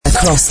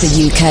across the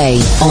UK,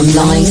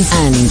 online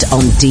and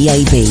on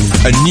DAB.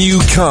 A new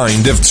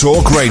kind of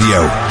talk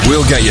radio.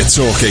 We'll get you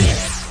talking.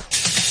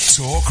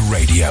 Talk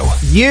radio.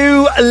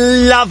 You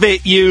love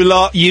it, you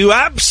lot. You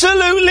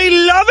absolutely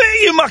love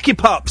it, you mucky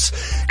pups.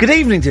 Good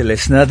evening, dear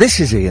listener.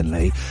 This is Iain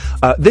Lee.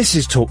 This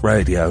is Talk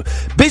Radio.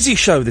 Busy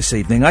show this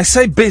evening. I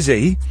say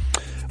busy.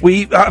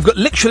 I've got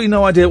literally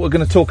no idea what we're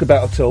going to talk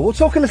about at all. We'll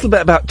talk a little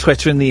bit about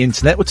Twitter and the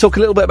internet. We'll talk a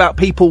little bit about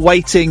people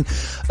waiting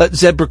at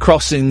zebra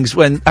crossings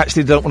when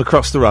actually they don't want to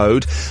cross the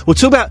road. We'll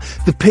talk about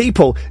the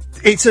people.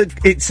 It's a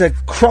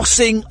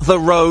crossing the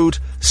road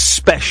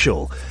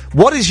special.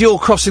 What is your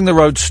crossing the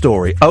road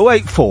story?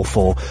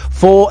 0844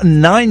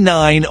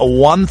 499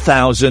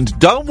 1000.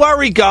 Don't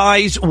worry,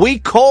 guys. We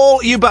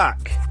call you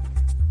back.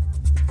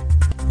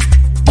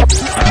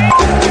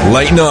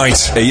 Late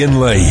night,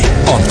 Iain Lee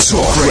on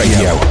Talk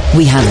Radio.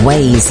 We have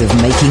ways of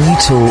making you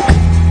talk.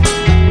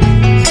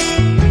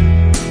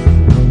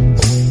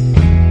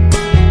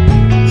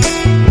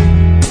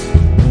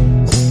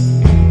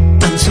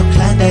 I'm so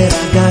glad that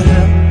I got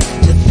her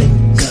to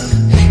think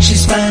of.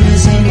 She's fine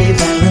as any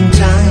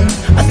Valentine.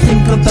 I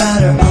think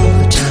about her all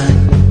the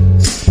time.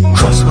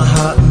 Cross my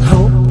heart and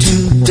hope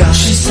to die.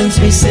 She sends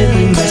me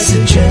silly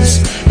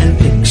messages and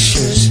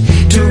pictures,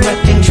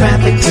 directing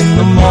traffic in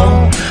the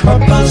mall, or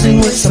buzzing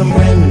with some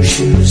brand new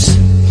shoes.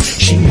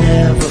 She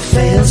never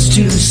fails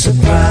to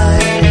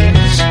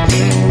surprise.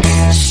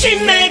 She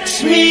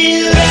makes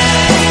me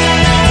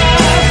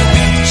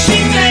laugh. She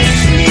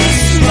makes me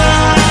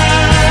smile.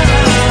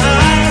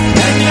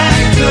 And I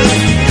could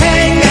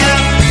hang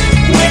out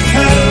with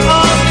her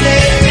all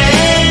day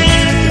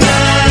and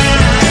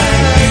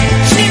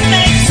night. She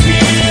makes me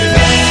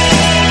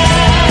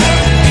laugh.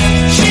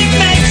 She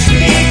makes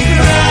me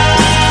cry.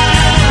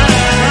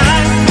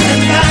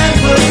 And I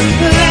would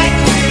like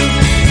to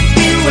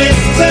be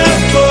with her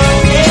for a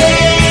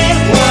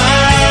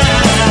while.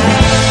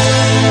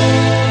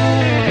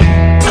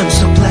 I'm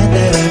so glad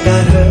that I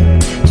got her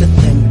to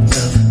think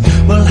of.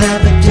 We'll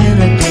have a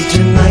dinner date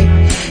tonight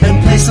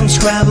and play some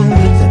Scrabble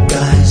with the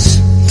guys,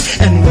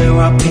 and wear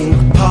our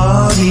pink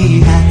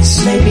party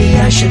hats. Maybe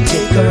I should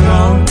take her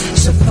on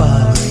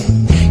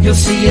safari. You'll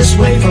see us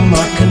wave from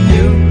our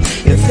canoe,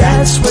 if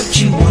that's what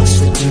she wants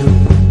to do.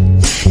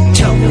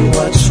 Tell me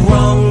what's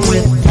wrong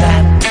with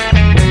that.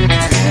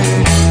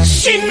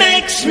 She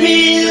makes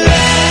me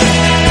laugh.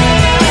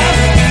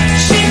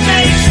 She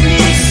makes me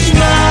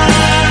smile.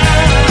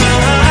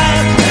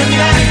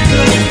 And I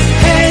could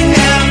hang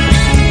out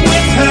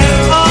with her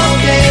all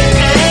day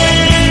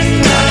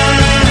and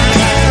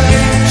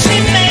night. She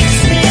makes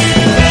me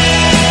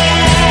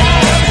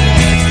laugh.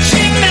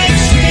 She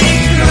makes me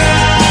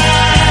cry.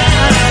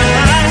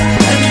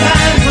 And I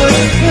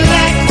would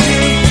like to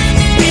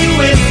be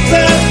with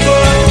her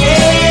for a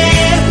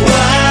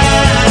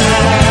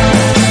while.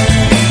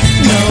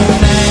 No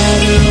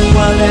matter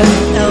what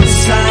else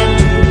I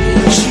do,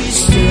 she's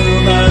still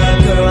the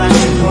girl I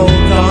should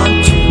hold on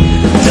to.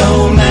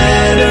 No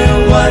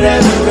matter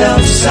whatever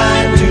else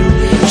I do,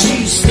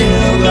 she's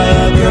still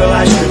the girl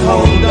I should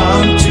hold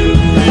on to.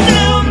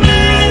 No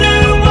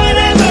matter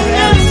whatever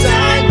else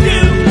I do,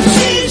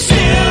 she's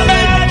still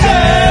the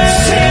girl.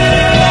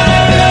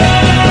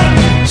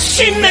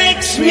 She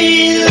makes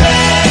me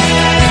laugh.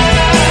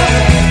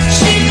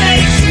 She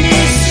makes me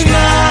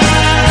smile.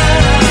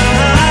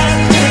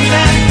 And I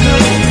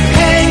could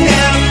hang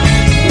out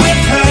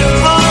with her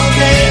all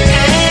day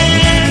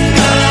and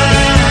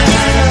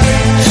night.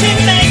 She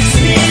makes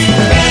me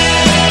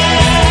laugh.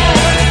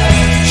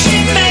 She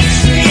makes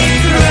me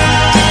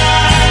cry.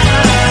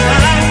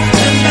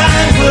 And I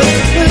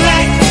would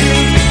like to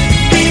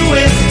be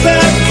with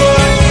her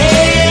for a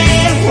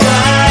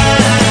while.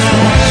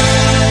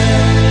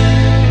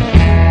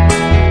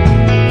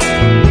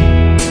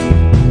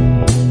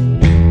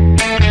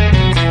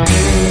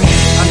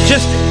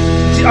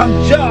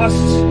 I'm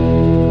just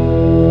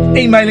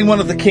emailing one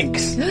of the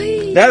Kinks.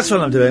 That's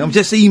what I'm doing. I'm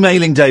just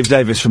emailing Dave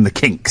Davis from the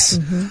Kinks.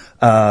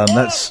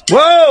 That's...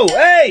 Whoa!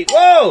 Hey!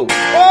 Whoa!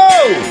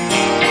 Whoa!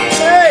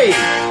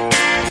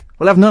 Hey!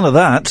 We'll have none of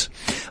that.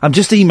 I'm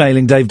just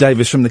emailing Dave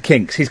Davis from the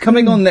Kinks. He's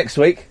coming on next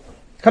week.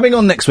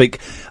 It's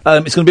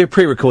going to be a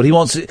pre-record. He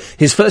wants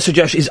his first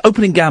suggestion. His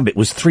opening gambit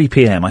was 3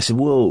 p.m. I said,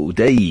 "Whoa,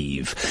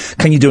 Dave,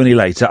 can you do any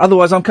later?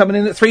 Otherwise, I'm coming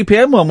in at 3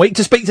 p.m. one week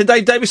to speak to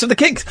Dave Davis of the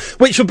Kinks,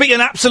 which would be an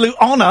absolute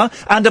honour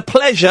and a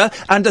pleasure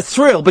and a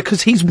thrill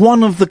because he's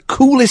one of the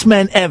coolest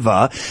men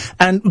ever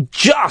and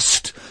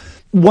just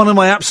one of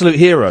my absolute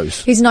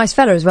heroes. He's a nice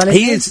fella as well, isn't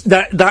he? He is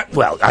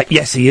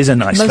yes, he is a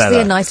nice fella. Mostly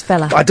a nice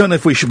fella. I don't know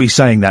if we should be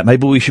saying that.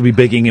 Maybe we should be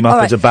bigging him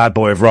up as a bad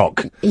boy of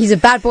rock. He's a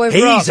bad boy of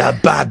rock. He's a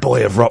bad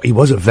boy of rock. He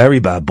was a very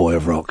bad boy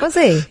of rock. Was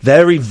he?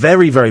 Very,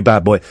 very, very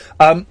bad boy.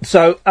 I've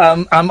asked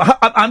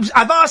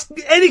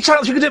any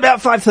chance you could do it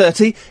about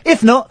 5:30.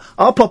 If not,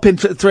 I'll pop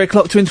in at 3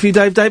 o'clock to interview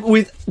Dave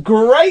with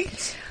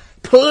great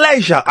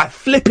pleasure. I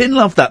flipping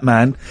love that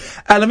man.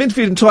 And I've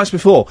interviewed him twice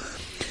before.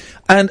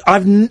 And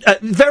I've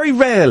very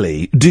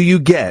rarely do you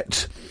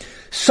get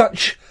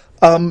such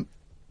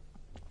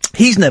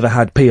He's never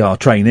had PR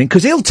training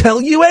because he'll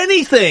tell you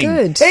anything.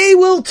 Good. He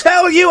will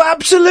tell you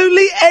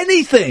absolutely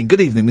anything. Good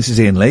evening, this is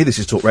Iain Lee. This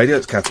is Talk Radio.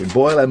 It's Catherine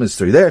Boyle. Emma's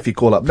through there. If you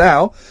call up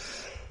now,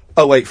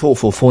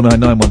 0844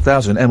 499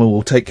 1000, Emma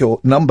will take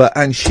your number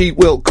and she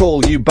will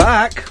call you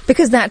back.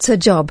 Because that's her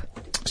job.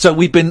 So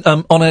we've been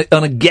on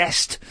a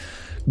guest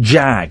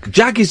jag.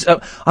 Jag is...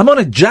 I'm on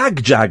a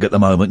jag at the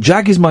moment.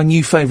 Jag is my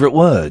new favourite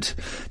word.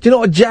 Do you know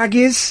what a jag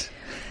is?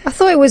 I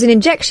thought it was an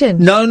injection.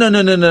 No.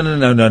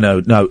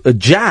 A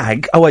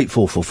jag,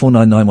 0844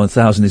 499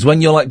 1000, is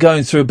when you're like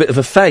going through a bit of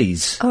a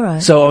phase. All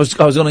right. So I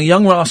was on a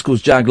Young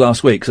Rascals jag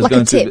last week. Like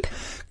a tip?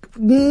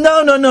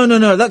 No.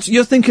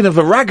 You're thinking of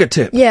a ragger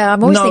tip. Yeah,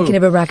 I'm always thinking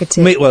of a ragger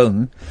tip.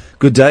 Well,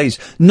 good days.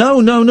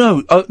 No.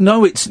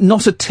 No, it's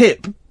not a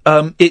tip.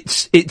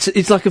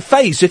 It's like a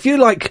phase. So if you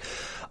like...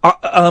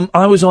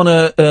 I was on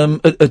a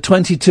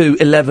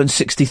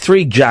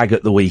 22-11-63 jag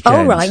at the weekend.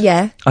 Oh, right,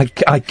 yeah.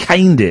 I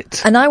caned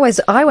it. And I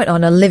went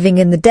on a Living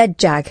in the Dead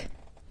jag.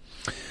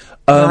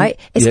 Right?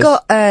 It's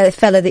got a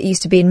fella that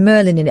used to be in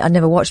Merlin in it. I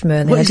never watched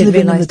Merlin. What I is didn't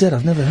Living in realise. the Dead?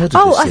 I've never heard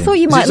of this. Oh, I thought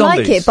you might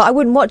like it, but I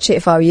wouldn't watch it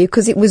if I were you,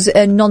 because it was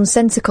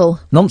nonsensical.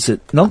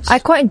 Nonsense? I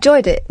quite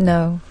enjoyed it,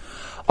 no.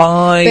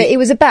 But it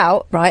was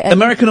about, right...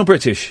 American or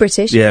British?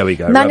 British. Yeah, we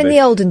go. Man in the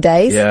olden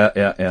days.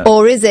 Yeah.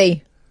 Or is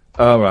he?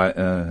 Oh, right.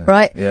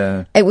 Right?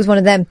 Yeah. It was one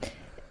of them.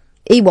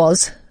 He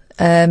was.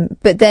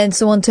 But then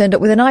someone turned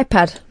up with an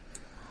iPad.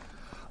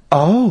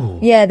 Oh.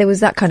 Yeah, there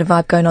was that kind of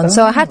vibe going on.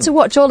 So I had to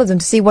watch all of them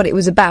to see what it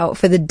was about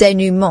for the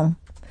denouement.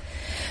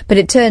 But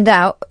it turned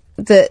out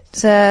that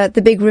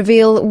the big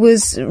reveal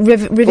was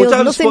revealed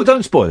nothing.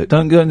 Don't spoil it.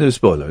 Don't go into a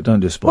spoiler. Don't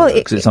do a spoiler,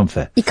 because it's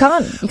unfair. You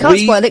can't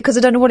spoil it because I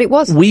don't know what it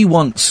was. We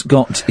once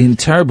got in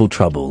terrible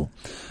trouble.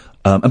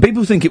 And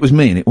people think it was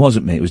me, and it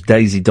wasn't me. It was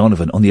Daisy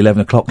Donovan on the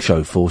 11 o'clock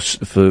show for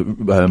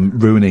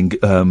ruining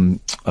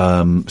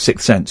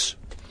Sixth Sense.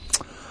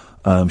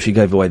 She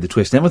gave away the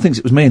twist. Everyone thinks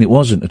it was me, and it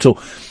wasn't at all.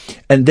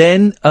 And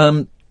then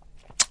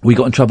we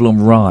got in trouble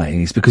on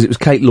Rise because it was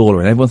Kate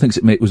Lawler, and everyone thinks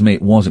it was me.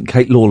 It wasn't.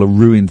 Kate Lawler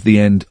ruined the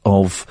end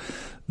of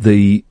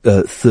the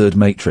third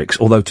Matrix.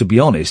 Although, to be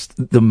honest,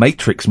 the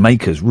Matrix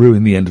makers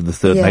ruined the end of the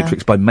third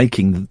Matrix by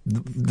making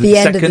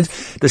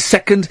the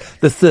second,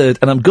 the third,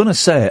 and I'm going to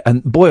say it,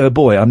 and boy oh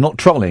boy, I'm not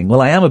trolling.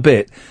 Well, I am a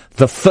bit.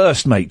 The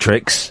first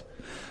Matrix.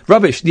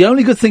 Rubbish. The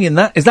only good thing in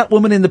that is that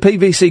woman in the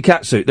PVC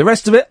catsuit. The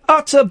rest of it,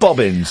 utter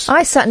bobbins.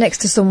 I sat next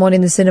to someone in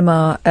the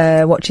cinema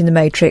watching The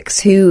Matrix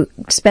who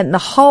spent the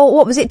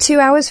whole, 2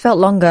 hours, felt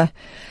longer,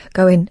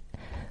 going,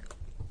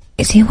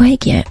 is he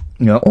awake yet?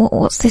 Yep.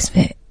 What's this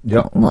bit?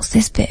 Yep. What's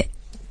this bit?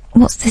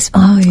 What's this?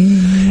 Oh,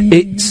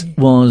 it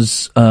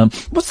was.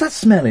 What's that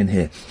smell in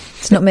here?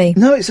 It's not me.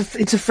 No, it's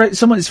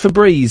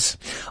Febreze.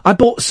 I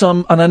bought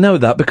some, and I know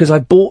that because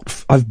I've bought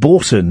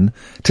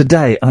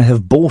today. I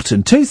have bought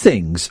two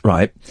things,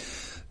 right?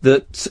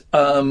 That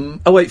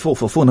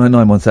 0844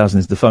 499 1000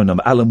 is the phone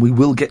number. Alan, we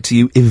will get to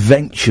you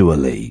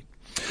eventually.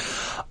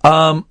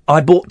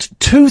 I bought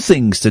two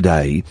things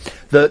today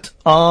that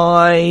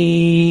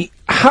I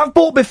have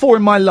bought before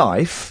in my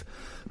life,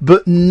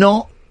 but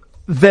not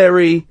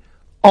very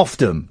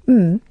often.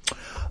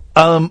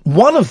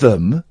 One of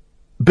them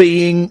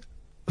being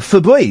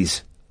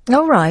Febreze.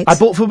 Oh, right. I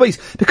bought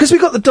Febreze because we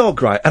got the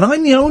dog, right, and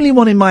I'm the only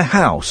one in my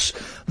house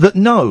that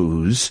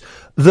knows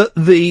that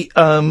the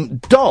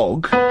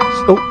dog...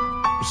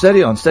 Oh,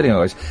 steady on,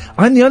 guys.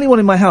 I'm the only one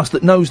in my house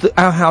that knows that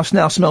our house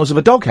now smells of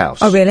a doghouse.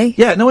 Oh, really?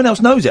 Yeah, no one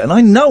else knows it, and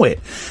I know it.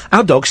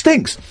 Our dog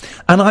stinks.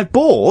 And I have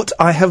bought...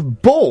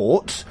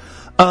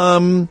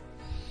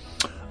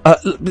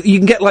 you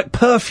can get, like,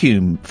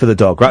 perfume for the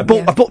dog, right?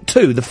 I bought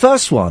two. The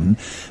first one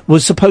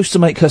was supposed to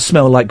make her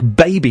smell like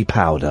baby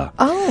powder.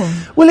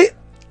 Oh. Well,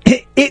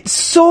 it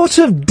sort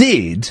of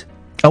did.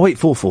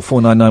 0844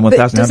 499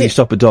 1000. How do you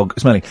stop a dog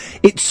smelling?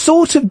 It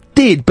sort of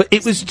did, but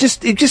it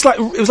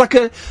was like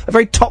a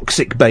very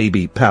toxic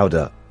baby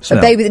powder smell.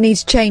 A baby that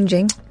needs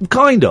changing.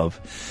 Kind of.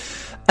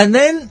 And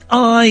then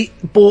I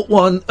bought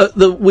one at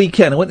the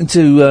weekend. I went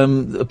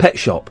into a pet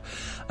shop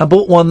and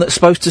bought one that's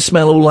supposed to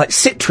smell all like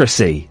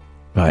citrusy.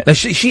 Right. Now,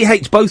 she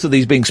hates both of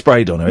these being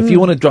sprayed on her. If you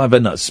want to drive her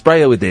nuts,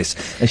 spray her with this,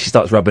 and she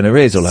starts rubbing her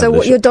ears all over. So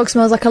what, your dog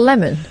smells like a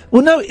lemon?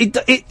 Well, no,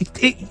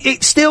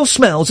 it still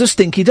smells a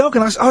stinky dog,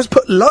 and I was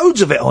put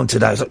loads of it on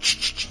today. I was like,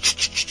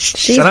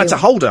 shh, and I had to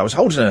hold her. I was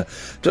holding her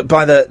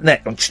by the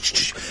neck,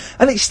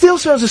 and it still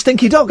smells a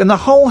stinky dog, and the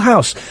whole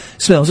house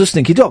smells a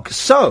stinky dog.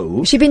 So...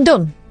 Has she been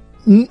done?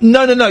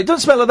 No, it doesn't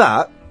smell of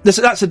that.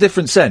 That's a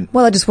different scent.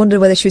 Well, I just wondered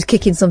whether she was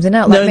kicking something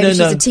out. Maybe she's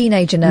a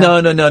teenager now.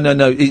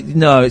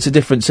 No, it's a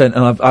different scent,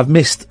 and I've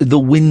missed the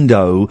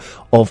window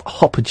of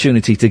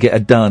opportunity to get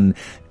it done.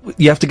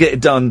 You have to get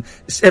it done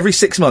every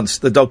 6 months.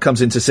 The dog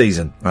comes into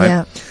season, right?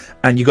 Yeah.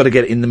 And you've got to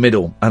get it in the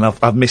middle, and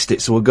I've missed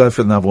it, so we'll go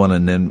for another one,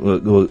 and then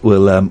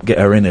we'll get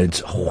her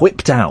innards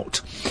whipped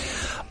out.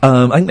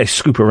 I think they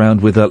scoop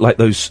around with like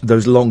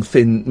those long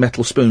thin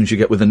metal spoons you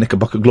get with a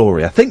Knickerbocker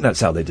Glory. I think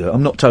that's how they do it.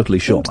 I'm not totally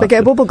sure. Do they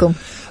get a bubble gum?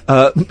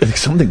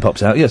 Something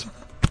pops out, yes.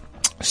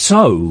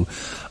 So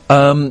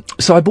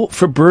I bought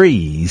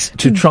Febreze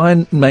to try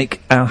and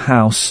make our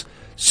house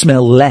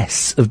smell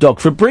less of dog.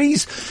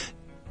 Febreze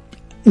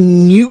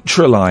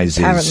neutralises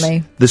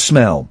Apparently. the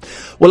smell.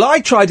 Well, I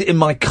tried it in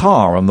my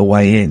car on the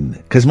way in,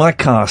 because my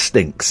car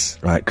stinks,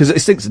 right? Because it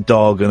stinks of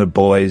dog and of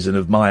boys and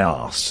of my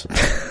arse.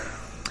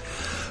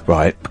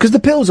 Right? Because the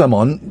pills I'm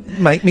on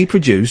make me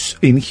produce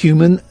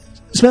inhuman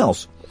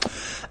smells.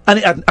 And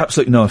it had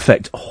absolutely no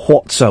effect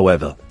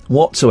whatsoever.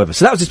 So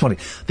that was disappointing.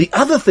 The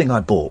other thing I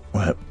bought,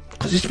 right,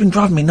 because it's been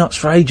driving me nuts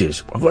for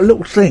ages, I've got a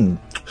little thing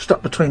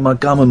stuck between my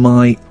gum and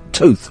my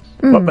tooth.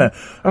 Right there.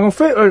 I'm going to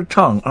fit it with a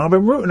tongue. I've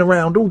been rooting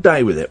around all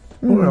day with it.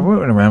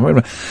 Rooting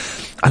around.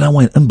 And I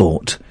went and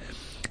bought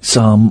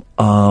some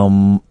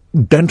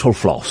dental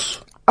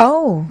floss.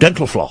 Oh.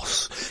 Dental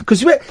floss.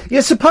 Because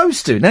you're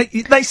supposed to. Now,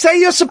 they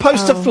say you're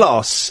supposed to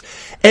floss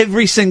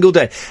every single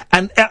day.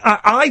 And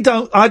I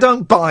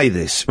don't buy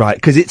this, right?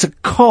 Because it's a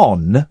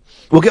con.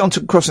 We'll get on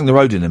to crossing the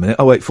road in a minute.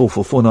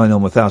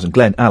 08444991000.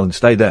 Glenn, Alan,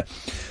 stay there.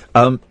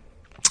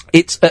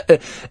 It's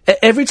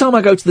every time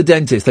I go to the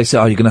dentist, they say,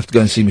 "Oh, you're going to have to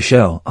go and see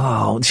Michelle."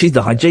 Oh, she's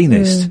the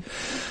hygienist.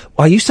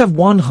 I used to have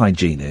one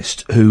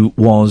hygienist who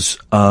was,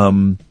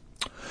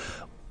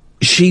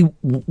 she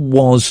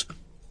was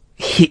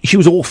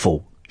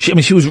awful.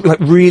 She was like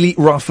really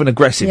rough and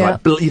aggressive. Yeah.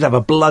 Like you'd have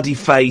a bloody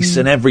face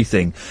and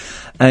everything.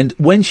 And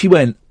when she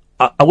went,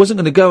 I wasn't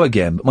going to go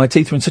again, but my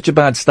teeth were in such a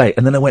bad state.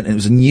 And then I went and it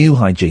was a new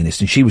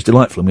hygienist and she was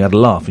delightful and we had a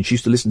laugh. And she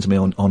used to listen to me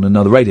on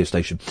another radio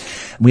station.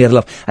 And we had a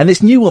laugh. And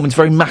this new woman's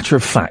very matter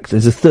of fact.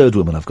 There's a third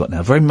woman I've got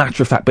now. Very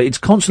matter of fact. But it's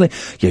constantly,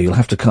 you'll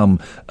have to come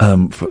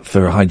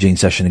for a hygiene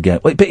session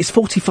again. Wait, but it's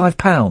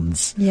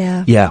 £45.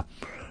 Yeah. Yeah.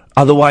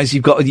 Otherwise,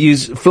 you've got to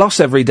use floss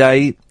every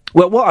day.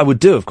 Well, what I would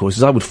do, of course,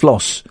 is I would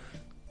floss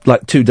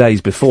like 2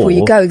 days before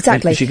you go,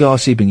 exactly. You go,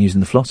 you've been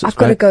using the floss. I've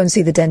got to go and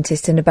see the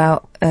dentist in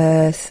about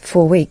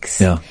 4 weeks.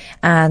 Yeah.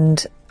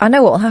 And I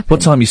know what will happen.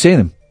 What time are you seeing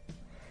him?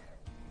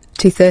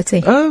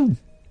 2:30. Oh.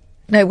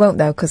 No, it won't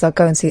though, because I'll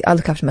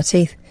look after my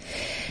teeth.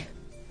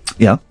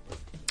 Yeah.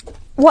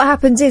 What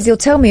happens is he'll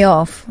tell me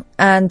off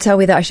and tell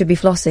me that I should be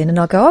flossing, and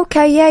I'll go,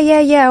 okay,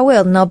 yeah, I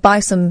will, and I'll buy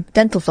some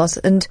dental floss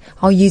and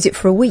I'll use it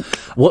for a week.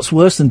 What's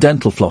worse than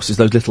dental floss is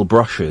those little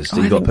brushes that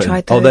I you got haven't put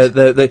tried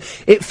in.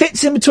 those. It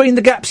fits in between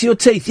the gaps of your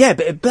teeth. Yeah,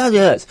 but it bloody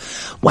hurts.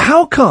 Well,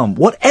 how come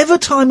whatever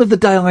time of the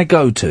day I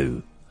go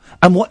to,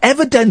 and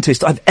whatever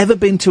dentist I've ever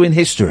been to in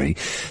history,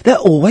 they're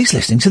always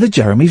listening to the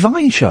Jeremy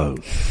Vine show.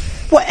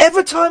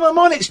 Whatever time I'm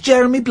on, it's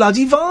Jeremy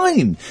bloody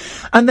Vine.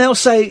 And they'll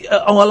say,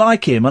 I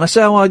like him. And I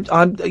say,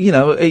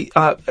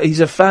 he's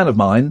a fan of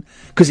mine.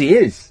 Because he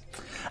is.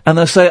 And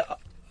they'll say,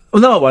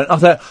 well, no, I won't. I'll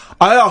say,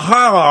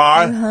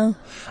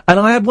 And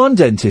I had one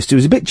dentist who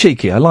was a bit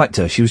cheeky. I liked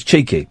her. She was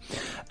cheeky.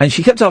 And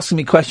she kept asking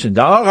me questions.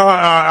 And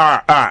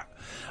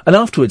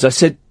afterwards I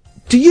said,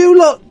 do you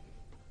lot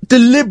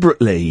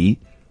deliberately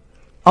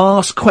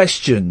ask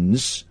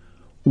questions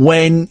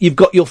when you've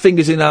got your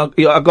fingers in our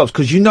gloves,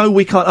 because you know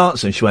we can't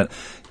answer? And she went,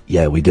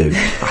 yeah, we do. I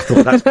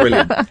thought, that's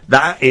brilliant.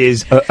 That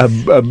is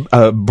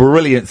a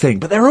brilliant thing.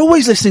 But they're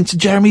always listening to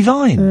Jeremy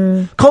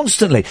Vine.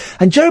 Constantly.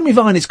 And Jeremy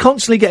Vine is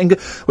constantly getting...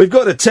 We've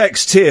got a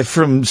text here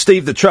from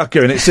Steve the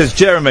Trucker, and it says,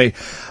 Jeremy,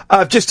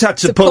 I've just had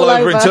to pull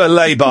over into a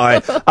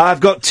lay-by. I've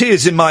got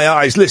tears in my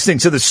eyes listening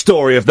to the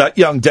story of that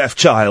young deaf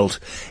child.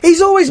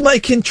 He's always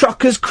making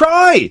truckers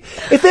cry.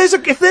 If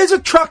there's a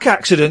truck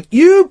accident,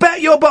 you bet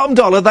your bottom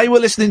dollar they were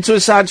listening to a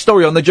sad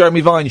story on the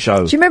Jeremy Vine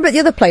show. Do you remember at the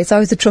other place I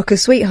was the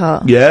trucker's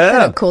sweetheart? Yeah. They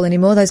don't call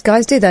anymore, those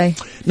guys, do they?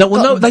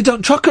 No, they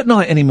don't truck at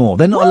night anymore.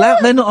 They're not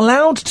allowed. They're not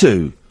allowed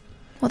to.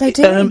 What are they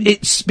doing?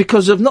 It's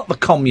because of not the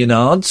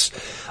communards.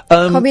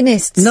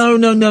 Communists. No.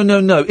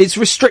 It's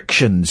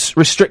restrictions.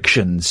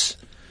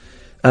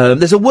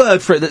 There's a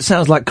word for it that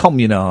sounds like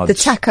communards. The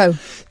taco.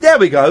 There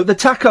we go, the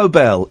Taco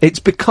Bell. It's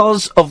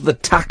because of the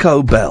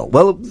Taco Bell.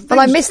 Well,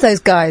 I miss those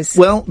guys.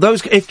 Well,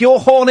 if you're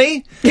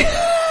horny...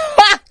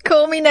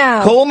 Call me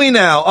now.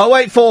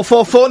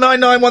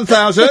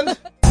 08444991000.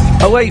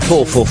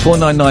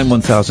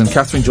 08444991000.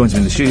 Catherine joins me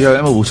in the studio.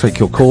 Emma will take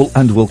your call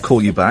and we'll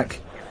call you back.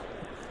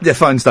 Their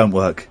phones don't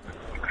work.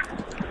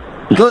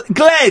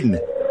 Glenn!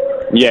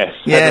 Yes.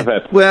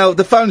 Yeah. Well,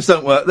 the phones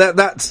don't work.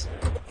 That's...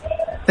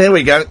 There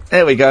we go.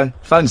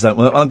 Phones don't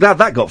work. I'm glad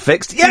that got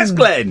fixed. Yes,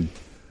 Glenn!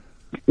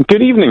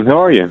 Good evening,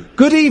 how are you?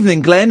 Good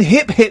evening, Glenn.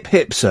 Hip, hip,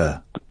 hip,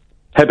 sir.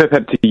 Hip, hip,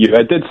 hip to you.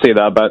 I did say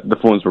that, but the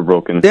phones were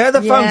broken. Yeah,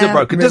 the phones are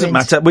broken. Doesn't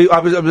matter. I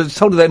was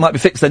told they might be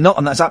fixed. They're not,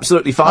 and that's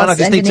absolutely fine. I'll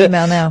send an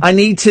email now. I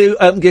need to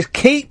just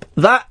keep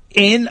that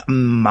in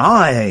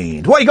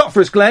mind. What you got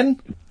for us,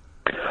 Glenn?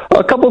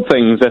 A couple of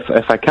things,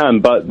 if I can.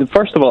 But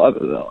first of all,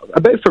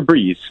 a bit for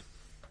Febreze.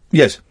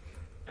 Yes.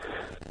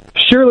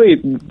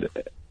 Surely,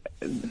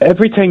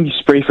 every time you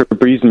spray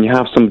Febreze and you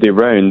have somebody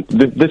around,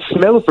 the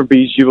smell of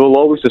Febreze you will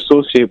always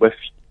associate with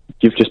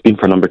you've just been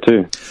for number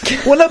two.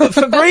 Well, no, but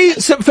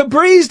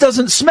Febreze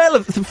doesn't smell.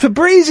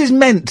 Febreze is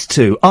meant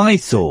to, I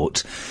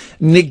thought,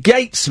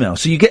 negate smell.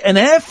 So you get an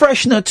air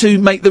freshener to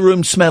make the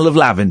room smell of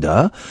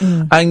lavender,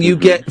 and you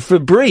get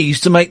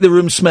Febreze to make the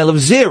room smell of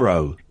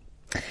zero.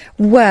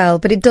 Well,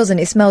 but it doesn't.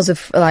 It smells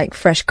of, like,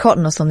 fresh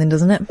cotton or something,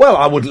 doesn't it? Well,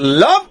 I would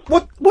love...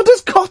 What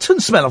does cotton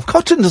smell of?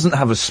 Cotton doesn't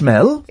have a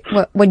smell.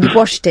 Well, when you've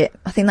washed it.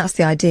 I think that's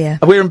the idea.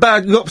 We've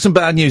got some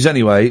bad news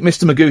anyway.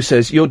 Mr. Magoo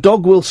says, your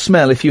dog will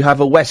smell if you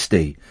have a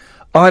Westie.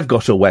 I've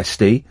got a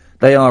Westie.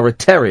 They are a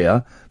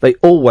terrier. They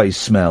always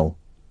smell.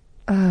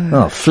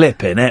 Oh,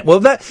 flipping it.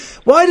 Well,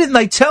 why didn't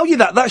they tell you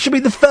that? That should be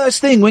the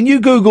first thing. When you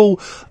Google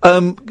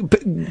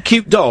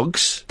cute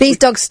dogs... These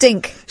dogs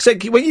stink. So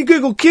when you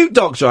Google cute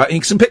dogs, right,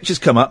 and some pictures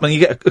come up and you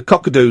get a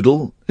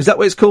cockadoodle. Is that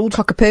what it's called?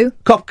 Cockapoo.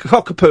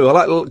 Cockapoo. I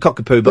like little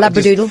cockapoo. But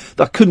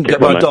Labradoodle. I couldn't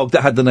get my dog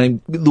that had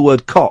the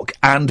word cock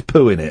and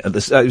poo in it. It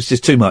was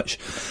just too much.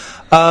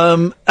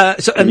 Can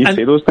you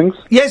see those things?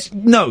 Yes.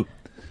 No.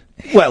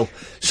 Well,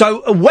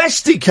 so a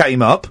Westie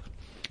came up.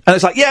 And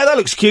it's like, yeah, that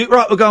looks cute.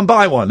 Right, we'll go and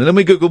buy one. And then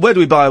we Googled, where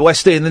do we buy a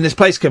Westie? And then this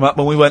place came up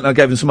and we went and I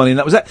gave them some money and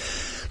that was that.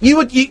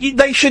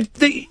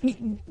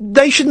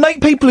 They should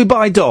make people who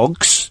buy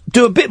dogs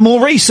do a bit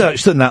more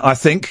research than that, I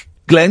think,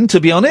 Glenn,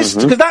 to be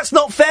honest. Because that's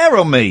not fair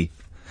on me.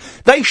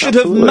 They should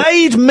have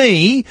made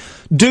me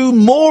do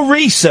more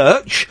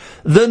research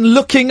than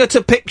looking at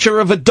a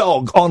picture of a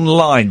dog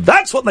online.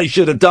 That's what they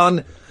should have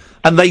done.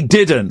 And they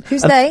didn't.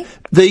 Who's they?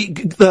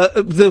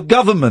 The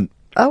government.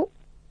 Oh.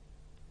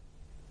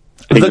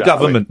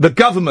 Exactly. The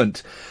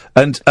government.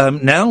 And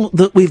now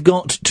that we've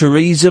got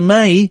Theresa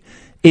May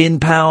in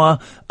power,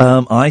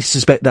 I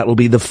suspect that will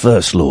be the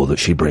first law that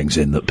she brings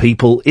in, that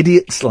people,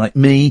 idiots like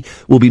me,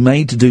 will be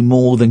made to do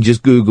more than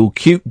just Google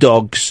cute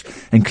dogs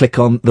and click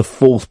on the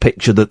fourth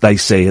picture that they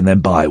see and then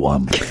buy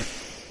one.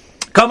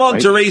 Come on,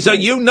 Theresa,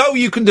 you know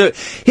you can do it.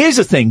 Here's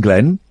the thing,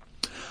 Glenn,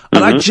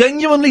 and I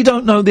genuinely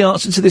don't know the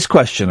answer to this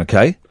question,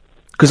 okay?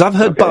 Because I've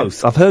heard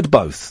both. I've heard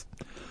both.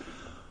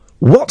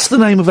 What's the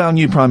name of our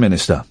new Prime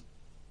Minister?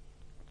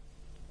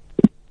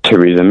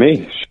 Theresa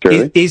May,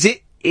 surely. Is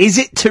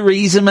it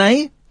Theresa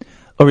May?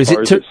 Or is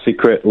it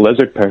secret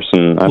lizard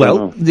person? I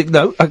don't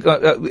know.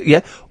 No,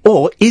 yeah.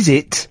 Or is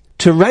it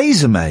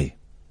Theresa May?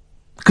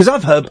 Because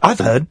I've heard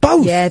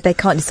both. Yeah, they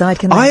can't decide,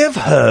 can they? I have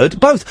heard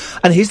both.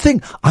 And here's the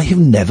thing, I have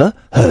never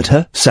heard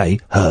her say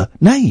her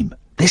name.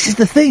 This is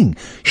the thing.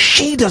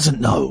 She doesn't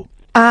know.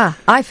 Ah,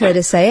 I've heard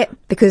her say it,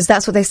 because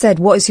that's what they said.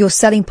 What is your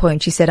selling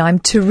point? She said, I'm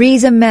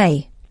Theresa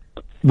May.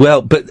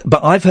 Well,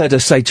 but I've heard her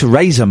say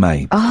Theresa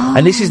May. Oh,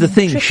 and this is the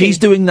thing. tricky. She's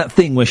doing that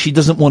thing where she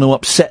doesn't want to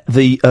upset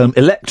the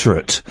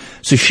electorate.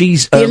 So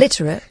she's... the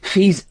illiterate?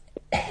 She's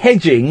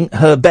hedging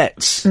her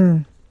bets.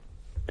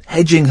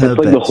 Hedging her bets.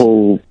 It's like the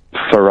whole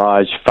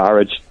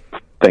Farage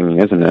thing,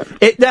 isn't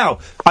it? Now,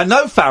 I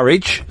know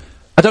Farage.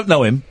 I don't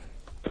know him.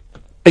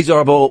 He's a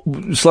horrible,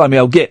 slimy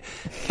old git.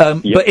 But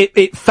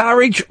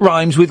Farage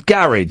rhymes with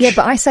garage. Yeah,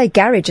 but I say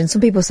garage and some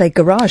people say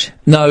garage.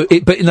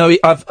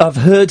 I've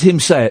heard him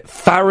say it.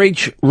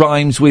 Farage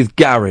rhymes with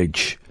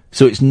garage.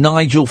 So it's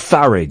Nigel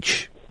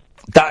Farage.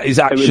 That is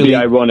actually... It would be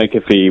ironic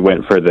if he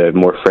went for the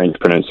more French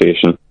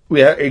pronunciation.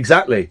 Yeah,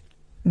 exactly.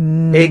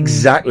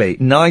 Exactly.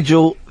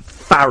 Nigel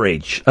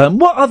Farage.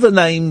 What other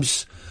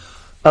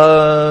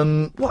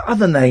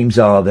names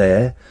are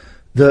there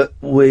that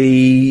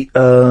we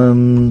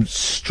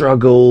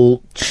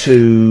struggle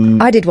to...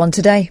 I did one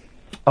today.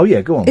 Oh,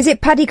 yeah, go on. Is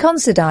it Paddy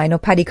Considine or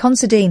Paddy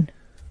Considine?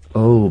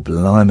 Oh,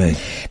 blimey.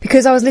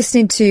 Because I was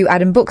listening to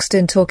Adam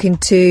Buxton talking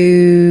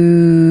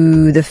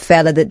to the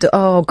fella that...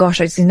 oh, gosh,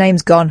 his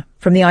name's gone.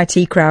 From the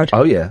IT crowd.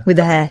 Oh, yeah. With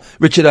the hair.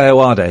 Richard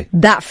Ayoade.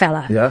 That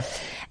fella. Yeah.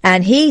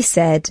 And he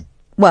said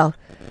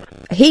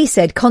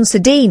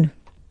Considine.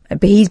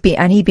 But he'd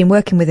been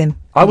working with him.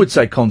 I would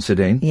say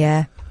Considine.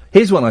 Yeah.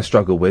 Here's one I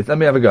struggle with. Let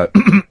me have a go.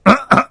 No,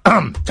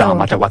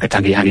 I got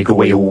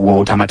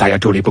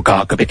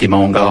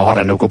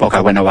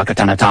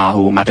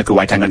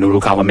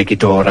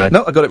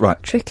it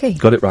right. Tricky.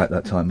 Got it right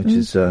that time, which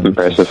is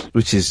impressive.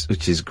 Which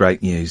is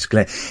great news,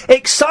 Glenn.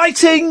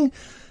 Exciting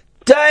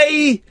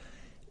day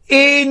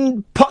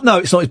in no,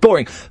 it's not. It's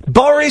boring.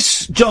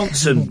 Boris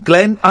Johnson,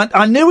 Glenn.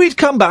 I knew he'd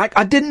come back.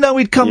 I didn't know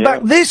he'd come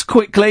back this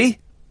quickly.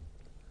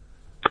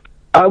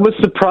 I was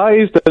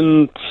surprised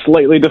and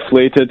slightly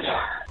deflated.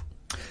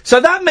 So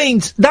that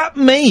means,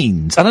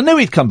 and I know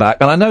he'd come back,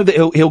 and I know that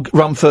he'll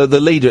run for the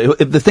leader.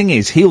 The thing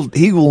is,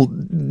 he will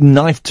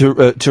knife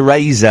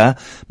Theresa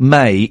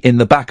May in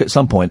the back at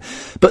some point.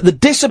 But the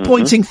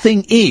disappointing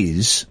thing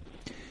is,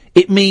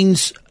 it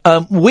means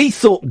we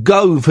thought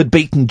Gove had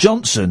beaten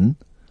Johnson,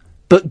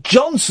 but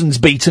Johnson's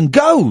beaten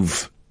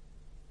Gove.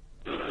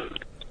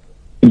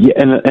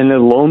 Yeah, in a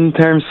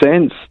long-term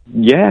sense,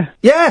 yeah.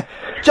 Yeah,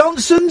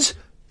 Johnson's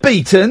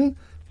beaten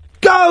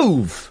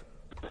Gove.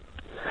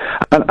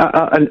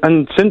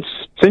 And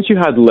since you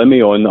had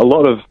Limmy on, a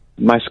lot of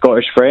my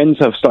Scottish friends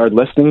have started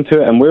listening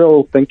to it, and we're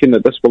all thinking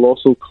that this will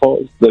also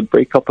cause the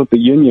breakup of the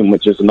union,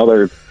 which is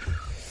another...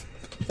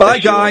 Bye,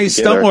 guys.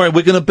 Don't worry.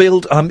 We're going to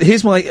build...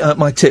 here's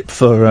my tip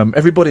for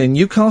everybody in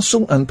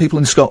Newcastle and people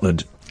in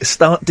Scotland.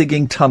 Start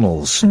digging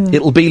tunnels.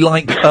 It'll be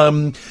like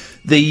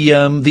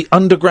the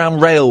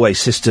Underground Railway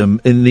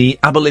system in the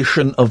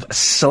abolition of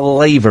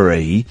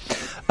slavery.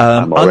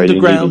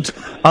 Underground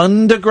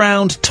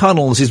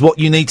tunnels is what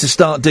you need to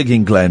start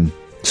digging, Glenn.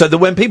 So that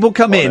when people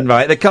come in,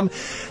 right, they come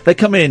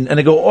in and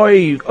they go,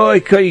 oi,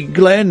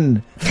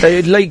 Glenn,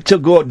 they'd like to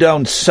go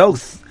down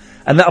south.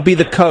 And that'll be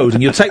the code.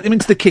 And you'll take them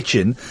into the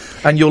kitchen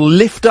and you'll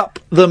lift up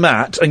the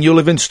mat and you'll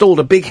have installed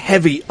a big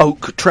heavy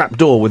oak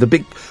trapdoor with a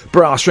big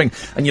brass ring.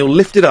 And you'll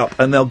lift it up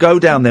and they'll go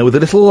down there with a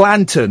little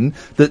lantern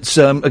that's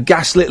a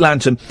gaslit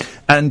lantern.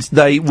 And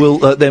they will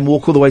then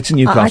walk all the way to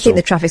Newcastle. I think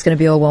the traffic's going to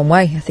be all one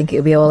way. I think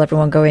it'll be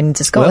everyone going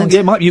to Scotland.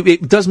 Well, yeah,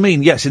 it does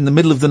mean, yes, in the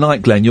middle of the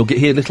night, Glenn, you'll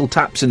hear little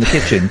taps in the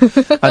kitchen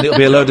and it'll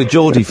be a load of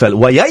Geordie fella.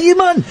 Why are you,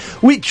 man?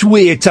 Which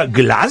way to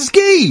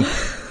Glasgow?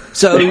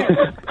 So,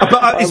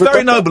 but it's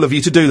very noble of you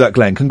to do that,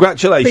 Glenn.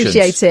 Congratulations.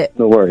 Appreciate it.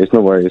 No worries.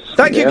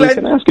 Thank you, Glenn.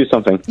 Can I ask you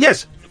something?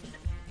 Yes.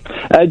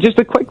 Just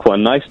a quick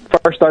one. I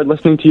first started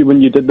listening to you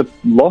when you did the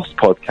Lost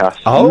podcast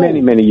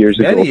many years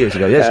ago. Many years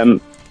ago,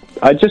 yes.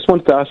 I just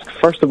wanted to ask,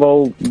 first of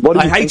all, what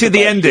did you think hated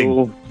the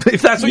ending.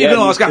 If that's what you're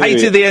going to ask, I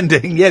hated the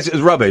ending. Yes, it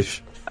was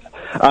rubbish.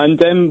 And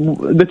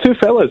the two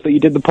fellas that you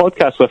did the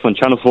podcast with on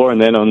Channel 4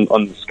 and then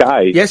on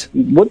Sky. Yes.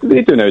 What do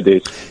they do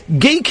nowadays?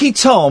 Geeky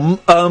Tom,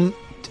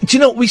 do you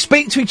know, we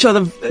speak to each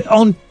other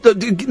on...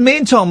 me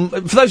and Tom, for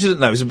those who don't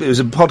know, it was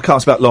a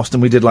podcast about Lost,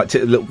 and we did, like, a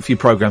little few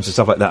programmes and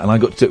stuff like that, and I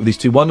got to do it with these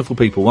two wonderful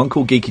people, one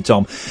called Geeky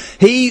Tom.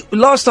 He,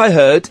 last I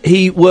heard,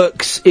 he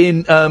works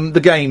in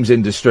the games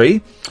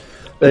industry,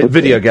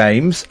 video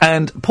games,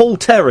 and Paul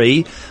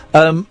Terry,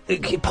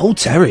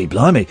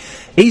 blimey,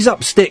 he's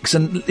up sticks,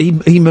 and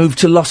he moved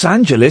to Los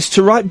Angeles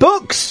to write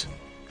books.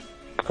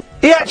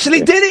 He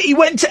actually did it. He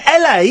went to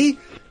LA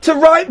to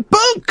write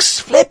books.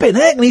 Flipping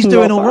heck, and he's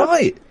doing all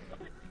right.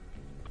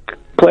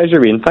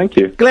 Pleasure, Ian. Thank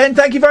you, Glenn.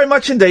 Thank you very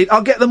much indeed.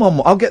 I'll get them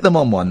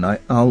on one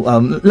night.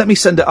 I'll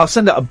send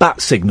out a bat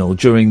signal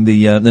during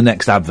the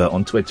next advert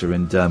on Twitter,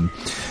 and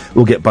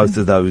we'll get both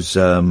of those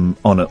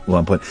on at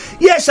one point.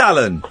 Yes,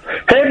 Alan.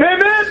 Hip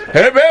hip hip.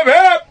 Hip hip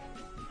hip.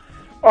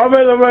 I've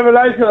had a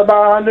revelation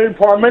about our new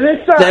Prime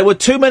Minister. There were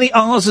too many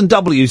R's and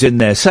W's in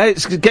there.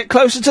 Get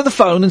closer to the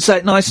phone and say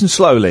it nice and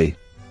slowly.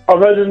 I've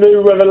had a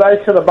new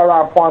revelation about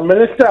our Prime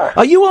Minister.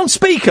 Are you on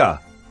speaker?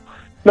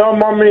 No,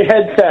 I'm on my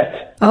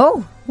headset.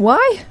 Oh.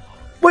 Why?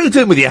 What are you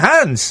doing with your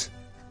hands?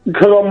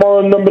 Because I'm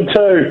on number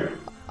 2.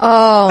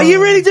 Oh. Are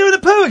you really doing a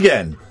poo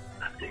again?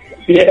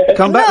 Yeah.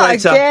 Come back not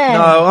later. Again.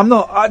 No, I'm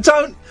not. I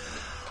don't.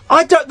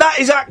 That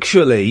is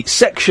actually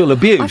sexual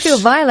abuse. I feel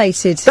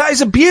violated. That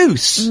is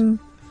abuse.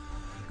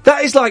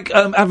 That is like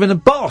having a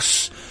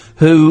boss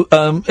who,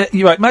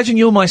 imagine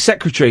you're my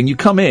secretary and you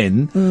come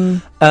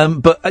in,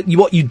 but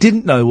what you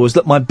didn't know was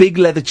that my big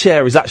leather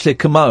chair is actually a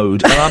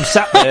commode, and I'm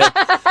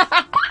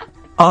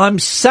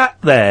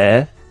sat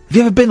there. Have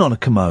you ever been on a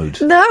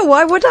commode? No,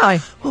 why would I?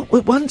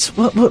 Well, once,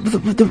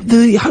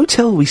 the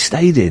hotel we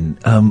stayed in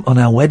on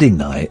our wedding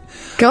night.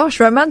 Gosh,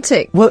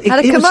 romantic. Well,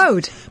 had a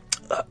commode.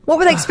 What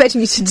were they expecting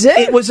you to do?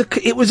 It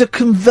was a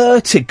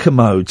converted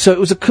commode. So it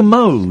was a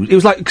commode. It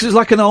was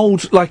like an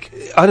old, like,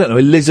 I don't know,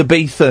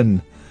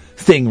 Elizabethan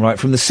thing, right,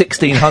 from the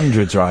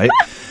 1600s, right?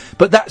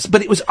 But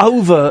it was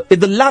over. The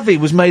lavvy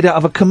was made out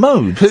of a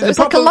commode. So it was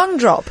like a long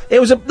drop.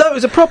 It was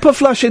a proper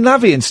flush in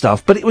lavvy and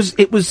stuff. But it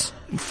was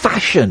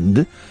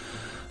fashioned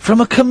from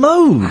a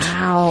commode.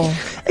 Wow.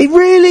 It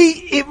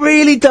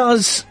really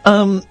does.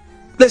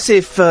 Let's see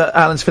if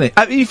Alan's finished.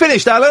 Have you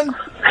finished, Alan?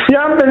 Yeah,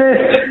 I'm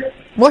finished.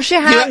 Wash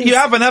your hands. You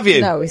haven't, have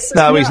you? No, he's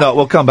not.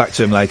 We'll come back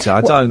to him later.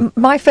 I don't.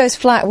 My first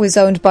flat was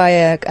owned by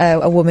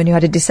a woman who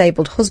had a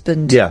disabled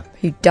husband. Yeah.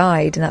 Who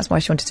died, and that's why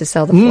she wanted to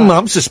sell the flat.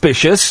 I'm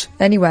suspicious.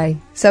 Anyway,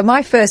 so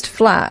my first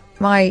flat,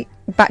 my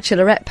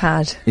bachelorette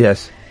pad.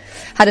 Yes.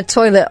 Had a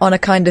toilet on a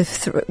kind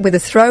of with a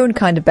throne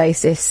kind of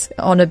basis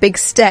on a big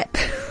step.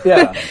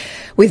 Yeah.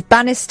 With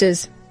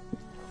banisters.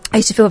 I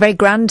used to feel very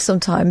grand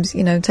sometimes,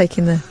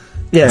 taking the...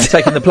 Yeah,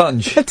 taking the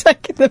plunge.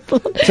 Taking the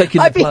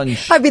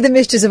plunge. I'd be the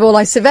mistress of all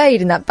I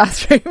surveyed in that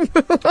bathroom.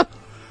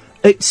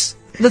 It's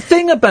the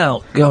thing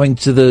about going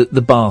to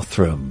the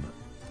bathroom.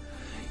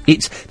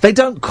 They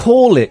don't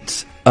call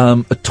it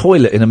a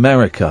toilet in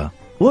America.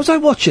 What was I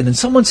watching? And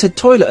someone said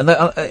toilet, and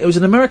it was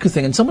an American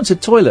thing, and someone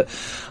said toilet.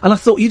 And I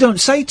thought, you don't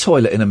say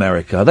toilet in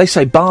America. They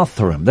say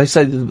bathroom. They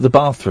say the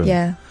bathroom.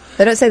 Yeah.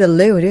 They don't say the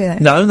loo, do they?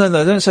 No,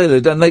 they don't say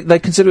the. And they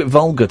consider it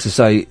vulgar to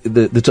say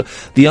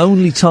the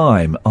only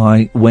time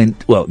I went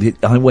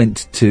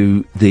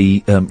to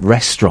the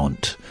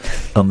restaurant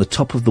on the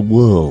top of the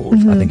world,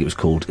 I think it was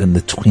called, in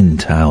the Twin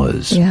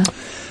Towers. Yeah.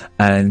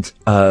 And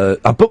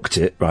I booked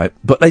it, right?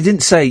 But they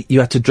didn't say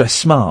you had to dress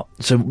smart.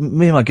 So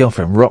me and my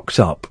girlfriend rocked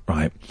up,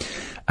 right?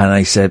 And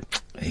they said,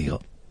 I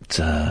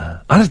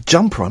had a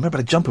jumper. I remember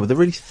I had a jumper with a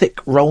really thick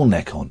roll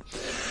neck on.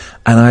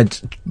 And I had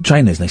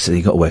trainers, and they said,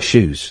 you got to wear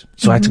shoes.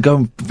 So I had to go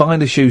and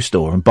find a shoe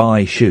store and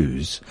buy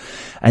shoes.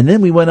 And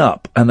then we went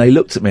up, and they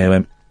looked at me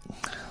and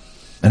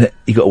went,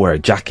 you got to wear a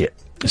jacket.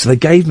 So they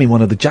gave me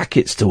one of the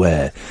jackets to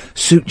wear,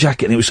 suit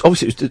jacket, and it was,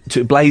 obviously, it was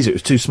a blazer, it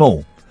was too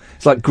small.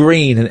 It's like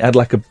green, and it had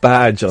like a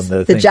badge on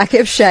the thing. The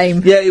jacket of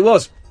shame. Yeah, it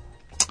was.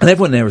 And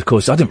everyone there, of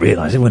course, I didn't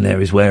realise, everyone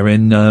there is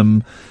wearing,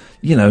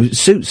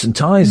 suits and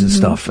ties and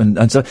stuff. And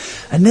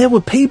there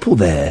were people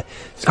there.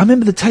 I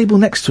remember the table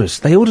next to us,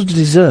 they ordered a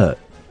dessert.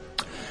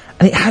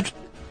 And it had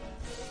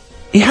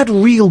It had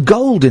real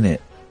gold in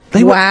it.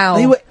 They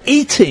were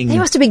eating. They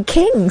must have been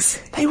kings.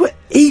 They were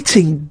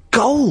eating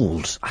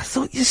gold. I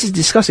thought, this is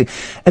disgusting.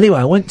 Anyway,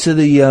 I went to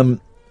the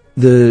toilet.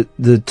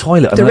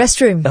 The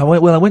restroom. I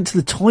went to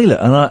the toilet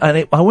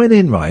and I went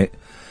in, right,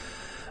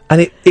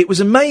 and it was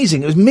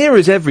amazing. It was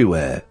mirrors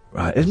everywhere,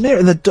 right? It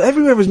was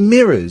everywhere was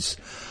mirrors.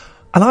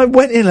 And I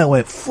went in and I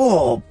went,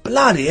 "Oh,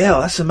 bloody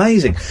hell, that's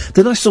amazing."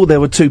 Then I saw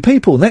there were two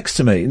people next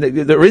to me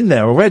that were in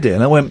there already,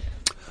 and I went,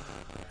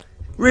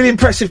 "Really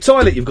impressive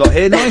toilet you've got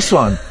here, nice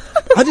one."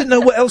 I didn't know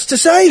what else to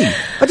say.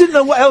 I didn't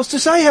know what else to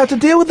say, how to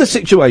deal with the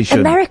situation.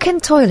 American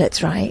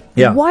toilets, right?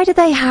 Yeah. Why do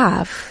they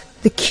have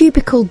the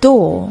cubicle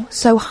door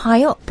so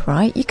high up,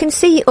 right? You can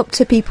see up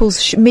to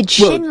people's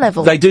mid-shin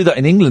level. They do that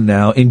in England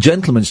now, in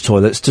gentlemen's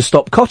toilets, to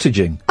stop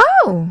cottaging.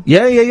 Oh!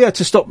 Yeah,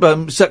 to stop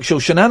sexual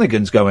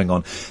shenanigans going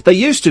on. They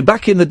used to,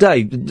 back in the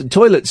day, the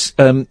toilets,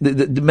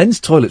 the men's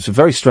toilets were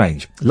very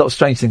strange. A lot of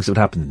strange things would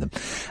happen in them.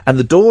 And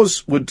the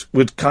doors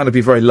would kind of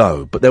be very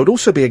low, but there would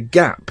also be a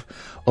gap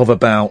of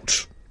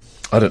about,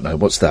 I don't know,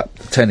 what's that,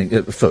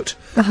 10 foot,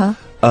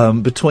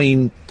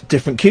 between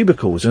different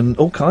cubicles, and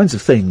all kinds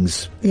of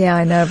things. Yeah,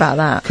 I know about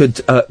that.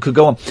 Could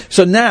go on.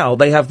 So now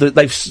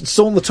they've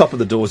sawn the top of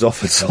the doors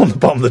off and sawn the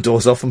bottom of the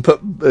doors off and put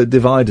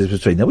dividers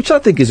between them, which I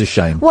think is a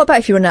shame. What about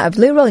if you run out of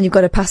loo roll and you've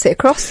got to pass it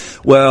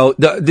across? Well,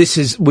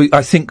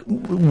 I think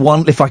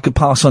if I could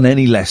pass on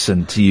any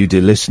lesson to you,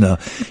 dear listener,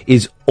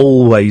 is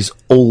always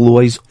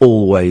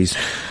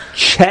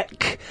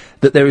check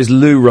that there is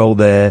loo roll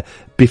there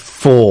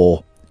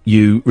before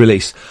you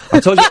release. I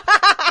told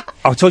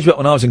you about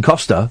when I was in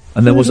Costa,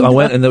 and I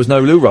went and there was no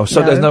loo roll.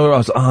 So there's no loo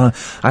roll. I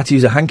had to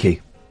use a hanky.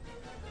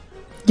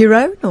 Your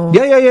own? Or?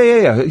 Yeah. I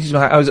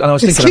was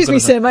thinking. Excuse me,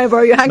 sir. May I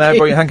borrow your hanky? May I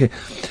borrow your hanky?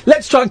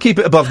 Let's try and keep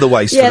it above the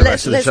waist for the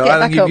rest of the show. Get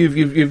back up.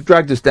 You've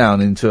dragged us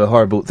down into a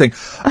horrible thing.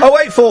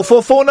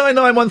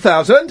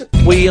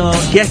 08444991000. We are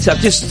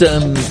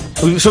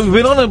so we've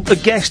been on a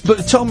guest,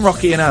 but Tom,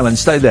 Rocky, and Alan,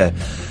 stay there.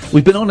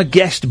 We've been on a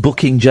guest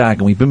booking jag,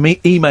 and we've been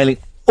emailing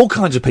all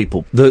kinds of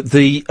people.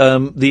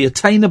 The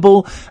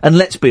attainable, and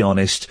let's be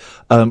honest,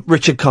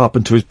 Richard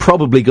Carpenter is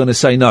probably going to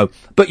say no.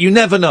 But you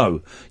never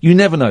know. You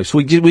never know. So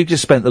we've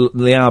just spent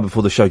the hour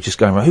before the show just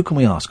going, right, who can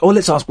we ask? Oh,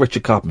 let's ask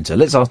Richard Carpenter.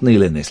 Let's ask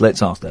Neil Innes.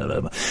 Let's ask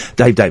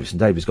Dave Davis. And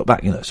David's got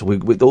back, So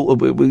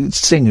we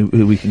sing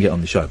who we can get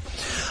on the show.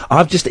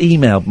 I've just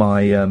emailed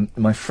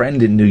my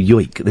friend in New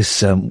York,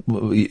 this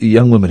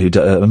young woman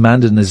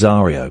Amanda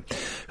Nazario,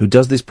 who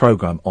does this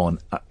programme on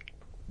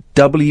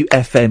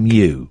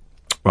WFMU.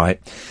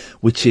 Right,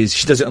 which is,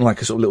 she does it on like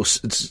a sort of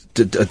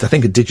little, I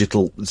think a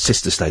digital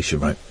sister station,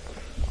 right?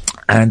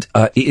 And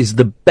it is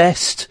the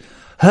best,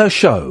 her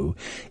show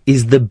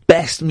is the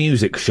best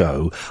music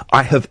show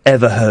I have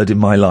ever heard in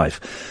my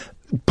life.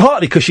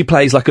 Partly because she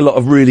plays like a lot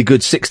of really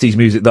good 60s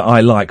music that I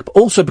like, but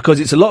also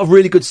because it's a lot of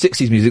really good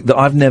 60s music that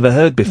I've never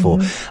heard before.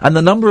 And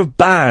the number of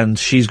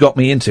bands she's got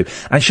me into,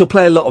 and she'll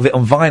play a lot of it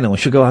on vinyl, and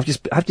she'll go, I've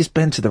just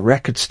been to the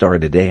record store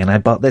today and I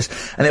bought this,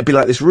 and it'll be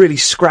like this really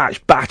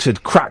scratched,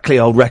 battered, crackly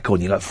old record,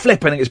 and you're like,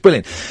 flipping, it's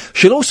brilliant.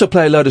 She'll also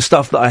play a load of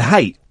stuff that I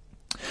hate.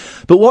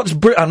 But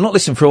I'm not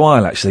listening for a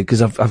while, actually, because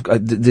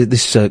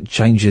this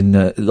change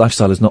in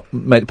lifestyle has not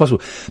made it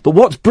possible. But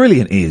what's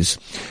brilliant is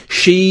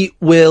she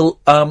will,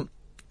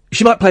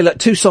 she might play like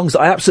two songs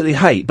that I absolutely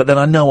hate, but then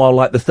I know I'll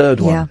like the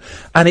third one. Yeah.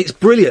 And it's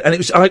brilliant. And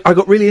I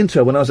got really into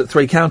her when I was at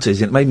Three Counties,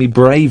 and it made me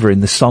braver in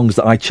the songs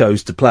that I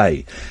chose to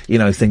play.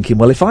 Thinking,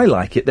 well, if I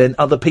like it, then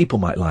other people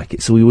might like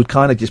it. So we would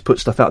kind of just put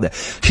stuff out there.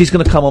 She's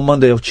going to come on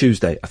Monday or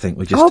Tuesday, I think.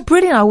 Oh,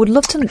 brilliant. I would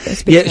love to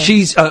speak to her.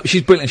 She's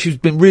brilliant. She's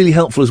been really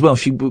helpful as well.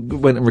 She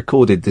went and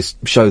recorded this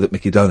show that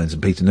Mickey Dolans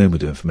and Peter Noon were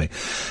doing for me.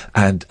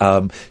 And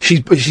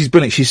she's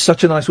brilliant. She's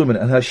such a nice woman.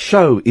 And her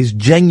show is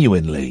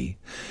genuinely...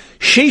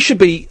 She should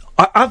be...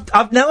 I've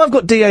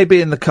got DAB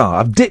in the car.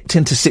 I've dipped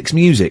into 6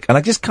 Music, and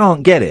I just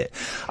can't get it.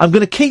 I'm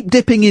going to keep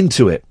dipping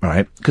into it,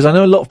 right? Because I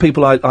know a lot of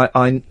people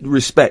I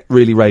respect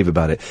really rave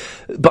about it,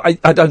 but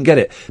I don't get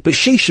it. But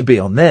she should be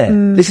on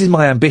there. This is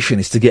my ambition: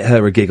 is to get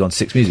her a gig on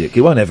 6 Music.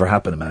 It won't ever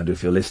happen, Amanda,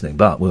 if you're listening.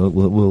 But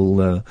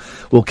we'll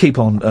keep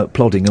on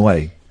plodding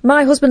away.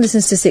 My husband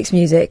listens to 6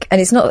 Music,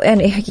 and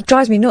it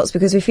drives me nuts,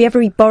 because if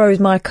he borrows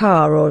my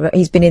car, or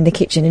he's been in the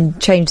kitchen and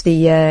changed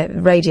the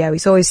radio,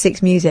 it's always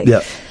 6 Music.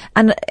 Yeah.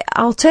 And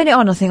I'll turn it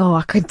on and I think,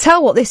 I can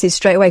tell what this is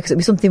straight away, because it'll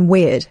be something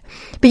weird.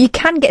 But you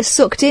can get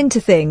sucked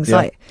into things,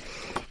 like...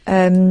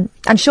 and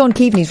Sean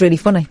Keaveney's really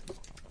funny.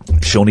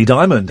 Shawnee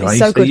Diamond.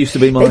 He used to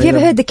be my... Have you ever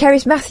heard the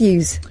Kerris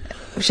Matthews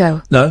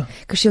show? No.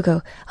 Because she'll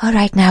go, all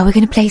right, now we're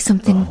going to play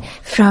something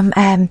from...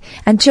 and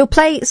she'll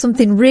play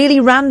something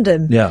really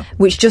random,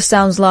 which just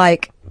sounds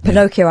like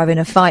Pinocchio having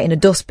a fight in a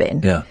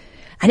dustbin. Yeah.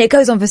 And it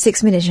goes on for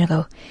 6 minutes, and I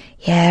go,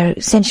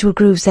 sensual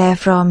grooves there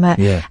from...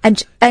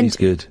 and she's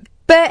good.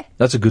 But...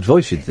 That's a good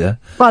voice she's there.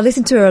 Well, I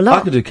listen to her a lot.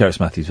 I can do Kerris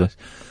Matthews' voice.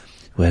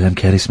 Well, I'm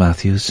Cerys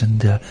Matthews,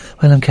 and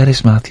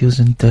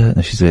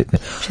no, she's a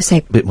Just say,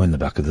 bit more in the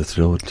back of the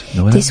throat.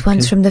 No, this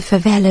one's from the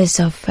favelas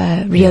of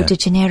Rio de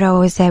Janeiro. I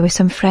was there with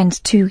some friends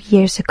 2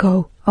 years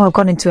ago. Oh, I've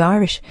gone into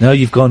Irish. No,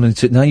 you've gone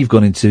into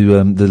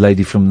the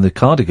lady from the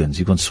Cardigans.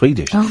 You've gone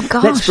Swedish. Oh,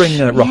 gosh. Let's bring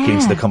Rocky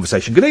into the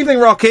conversation. Good evening,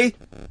 Rocky.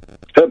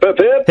 Hip, hip,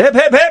 hip. Hip,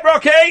 hip, hip,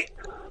 Rocky.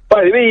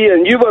 By the way,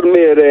 Ian, you were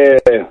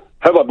more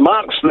Howard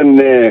Marks than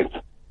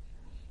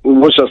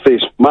what's her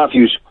face,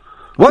 Matthews.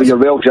 What? With your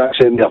Welsh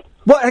accent there.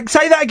 What?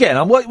 Say that again.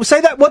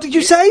 Say that. What did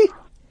you say?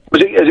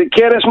 Is it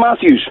Cerys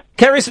Matthews?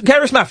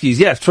 Cerys Matthews,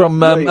 yes,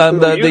 from Your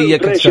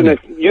impression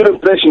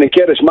of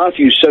Cerys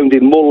Matthews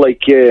sounded more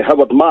like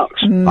Howard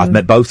Marks. I've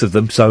met both of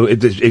them, so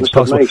it's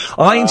possible. Nice.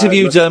 I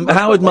interviewed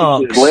Howard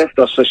Marks. He's left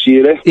us this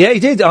year, eh? Yeah, he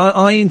did.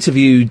 I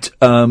interviewed.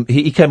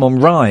 He came on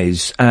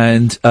Rise,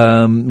 and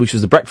which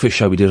was the breakfast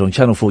show we did on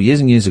Channel 4 years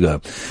and years ago.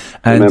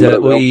 And I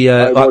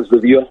was the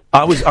viewer.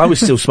 I was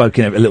still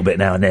smoking a little bit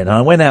now and then. And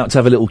I went out to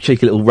have a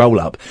cheeky little roll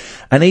up,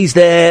 and he's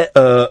there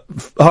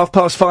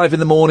 5:30 in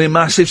the morning,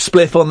 massive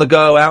spliff on the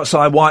go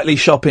outside Whiteley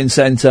Shopping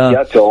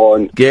Centre.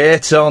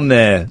 Get on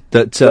there.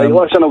 That right,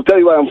 listen, I'll tell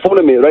you why I'm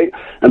phoning, mate. Right,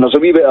 and there's a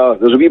wee bit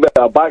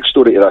of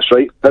backstory to this,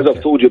 right? As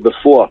I've told you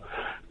before,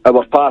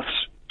 our paths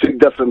went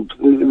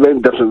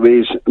different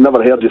ways.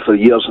 Never heard you for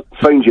years.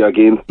 Found you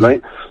again,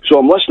 right? So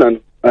I'm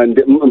listening, and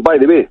by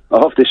the way, I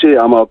have to say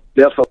I'm a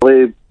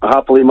perfectly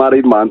happily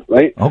married man,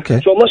 right?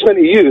 Okay. So I'm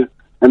listening to you,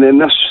 and then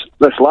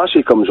this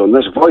lassie comes on,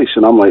 this voice,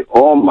 and I'm like,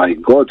 oh my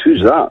God,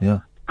 who's that? Yeah.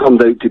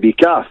 Turned out to be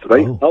Kath,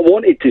 right? Oh. I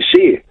wanted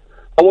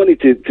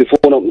to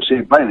phone up and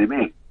say, by the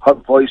way, her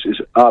voice is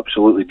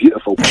absolutely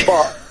beautiful.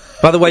 But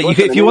by the way,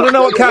 if you want to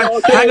know what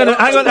Kath, hang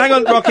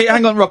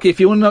on, Rocky. If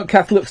you want to know what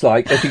Kath looks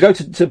like, if you go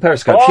to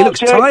Periscope, she looks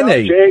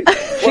tiny.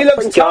 She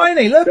looks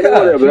tiny. Look at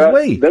her. She's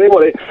wee. Don't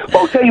worry. But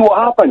I'll tell you what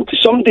happened. To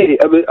somebody,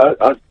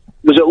 was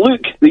it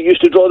Luke that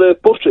used to draw the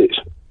portraits?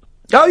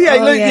 Oh yeah,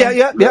 Luke.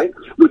 Yeah. Right?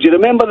 Would you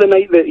remember the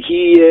night that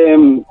he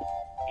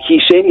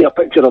sent you a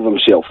picture of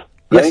himself?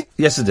 Right?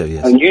 Yes, I do.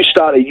 Yes. And you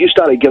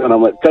started giving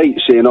him a tight,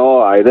 saying,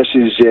 "Oh, aye, this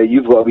is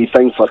you've got a wee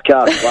thing for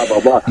Kath." Blah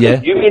blah blah.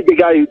 Yeah. You made the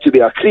guy out to be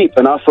a creep,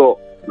 and I thought,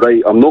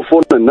 right, I'm not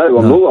phoning now.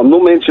 I'm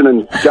not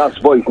mentioning Kath's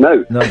voice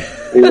now. No.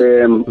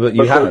 But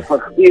you have.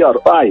 For fear,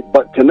 aye.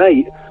 But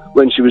tonight,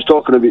 when she was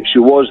talking about she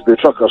was the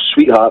trucker's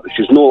sweetheart,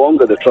 she's no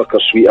longer the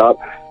trucker's sweetheart.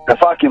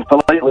 If I can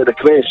politely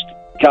request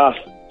Kath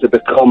to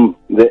become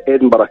the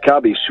Edinburgh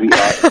cabbie's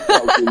sweetheart,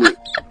 that would be me.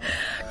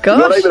 Gosh.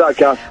 You all right with that,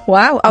 Kath?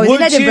 Wow, I was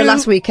in Edinburgh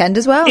last weekend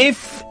as well.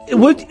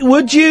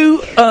 Would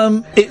you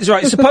it's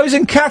right,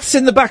 supposing Kath's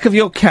in the back of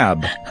your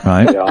cab,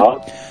 right? Yeah.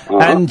 Uh-huh.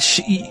 And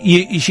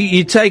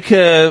you take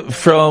her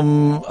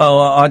from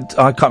I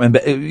can't remember.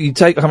 I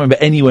can't remember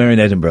anywhere in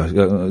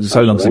Edinburgh.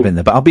 So long since I've been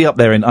there, but I'll be up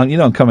there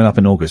I'm coming up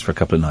in August for a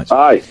couple of nights.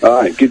 Aye,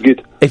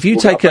 good. If you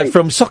take her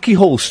from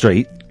Sauchiehall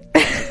Street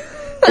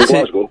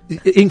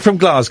from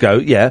Glasgow,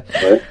 yeah,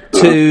 right.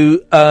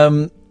 To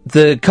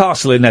the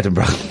castle in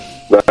Edinburgh.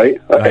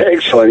 Right.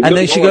 Excellent. And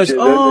then she goes,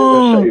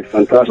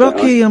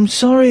 Rocky, I'm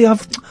sorry,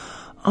 I've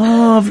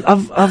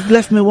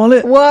left my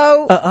wallet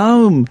at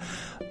home.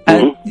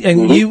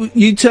 And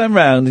you turn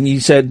round and you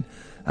said,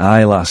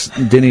 aye lass,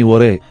 dinny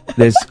worry,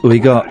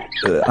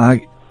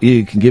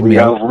 you can give me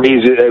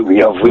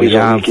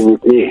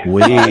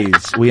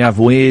we have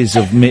ways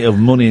of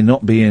money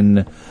not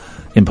being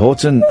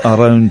important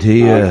around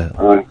here.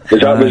 Is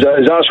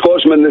that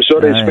Scotsman that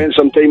spent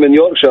some time in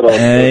Yorkshire?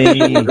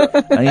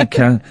 I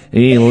can't.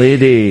 Hey,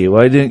 lady,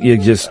 why don't you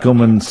just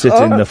come and sit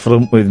in the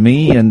front with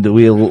me and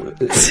we'll...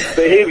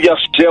 Behave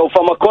yourself,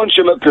 I'm a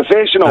consummate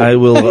professional. I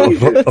will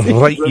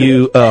write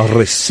you a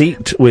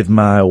receipt with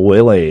my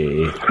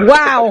willy.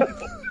 Wow.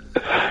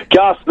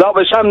 Kath, that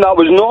was him, that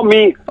was not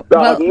me.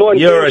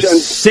 You're a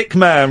sick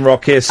man,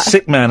 Rocky, a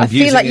sick man. I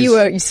feel like you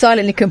were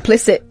silently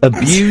complicit.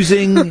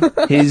 Abusing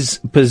his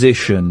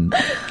position.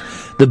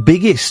 The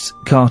biggest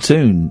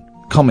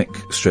comic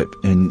strip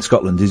in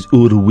Scotland is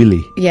Oor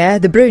Willie. Yeah,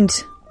 the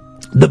Bruins.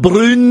 The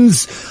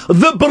Bruins!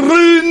 The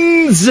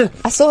Bruins!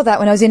 I saw that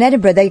when I was in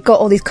Edinburgh. They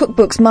got all these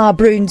cookbooks, Ma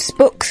Bruins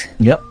books.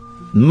 Yep.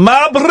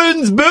 Ma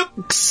Bruins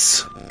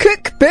books!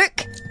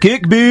 Cookbook!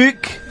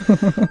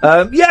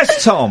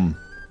 Yes, Tom?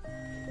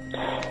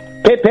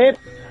 Pip, pip.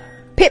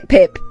 Pip,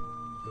 pip.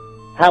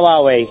 How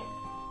are we?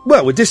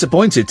 Well, we're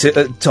disappointed,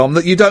 Tom,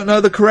 that you don't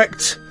know the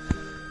correct...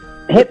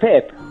 Hip,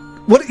 hip.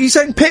 What are you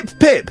saying? Pip,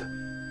 pip?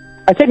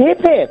 I said hip,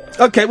 hip.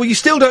 Okay, well, you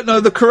still don't know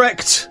the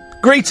correct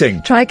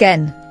greeting. Try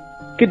again.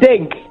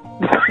 Gadink.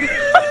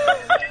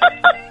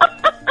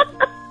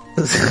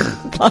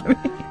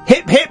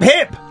 Hip, hip,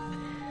 hip.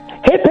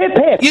 Hip, hip,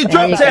 hip. You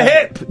dropped a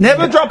hip.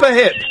 Never drop a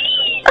hip.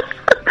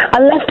 I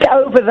left it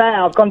over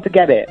there. I've gone to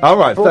get it. All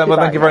right. Well,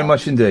 thank you very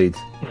much indeed.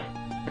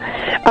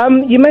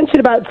 You mentioned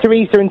about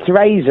Teresa and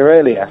Teresa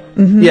earlier.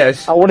 Mm-hmm.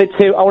 Yes. I wanted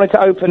to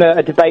open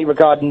a debate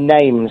regarding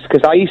names,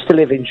 because I used to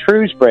live in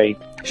Shrewsbury.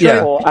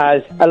 Yeah. Or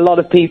as a lot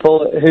of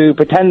people who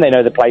pretend they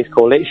know the place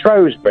call it,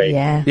 Shrewsbury.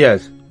 Yeah.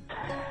 Yes.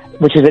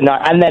 Which is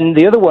and then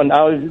the other one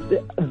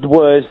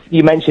was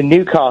you mentioned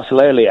Newcastle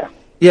earlier.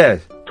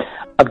 Yes.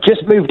 I've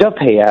just moved up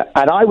here,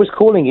 and I was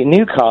calling it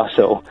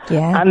Newcastle.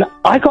 Yeah. And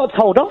I got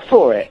told off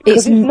for it.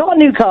 It's not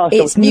Newcastle.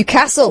 It's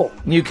Newcastle.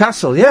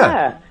 Newcastle,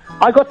 yeah.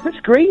 I got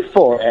such grief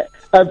for it.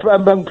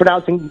 I'm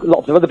pronouncing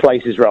lots of other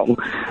places wrong.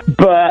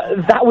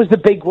 But that was the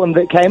big one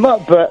that came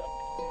up. But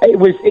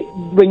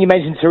when you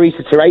mentioned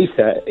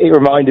Teresa, it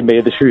reminded me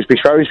of the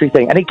Shrewsbury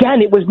thing. And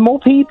again, it was more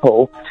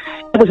people.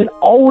 It was an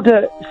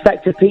older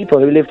sect of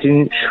people who lived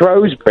in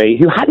Shrewsbury,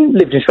 who hadn't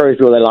lived in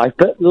Shrewsbury all their life,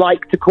 but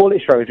liked to call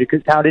it Shrewsbury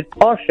because it sounded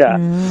posher.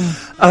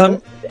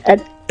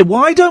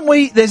 Why don't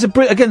we... There's a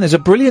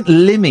brilliant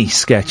Limmy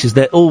sketch, as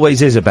there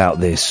always is about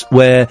this,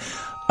 where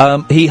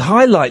he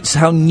highlights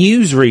how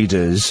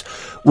newsreaders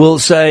will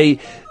say...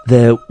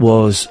 There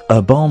was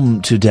a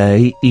bomb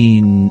today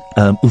in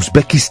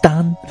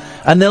Uzbekistan,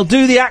 and they'll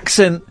do the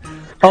accent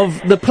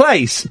of the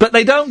place, but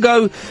they don't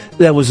go,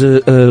 there was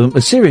a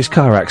serious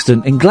car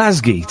accident in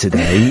Glasgow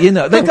today.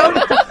 They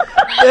don't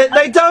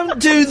they don't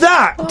do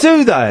that,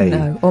 do they?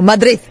 No, or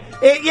Madrid.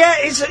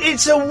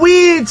 It's a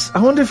weird...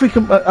 I wonder if we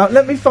can...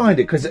 let me find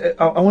it, because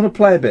I want to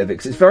play a bit of it,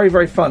 because it's very,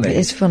 very funny. It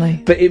is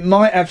funny. But it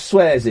might have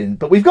swears in.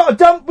 But we've got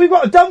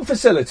a dump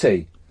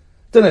facility.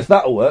 Don't know if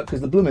that'll work, because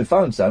the blooming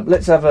phones don't.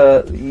 Let's have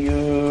a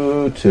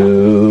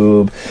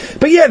YouTube.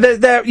 But yeah,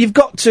 there you've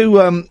got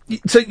to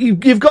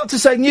you've got to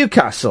say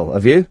Newcastle,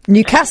 have you?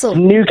 Newcastle,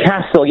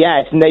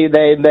 yes, and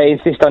they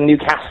insist on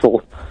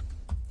Newcastle.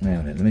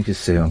 Yeah, let me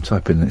just see. I'm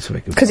typing it so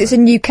we can. Because it's a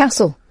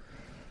Newcastle,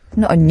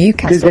 not a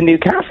Newcastle. Because it's a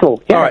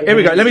Newcastle. Yeah. All right, here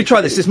we go. Let me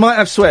try this. This might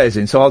have swears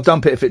in, so I'll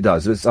dump it if it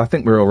does. I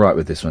think we're all right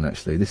with this one,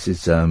 actually. This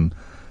is here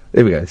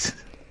we go.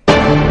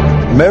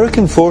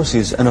 American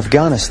forces in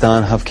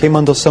Afghanistan have come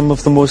under some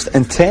of the most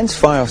intense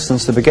fire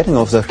since the beginning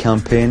of their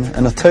campaign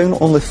in a town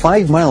only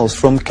 5 miles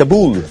from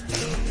Kabul.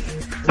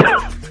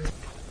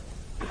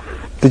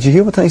 Did you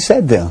hear what I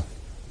said there?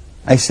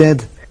 I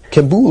said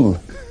Kabul.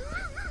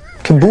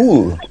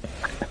 Kabul.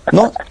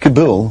 Not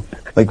Kabul,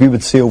 like we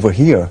would say over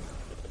here,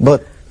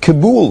 but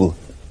Kabul,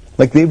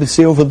 like they would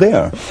say over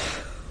there.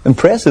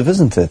 Impressive,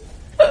 isn't it?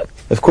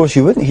 Of course,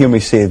 you wouldn't hear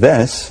me say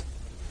this.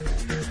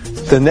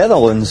 The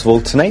Netherlands will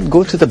tonight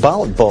go to the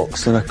ballot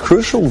box in a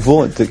crucial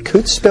vote that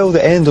could spell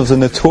the end of the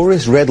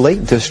notorious red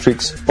light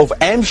districts of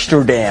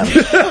Amsterdam.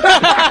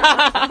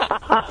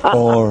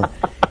 Or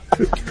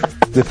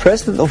the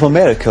President of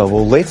America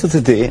will later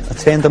today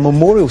attend a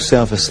memorial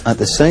service at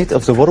the site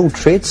of the World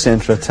Trade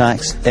Center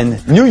attacks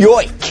in New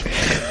York.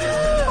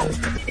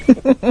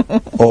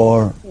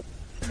 Or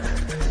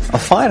a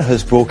fire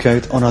has broke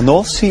out on a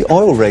North Sea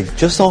oil rig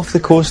just off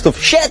the coast of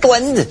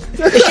Shetland.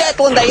 The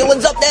Shetland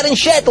Islands up there in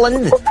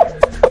Shetland.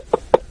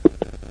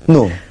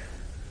 No,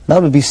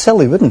 that would be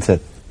silly, wouldn't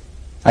it?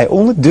 I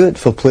only do it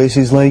for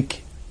places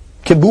like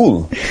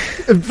Kabul.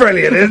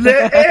 Brilliant, isn't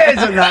it?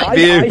 Isn't that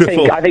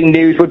beautiful? I think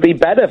news would be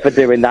better for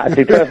doing that, to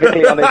be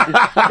perfectly honest.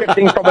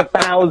 Drifting from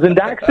 1,000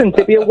 accents,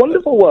 it'd be a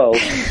wonderful world.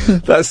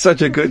 That's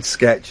such a good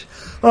sketch.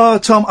 Oh,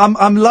 Tom,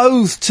 I'm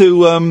loath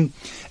to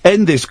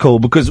end this call,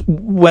 because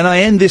when I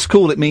end this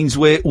call, it means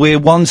we're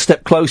one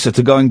step closer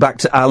to going back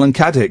to Alan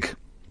Caddick.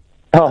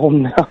 Oh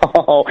no!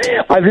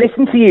 I've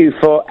listened to you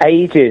for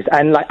ages,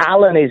 and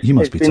Alan has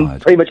been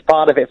pretty much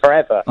part of it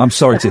forever. I'm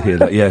sorry to hear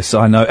that. Yes,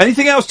 I know.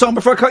 Anything else, Tom?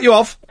 Before I cut you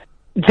off.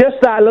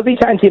 Just that. Lovely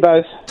chatting to you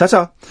both.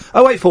 Ta-ta.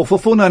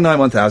 0844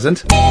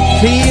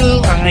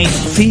 I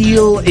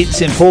feel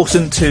it's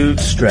important to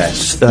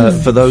stress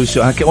for those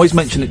who... I can always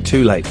mention it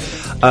too late.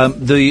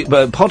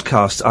 The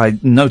podcast, I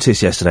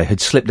noticed yesterday, had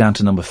slipped down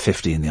to number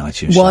 50 in the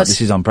iTunes chart. This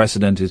is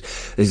unprecedented.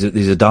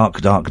 These are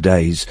dark, dark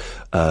days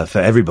for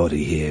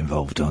everybody here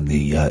involved on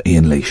the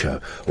Iain Lee show,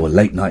 or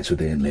late nights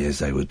with Iain Lee, as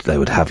they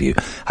would have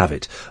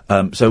it.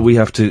 So we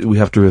have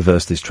to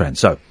reverse this trend.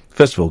 So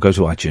first of all, go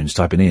to iTunes,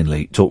 type in Iain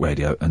Lee Talk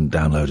Radio, and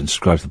download and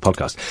subscribe to the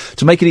podcast.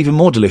 To make it even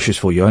more delicious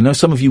for you, I know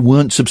some of you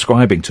weren't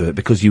subscribing to it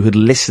because you had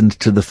listened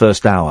to the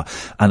first hour,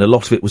 and a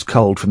lot of it was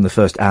culled from the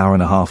first hour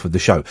and a half of the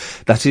show.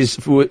 That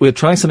is, we're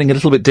trying something a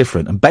little bit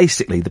different, and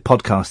basically the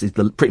podcast is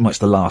pretty much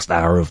the last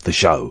hour of the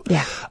show.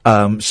 Yeah.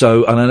 And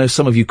I know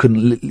some of you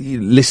couldn't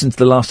listen to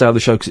the last hour of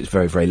the show because it's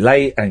very, very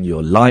late, and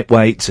you're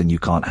lightweights, and you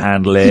can't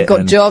handle it. You've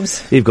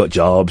got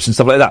jobs and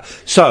stuff like that.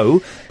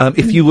 So,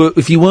 if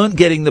you weren't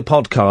getting the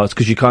podcast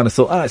because you kind of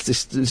thought,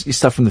 it's this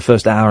stuff from the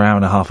first hour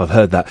and a half, I've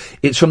heard that.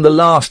 It's from the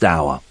last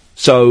hour.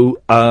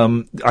 So,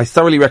 I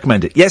thoroughly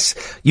recommend it. Yes,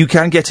 you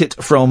can get it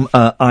from,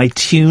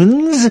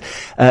 iTunes.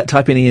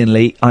 Type in Iain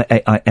Lee,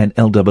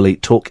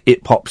 IAINLEE, Talk.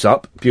 It pops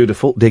up.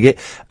 Beautiful. Dig it.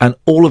 And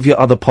all of your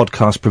other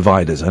podcast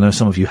providers. I know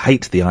some of you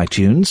hate the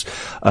iTunes.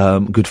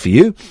 Good for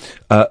you.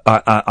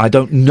 I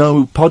don't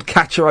know.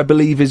 Podcatcher, I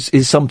believe,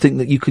 is something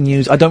that you can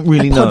use. I don't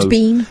really know.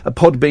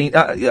 Podbean.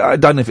 I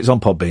don't know if it's on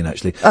Podbean,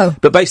 actually. Oh.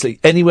 But basically,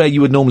 anywhere you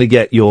would normally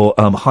get your,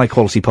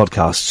 high-quality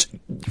podcasts,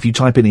 if you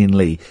type in Iain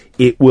Lee,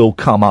 it will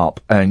come up,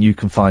 and you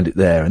can find it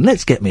there. And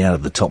let's get me out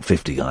of the top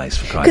 50, guys,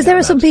 for crying out loud. Because there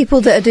are some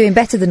people that are doing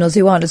better than us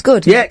who aren't as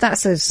good. Yeah.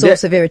 That's a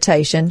source of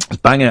irritation. It's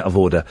bang out of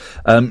order.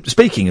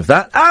 Speaking of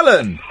that,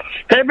 Alan!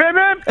 Hey, baby!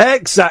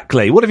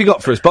 Exactly. What have you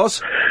got for us,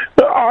 boss?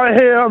 I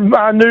hear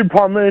our new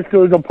Prime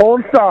Minister is a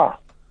porn star.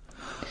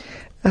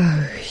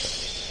 Oh.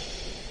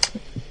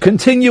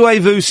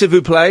 Continuez-vous, s'il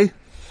vous plaît?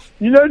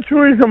 You know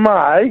Theresa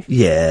May?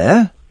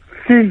 Yeah.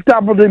 She's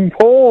dabbled in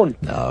porn.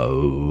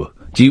 No.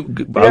 Do you...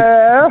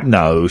 Yeah.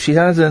 No, she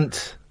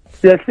hasn't.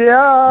 Yes, she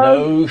has.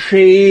 No,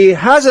 she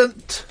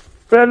hasn't.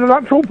 There's an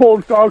actual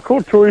porn star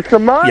called Theresa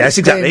May. Yes,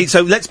 exactly.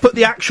 So let's put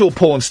the actual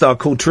porn star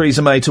called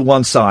Theresa May to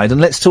one side,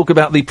 and let's talk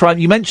about the Prime...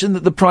 You mentioned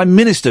that the Prime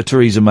Minister,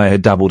 Theresa May,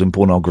 had dabbled in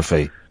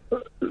pornography.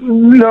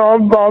 No,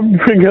 I'm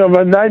thinking of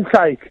her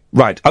namesake.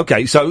 Right.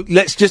 Okay. So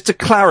let's just to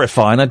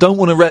clarify, and I don't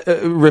want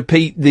to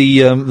repeat the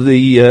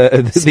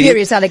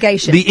spurious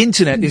allegation. The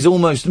internet is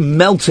almost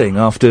melting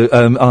after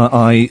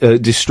I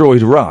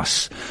destroyed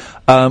Russ.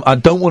 I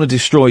don't want to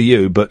destroy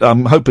you, but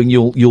I'm hoping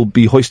you'll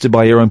be hoisted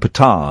by your own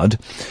petard.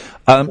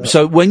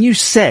 So when you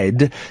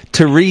said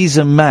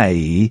Theresa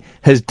May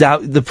has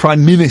the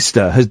Prime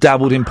Minister has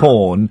dabbled in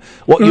porn,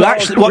 what you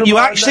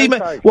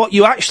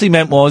actually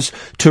meant was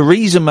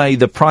Theresa May,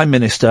 the Prime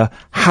Minister,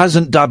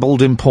 hasn't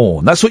dabbled in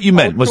porn. That's what you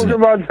meant, wasn't it?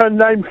 About her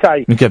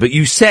namesake. Okay, but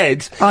you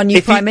said our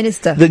new Prime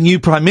Minister, the new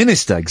Prime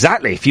Minister,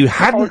 exactly. If you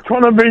hadn't, I was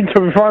trying to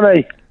be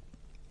funny.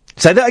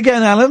 Say that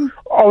again, Alan.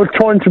 I was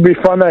trying to be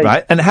funny.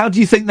 Right, and how do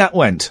you think that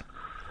went?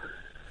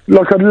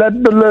 Like a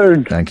lead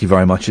balloon. Thank you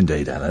very much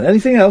indeed, Alan.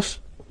 Anything else?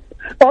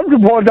 I'm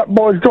surprised that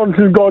Boris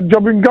Johnson's got a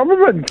job in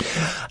government.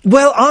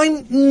 Well,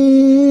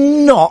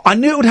 I'm not. I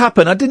knew it would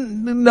happen. I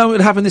didn't know it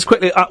would happen this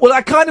quickly. Well,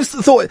 I kind of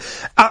thought...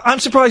 I'm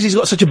surprised he's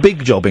got such a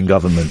big job in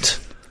government.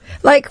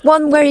 Like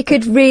one where he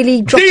could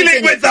really drop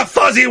Dealing with the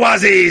fuzzy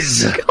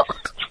wuzzies!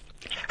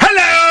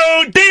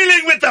 Hello!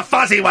 Dealing with the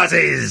fuzzy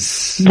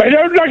wuzzies! They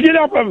don't like it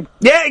up them!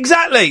 Yeah,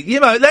 exactly. You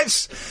know,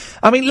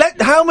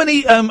 how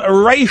many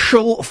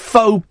racial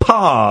faux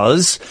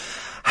pas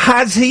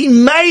has he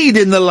made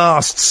in the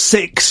last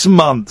 6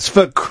 months,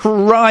 for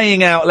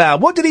crying out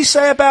loud? What did he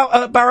say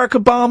about Barack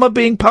Obama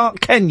being part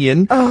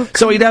Kenyan? Oh,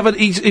 so he'd have of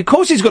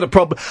course he's got a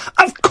problem.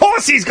 Of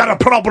course he's got a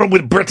problem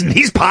with Britain.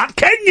 He's part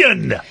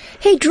Kenyan.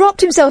 He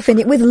dropped himself in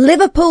it with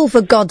Liverpool,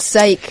 for God's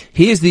sake.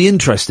 Here's the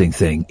interesting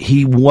thing.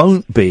 He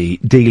won't be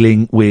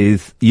dealing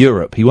with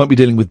Europe. He won't be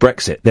dealing with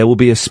Brexit. There will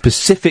be a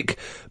specific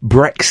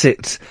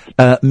Brexit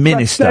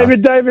minister. That's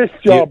David Davis'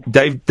 job.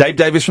 Dave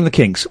Davis from the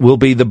Kinks will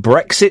be the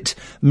Brexit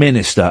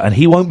minister, and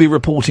he won't be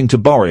reporting to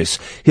Boris.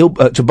 He'll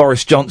to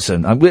Boris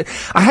Johnson.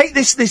 I hate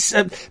this.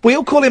 We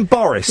all call him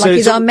Boris. Like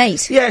he's our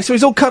mate. Yeah, so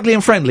he's all cuddly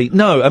and friendly.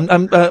 No,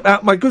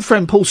 my good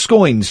friend Paul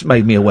Scoynes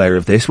made me aware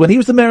of this. When he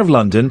was the Mayor of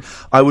London,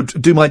 I would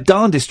do my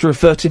darndest to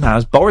refer to him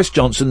as Boris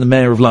Johnson, the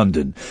Mayor of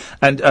London.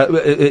 And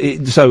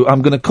so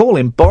I'm going to call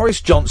him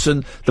Boris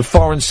Johnson, the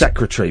Foreign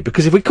Secretary,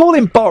 because if we call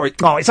him Boris...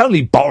 Oh, it's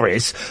only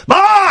Boris.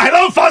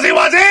 Hello, fuzzy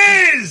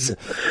wuzzies!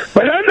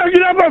 They don't like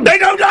it up them! They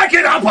don't like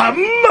it up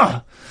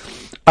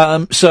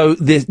them! So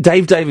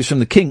Dave Davis from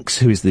the Kinks,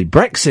 who is the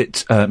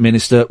Brexit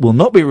minister, will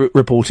not be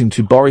reporting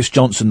to Boris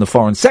Johnson, the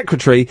Foreign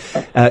Secretary.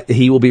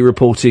 He will be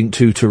reporting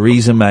to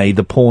Theresa May,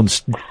 the Prime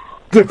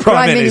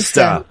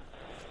Minister.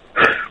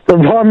 The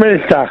Prime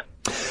Minister.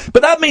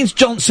 But that means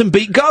Johnson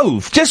beat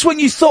Gove. Just when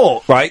you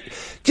thought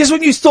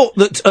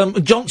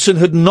that Johnson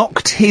had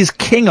knocked his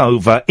king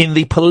over in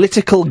the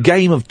political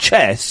game of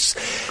chess,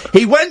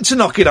 he went to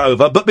knock it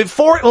over, but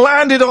before it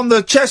landed on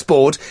the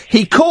chessboard,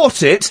 he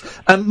caught it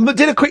and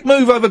did a quick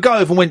move over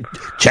Gove and went,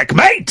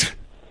 checkmate!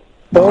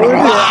 Oh,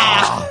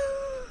 yeah.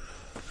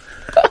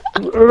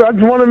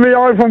 That's one of me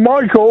eye from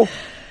Michael.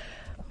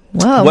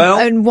 Well,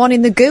 and one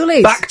in the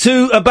ghoulies. Back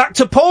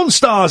to porn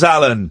stars,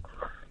 Alan.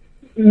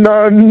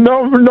 No,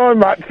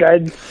 much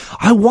then.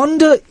 I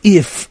wonder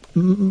if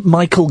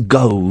Michael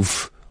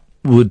Gove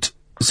would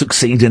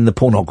succeed in the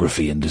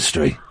pornography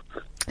industry.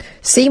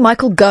 See,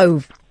 Michael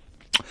Gove.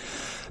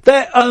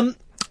 There are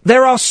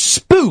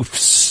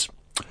spoofs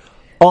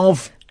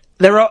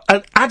there are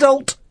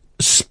adult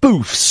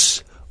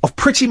spoofs of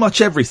pretty much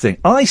everything.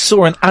 I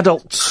saw an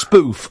adult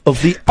spoof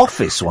of The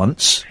Office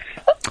once.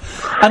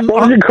 What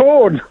was it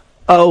called?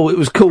 Oh, it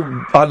was called,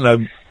 I don't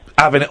know,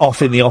 Having It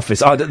Off in the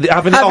Office. Having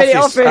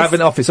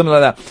It Office, something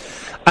like that.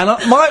 And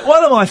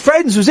one of my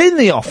friends was in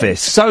The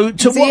Office, so...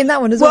 Was he in that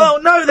one as well?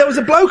 Well, no, there was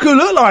a bloke who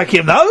looked like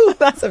him, though.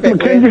 That's a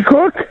bit weird.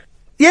 Cook?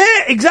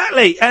 Yeah,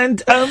 exactly.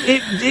 And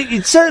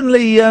it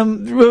certainly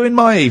ruined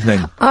my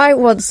evening. I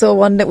once saw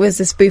one that was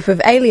a spoof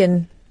of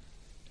Alien.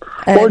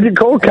 What was it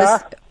called,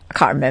 Kat? I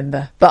can't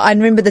remember. But I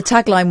remember the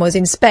tagline was,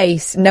 in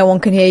space, no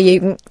one can hear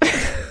you.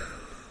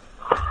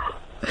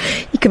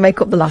 You can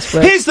make up the last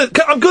word.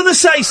 I'm going to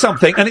say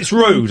something, and it's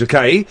rude,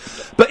 okay?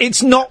 But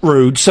it's not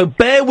rude, so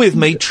bear with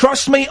me.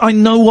 Trust me, I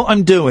know what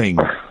I'm doing.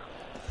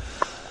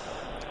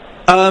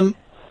 Hang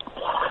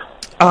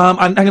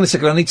on a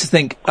second, I need to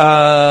think.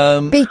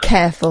 Be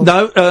careful.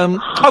 No,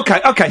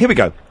 okay, here we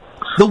go.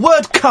 The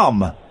word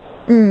cum.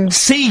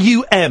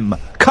 C-U-M.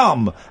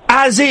 Cum.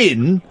 As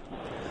in,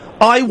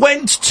 I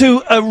went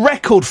to a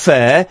record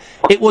fair.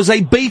 It was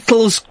a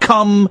Beatles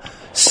cum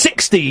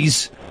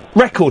 60s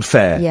record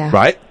fair,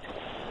 right?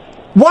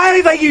 Why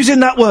are they using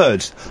that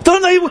word?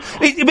 Don't they?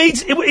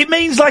 It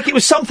means like it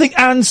was something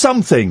and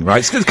something,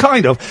 right? It's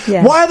kind of.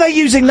 Yeah. Why are they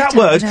using that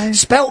word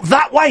spelt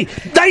that way?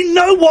 They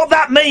know what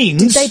that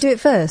means. Did they do it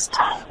first?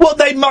 Well,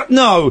 they might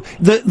know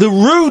the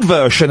rude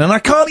version, and I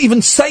can't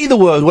even say the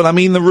word when I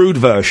mean the rude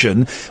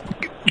version.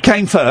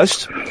 Came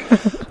first,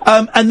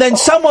 and then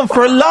someone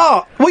for a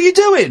laugh. What are you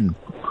doing?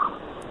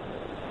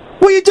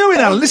 What are you doing,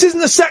 Alan? This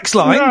isn't a sex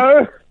line.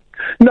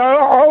 No,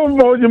 I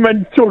thought you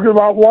meant talking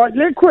about white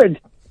liquid.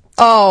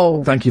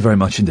 Oh. Thank you very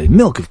much indeed.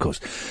 Milk, of course.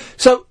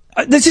 So,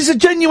 this is a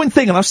genuine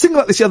thing, and I was thinking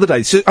about this the other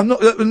day. So, I'm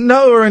not,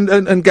 Noah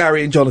and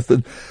Gary and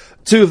Jonathan,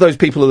 two of those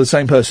people are the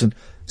same person.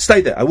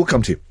 Stay there, I will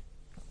come to you.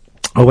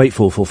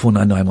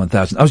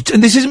 08444991000.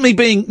 And this isn't me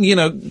being,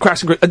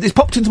 crass and grit. This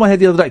popped into my head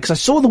the other day, because I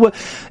saw the word,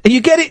 and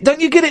you get it,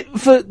 don't you get it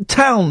for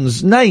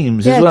towns,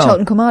 names as well? Yeah,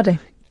 Cholton cum Hardy.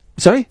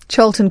 Sorry?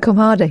 Cholton cum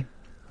Hardy.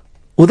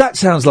 Well, that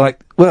sounds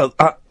like, well,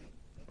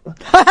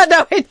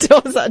 No, it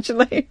does,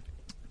 actually.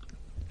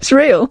 It's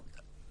real.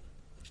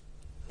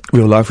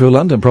 Real life, real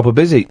London, proper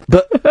busy.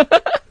 But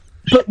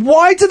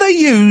why do they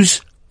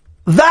use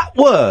that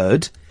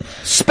word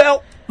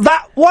spelt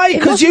that way?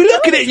 Because you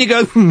look at it and you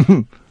go,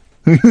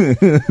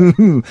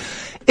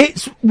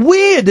 it's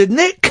weird, isn't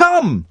it?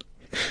 Come.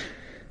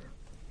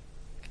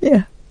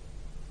 Yeah.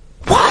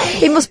 Why?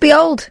 It must be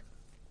old.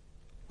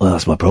 Well,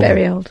 that's my problem.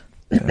 Very old.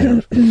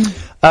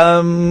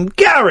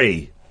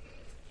 Gary.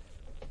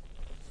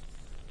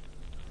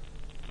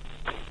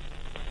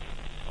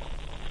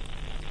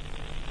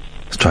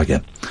 Let's try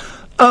again.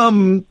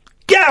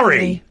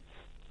 Gary.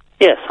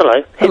 Yes,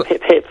 hello. Hip,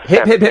 hip, hip.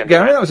 Hip, hip, hip,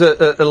 Gary. That was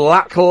a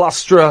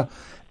lacklustre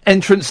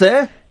entrance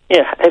there.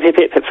 Yeah, hip, hip,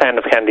 hip, hip fan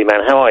of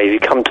Candyman. How are you?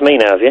 Have you come to me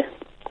now, have you?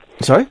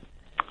 Sorry?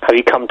 Have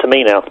you come to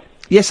me now?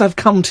 Yes, I've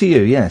come to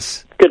you,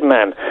 yes. Good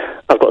man.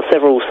 I've got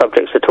several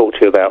subjects to talk to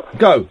you about.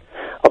 Go.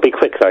 I'll be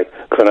quick, though,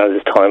 because I know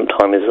this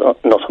time is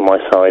not on my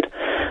side.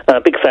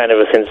 Big fan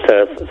ever since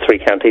Three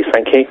Counties,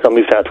 thank you. I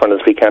moved out to one of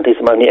the Three Counties.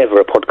 I'm only ever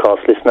a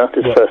podcast listener.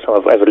 This is the first time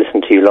I've ever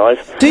listened to you live.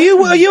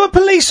 Are you a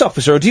police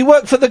officer, or do you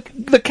work for the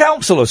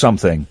council or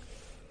something?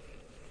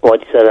 Why'd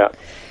you say that?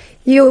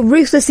 You're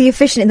ruthlessly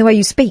efficient in the way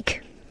you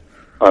speak.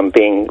 I'm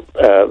being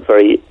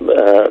very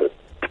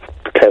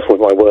careful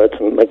with my words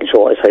and making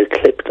sure what I say is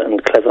clipped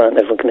and clever and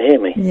everyone can hear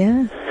me.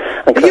 Yeah.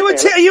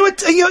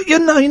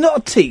 You're not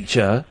a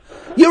teacher.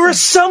 You're a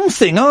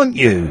something, aren't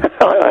you?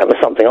 I am a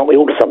something, aren't we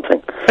all a something?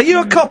 Are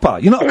you a copper?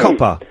 You're not a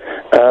copper.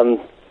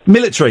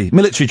 Military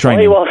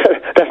training. Well,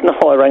 that's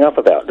not what I rang up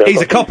about.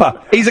 He's a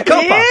copper. He's a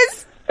copper. He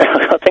is?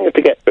 I've got things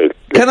to get through.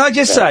 Can I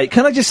just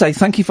say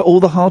thank you for all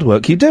the hard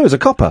work you do as a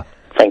copper.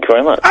 Thank you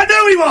very much. I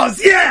knew he was,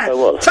 yeah! I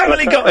was.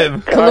 Totally got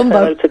him. Columbo.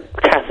 Hello to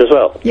Kath as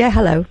well. Yeah,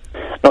 hello.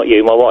 Not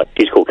you, my wife.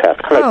 She's called Kath.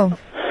 Hello. Oh.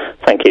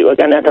 Thank you. And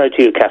hello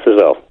to you, Kath, as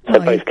well. So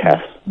both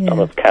Kath. Yeah. I'm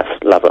a Kath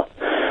lover.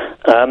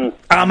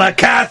 I'm a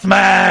Kath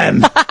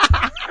man!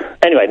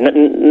 Anyway,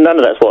 none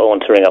of that's what I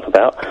want to ring up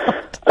about.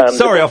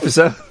 Sorry,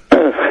 officer.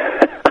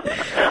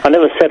 I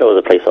never said I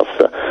was a police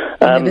officer.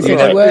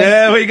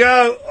 There we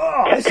go.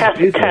 Oh, Kath,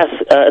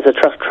 as a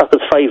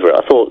trucker's favourite,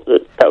 I thought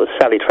that was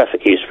Sally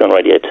Traffic used to be on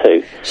Radio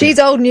 2. She's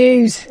old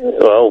news.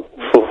 Well,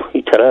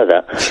 you tell her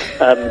that.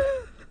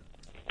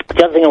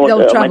 The other thing I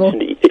wanted to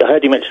mention, I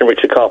heard you mention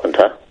Richard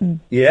Carpenter.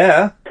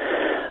 Yeah.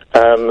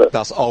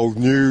 That's old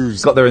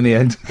news. Got there in the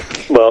end.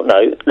 Well,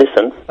 no,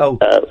 listen. Oh.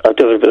 I'll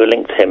do a bit of a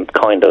link to him,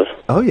 kind of.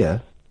 Oh, yeah.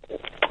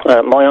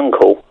 My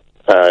uncle,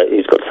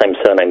 who's got the same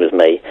surname as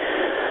me,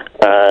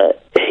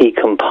 he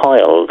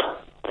compiled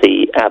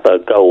the ABBA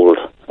Gold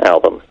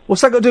album.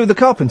 What's that got to do with the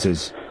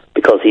Carpenters?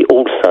 Because he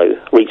also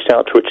reached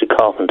out to Richard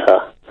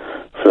Carpenter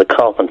for the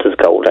Carpenters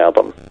Gold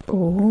album.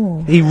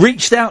 Ooh. He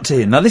reached out to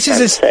him. Now, this is...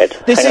 Listen,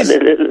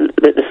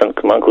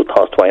 my uncle's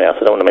passed away now, so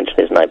I don't want to mention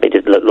his name, but he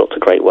did lots of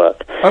great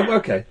work. Oh,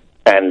 okay.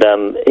 And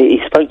he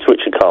spoke to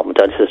Richard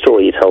Carpenter, this is a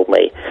story he told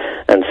me,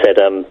 and said,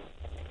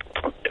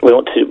 we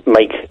want to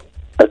make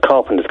a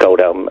Carpenter's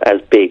Gold album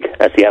as big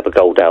as the ABBA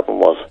Gold album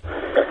was.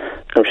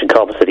 And Richard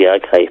Carpenter said, yeah,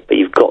 okay, but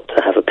you've got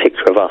to have a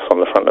picture of us on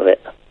the front of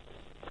it.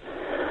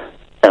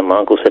 And my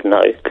uncle said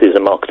no, because he was a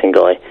marketing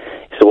guy.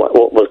 He said,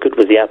 what was good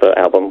with the ABBA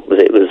album was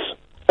it was,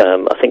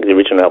 I think the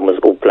original album was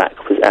all black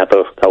with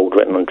ABBA Gold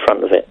written on the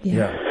front of it.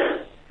 Yeah.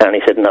 And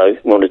he said, no,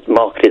 we wanted to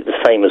market it the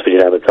same as we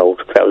did ABBA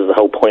Gold. That was the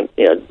whole point,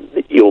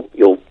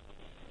 you'll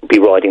be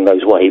riding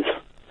those waves.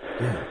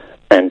 Yeah.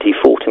 And he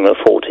fought him,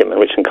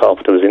 and Richard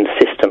Carpenter was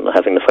insistent on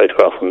having the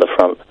photograph on the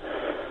front.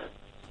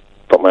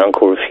 But my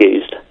uncle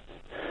refused.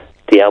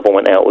 The album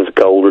went out with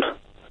gold,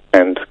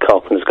 and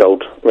Carpenter's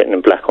Gold written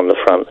in black on the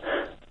front.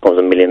 It was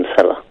a million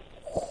seller.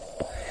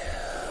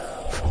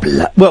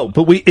 Well,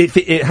 but if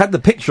it had the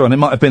picture on, it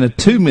might have been a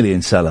 2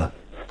 million seller.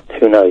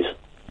 Who knows?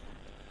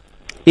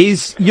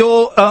 Is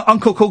your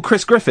uncle called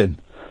Chris Griffin?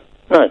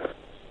 No.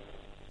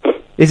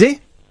 Is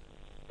he?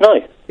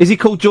 No. Is he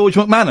called George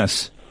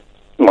McManus?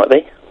 Might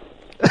be.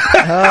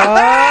 Hey!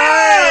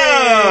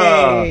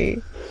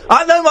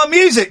 I know my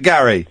music,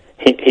 Gary.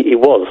 He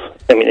was.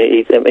 I mean,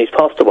 he's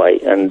passed away,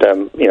 and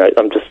I'm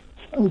just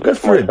Oh, good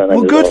for him.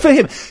 Well, good for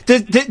him.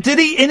 Did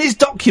he, in his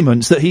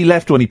documents that he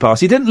left when he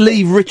passed, he didn't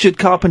leave Richard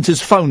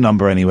Carpenter's phone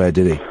number anywhere,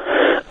 did he?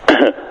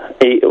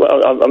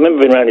 I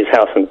remember being around his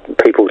house and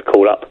people would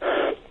call up.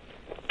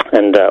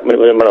 And when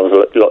I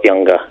was a lot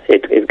younger,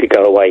 it could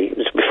go away. It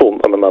was before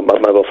my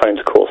mobile phones,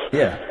 of course.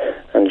 Yeah.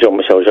 And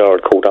Jean-Michel Jarre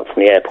had called up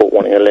from the airport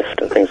wanting a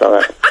lift and things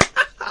like that.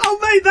 Oh,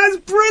 mate, that's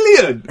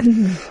brilliant.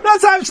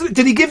 That's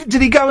absolutely...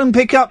 Did he go and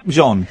pick up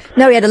Jean?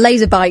 No, he had a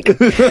laser bike.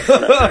 Probably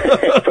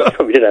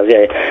did have,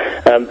 yeah.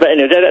 But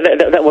anyway,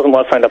 that wasn't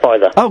why I phoned up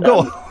either. Oh, go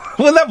on.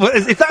 Well,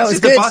 if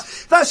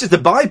that's just a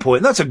buy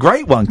point, that's a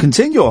great one.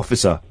 Continue,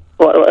 officer.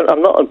 Well,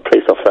 I'm not a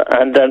police officer,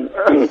 and I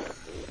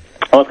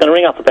was going to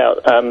ring up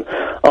about. I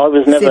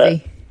was never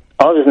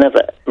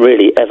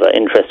really ever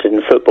interested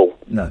in football.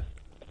 No.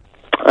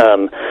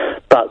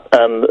 But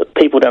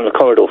people down the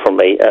corridor from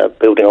me,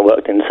 building I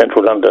worked in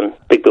central London,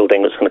 big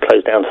building that's going to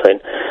close down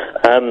soon.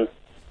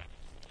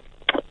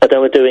 They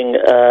were doing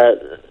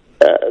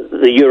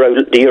the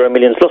Euro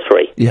Millions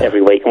lottery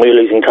every week, and we were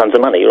losing tons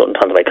of money. You were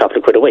trying to make a couple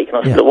of quid a week, and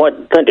I said, "Why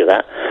don't do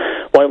that?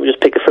 Why don't we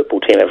just pick a football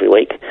team every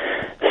week?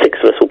 6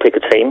 of us will pick a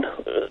team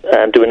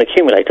and do an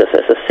accumulator. So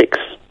it's a 6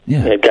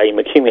 game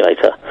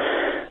accumulator,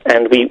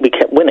 and we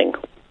kept winning."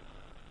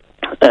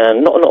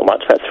 And not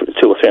much, about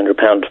 £200 or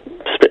 £300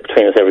 split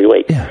between us every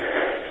week. Yeah.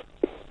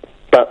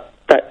 But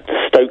that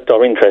stoked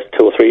our interest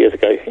 2 or 3 years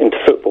ago into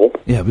football.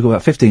 Yeah, we've got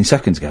about 15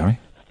 seconds, Gary.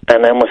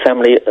 And now my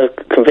family are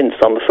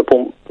convinced I'm a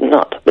football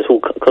nut. It's all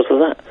because of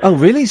that. Oh,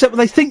 really? So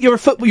they think you're a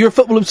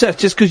football obsessed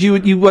just because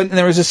you went in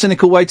there as a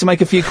cynical way to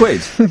make a few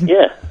quid?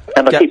 Yeah.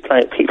 And I keep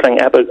playing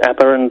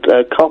ABBA and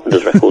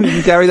Carpenter's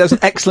records. Gary, that was an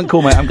excellent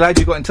call, mate. I'm glad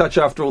you got in touch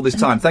after all this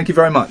time. Thank you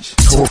very much.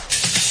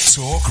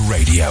 Talk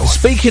Radio.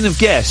 Speaking of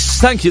guests,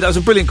 thank you, that was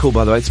a brilliant call,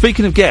 by the way.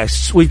 Speaking of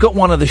guests, we've got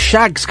one of the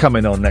Shags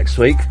coming on next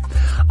week.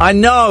 I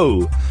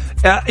know.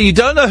 You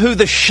don't know who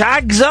the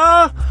Shags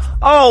are?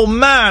 Oh,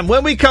 man,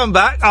 when we come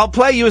back, I'll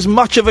play you as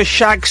much of a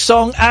Shag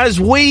song as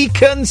we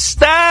can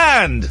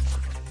stand.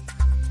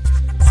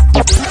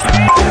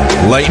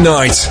 Late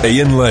night,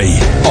 Iain Lee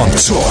on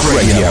Talk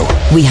Radio.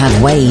 We have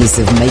ways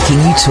of making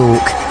you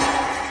talk.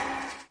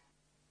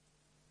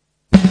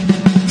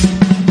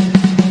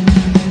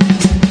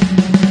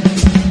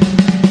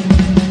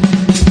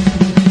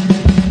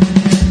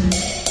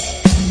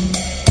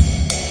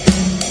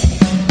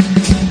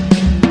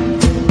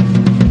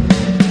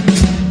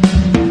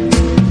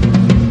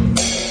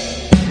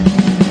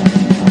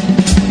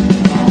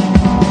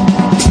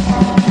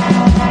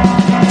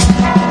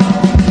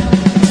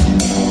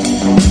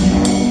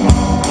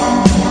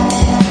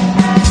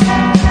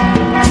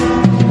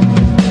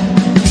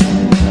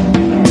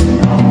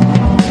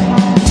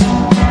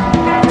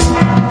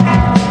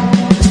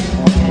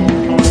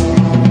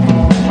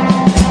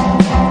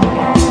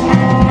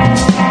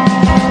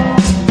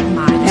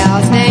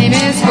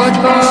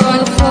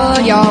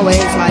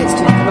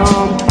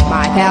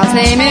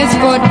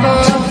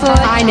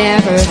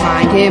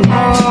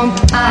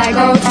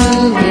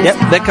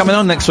 They're coming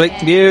on next week.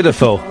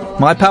 Beautiful.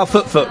 My Pal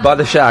Foot by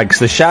the Shags.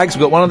 The Shags,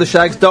 we've got one of the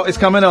Shags. Dot is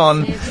coming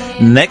on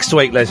next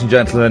week, ladies and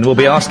gentlemen. We'll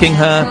be asking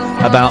her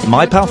about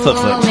My Pal Foot.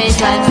 My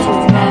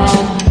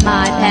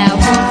pal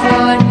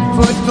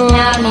Foot,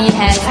 now he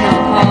has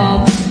no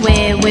home.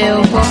 Where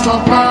will Foot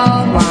go?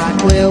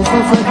 What will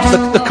Foot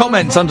do? The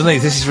comments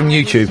underneath, this is from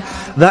YouTube.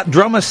 That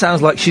drummer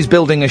sounds like she's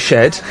building a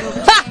shed.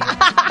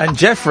 And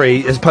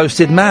Jeffrey has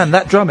posted, man,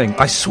 that drumming,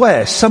 I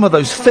swear, some of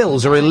those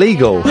fills are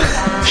illegal.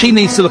 She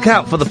needs to look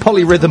out for the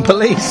polyrhythm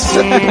police.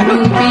 Where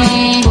will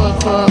be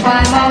Foot,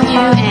 why won't you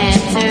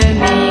answer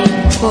me?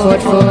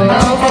 Foot,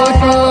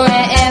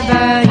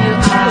 wherever you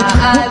are,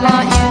 I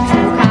want you to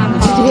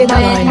come home with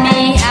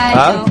me.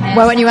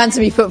 Why won't you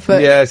answer me,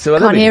 Foot? Yeah, so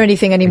can't hear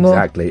anything anymore.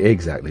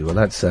 Exactly. Well,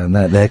 that's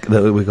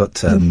we've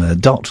got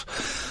Dot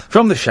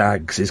from the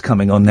Shags is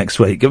coming on next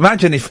week.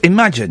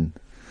 Imagine.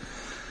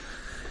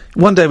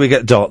 One day we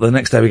get Dot, the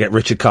next day we get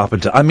Richard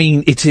Carpenter. I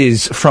mean, it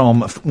is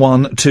from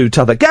one to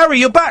t'other.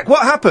 Gary, you're back!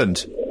 What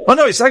happened? Oh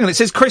no, hang on, it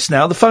says Chris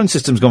now. The phone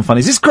system's gone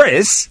funny. Is this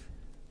Chris?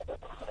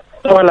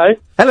 Oh, hello.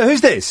 Hello,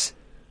 who's this?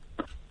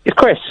 It's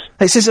Chris.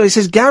 It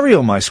says Gary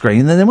on my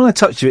screen, and then when I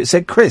touched you, it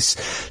said Chris.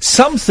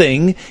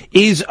 Something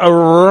is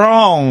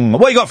wrong.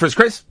 What you got for us,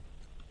 Chris?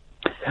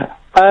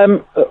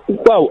 Oh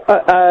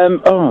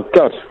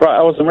God! Right,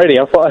 I wasn't ready.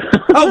 I thought.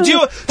 Oh, do you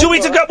want me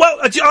to go? Well,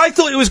 I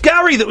thought it was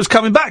Gary that was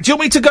coming back. Do you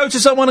want me to go to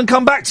someone and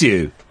come back to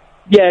you?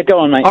 Yeah, go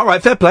on, mate. All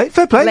right, fair play.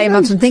 Lay him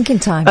on some thinking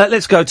time.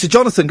 Let's go to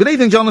Jonathan. Good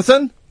evening,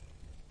 Jonathan.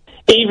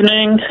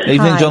 Evening.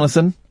 Evening,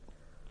 Jonathan.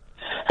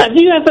 Have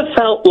you ever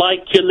felt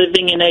like you're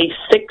living in a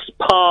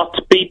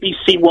 6-part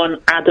BBC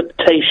One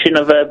adaptation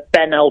of a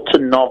Ben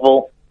Elton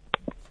novel?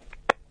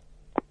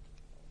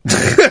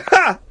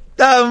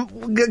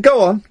 Go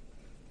on.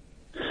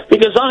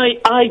 Because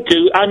I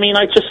do. I mean,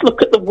 I just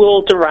look at the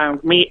world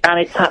around me, and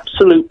it's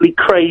absolutely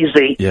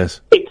crazy. Yes.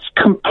 It's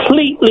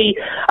completely...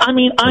 I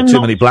mean, I'm too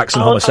not... many blacks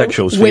and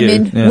homosexuals for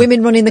women, you. Yeah.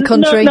 Women running the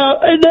country. No,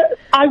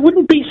 I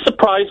wouldn't be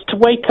surprised to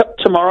wake up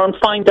tomorrow and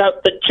find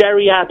out that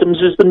Jerry Adams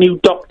is the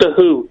new Doctor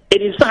Who.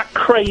 It is that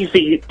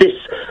crazy, this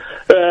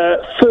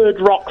third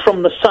rock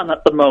from the sun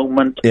at the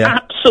moment. Yeah.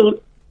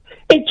 Absolutely.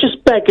 It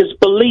just beggars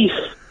belief.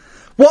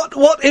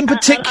 What in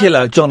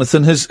particular,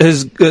 Jonathan,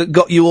 has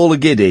got you all a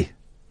giddy?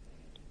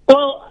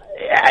 Well,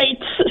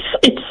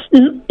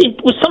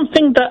 it was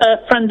something that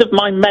a friend of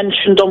mine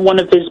mentioned on one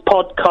of his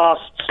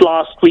podcasts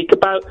last week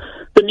about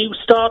the new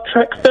Star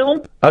Trek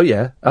film. Oh,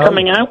 yeah.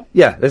 Coming out?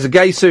 Yeah, there's a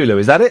gay Sulu,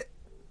 is that it?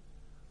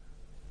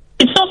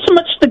 It's not so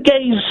much the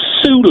gay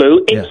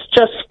Sulu, it's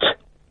just...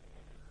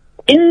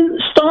 In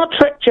Star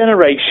Trek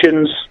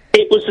Generations,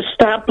 it was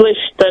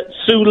established that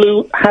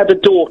Sulu had a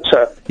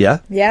daughter. Yeah?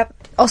 Yep.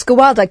 Oscar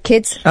Wilde had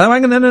kids. Oh,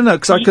 hang on, no,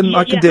 because I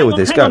can deal with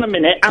this. Hang Go. on a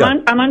minute, Go.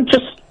 and I'm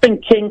just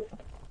thinking,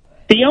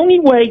 the only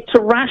way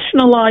to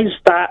rationalise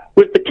that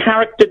with the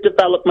character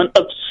development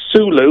of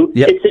Sulu is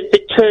if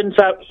it turns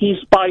out he's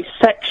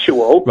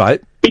bisexual.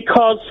 Right.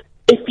 Because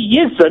if he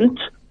isn't,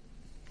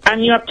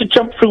 and you have to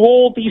jump through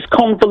all these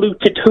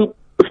convoluted hoops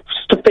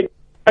to figure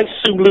out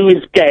Sulu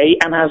is gay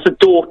and has a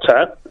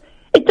daughter,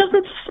 it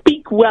doesn't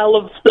speak well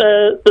of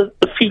the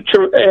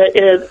future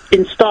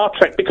in Star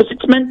Trek, because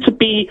it's meant to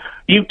be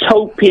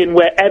utopian,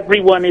 where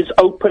everyone is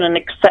open and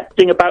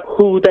accepting about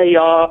who they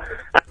are,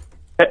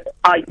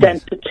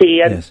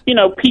 identity, and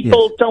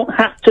people don't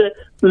have to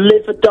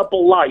live a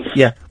double life.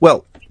 Yeah.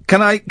 Well,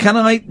 can I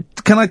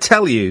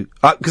tell you?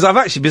 Because I've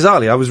actually,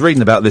 bizarrely, I was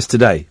reading about this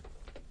today.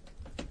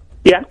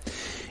 Yeah.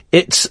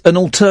 It's an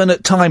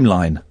alternate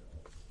timeline.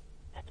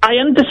 I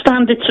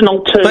understand it's an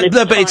alternate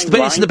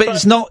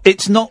timeline,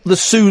 it's not the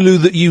Sulu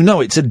that you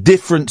know. It's a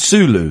different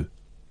Sulu.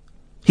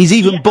 He's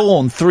even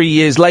born 3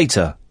 years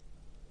later.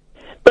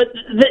 But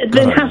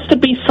there has to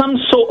be some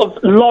sort of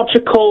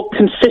logical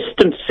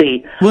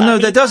consistency. Well, no,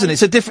 there doesn't.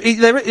 It's a different.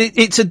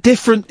 It's a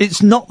different.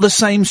 It's not the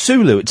same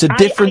Sulu. It's a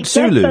different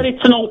Sulu. I get that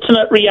it's an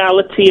alternate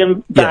reality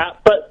and that,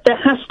 but there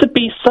has to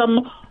be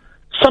some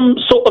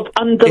sort of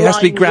underlying. It has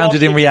to be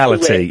grounded in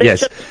reality.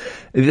 Yes.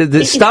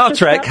 The Star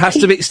Trek has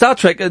to be Star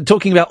Trek.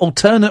 Talking about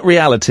alternate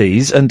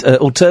realities and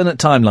alternate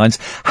timelines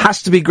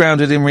has to be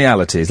grounded in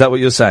reality. Is that what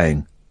you're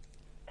saying?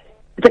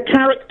 The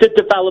character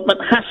development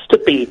has to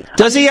be.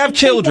 Does he have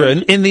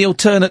children in the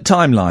alternate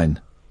timeline?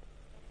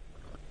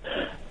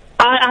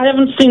 I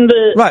haven't seen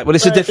the right. Well,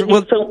 it's a different.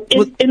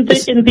 In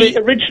the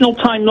original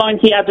timeline,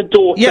 he had a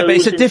daughter. Yeah, but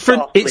it's a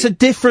different. It's a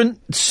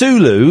different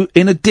Sulu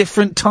in a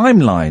different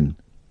timeline.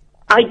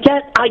 I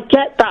get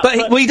that.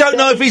 But we don't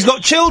know if he's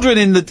got children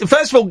in the...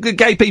 First of all,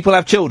 gay people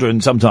have children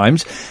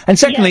sometimes. And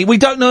secondly, we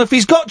don't know if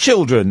he's got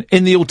children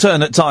in the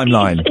alternate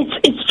timeline.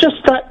 It's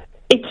just that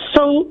it's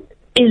so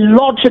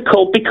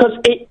illogical, because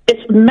it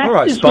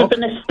messes with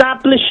an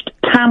established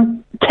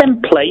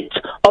template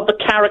of a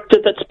character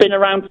that's been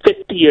around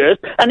 50 years.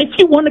 And if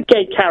you want a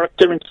gay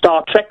character in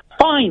Star Trek,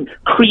 fine.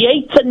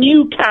 Create a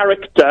new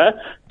character.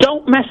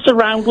 Don't mess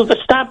around with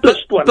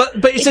established ones.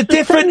 But it's a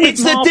different.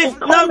 It's a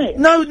different.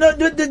 No,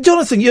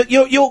 Jonathan,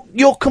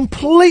 you're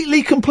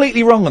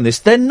completely wrong on this.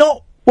 They're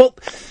not. Well,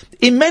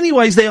 in many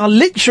ways, they are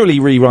literally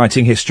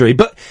rewriting history,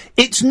 but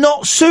it's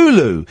not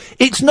Sulu.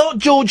 It's not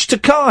George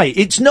Takei.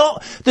 It's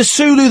not the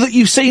Sulu that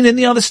you've seen in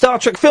the other Star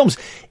Trek films.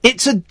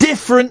 It's a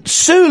different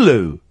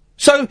Sulu.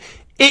 So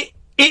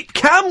it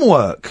can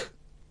work.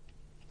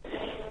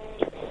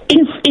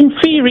 In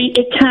theory,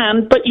 it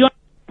can, but you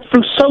have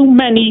through so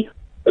many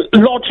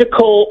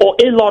logical or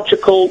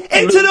illogical...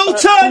 It's an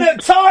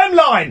alternate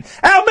timeline!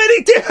 How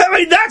many... I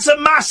mean, that's a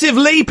massive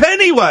leap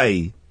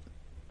anyway!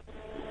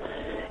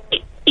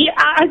 Yeah,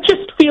 I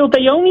just feel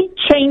they only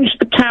changed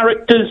the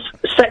character's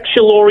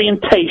sexual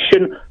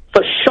orientation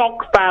for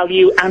shock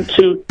value and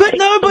to... But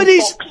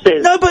nobody's...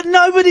 No, but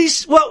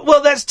nobody's...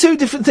 Well, that's two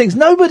different things.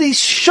 Nobody's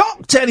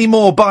shocked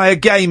anymore by a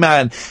gay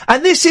man.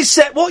 And this is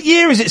set... What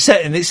year is it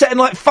set in? It's set in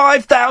like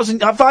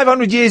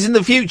 500 years in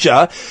the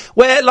future,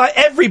 where, like,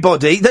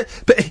 everybody...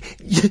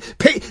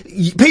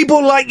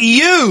 people like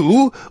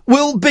you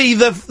will be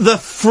the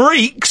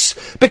freaks,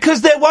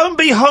 because there won't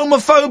be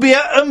homophobia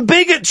and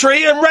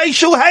bigotry and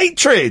racial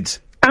hatred.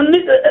 And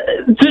this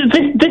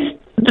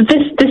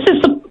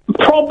is the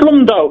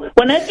problem, though.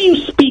 Whenever you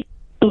speak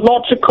a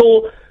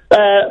logical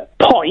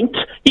point,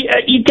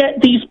 you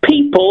get these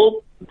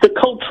people, the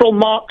cultural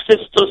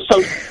Marxists or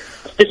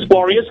socialist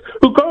warriors,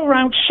 who go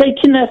around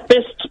shaking their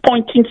fists,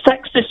 pointing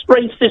sexist,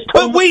 racist.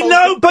 But we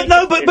know,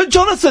 but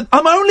Jonathan,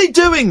 I'm only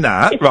doing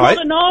that, it's right?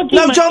 Not an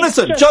argument. No,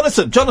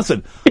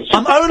 Jonathan.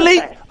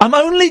 I'm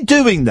only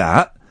doing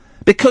that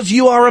because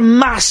you are a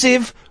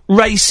massive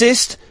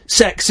racist,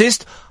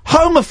 sexist,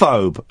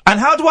 homophobe. And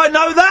how do I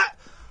know that?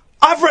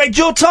 I've read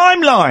your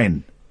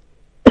timeline.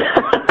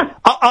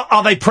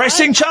 Are they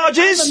pressing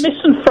charges? I'm a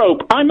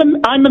misanthrope. I'm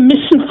a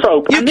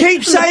misanthrope. You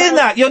keep saying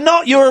that. You're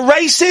not. You're a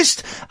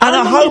racist and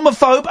a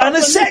homophobe and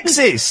a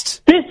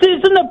sexist. This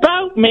isn't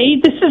about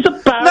me. This is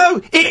about...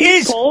 No, it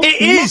is.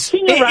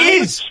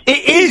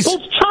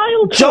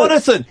 Childhood.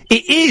 Jonathan,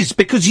 it is,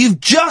 because you've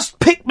just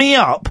picked me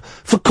up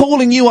for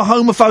calling you a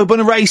homophobe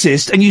and a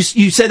racist, and you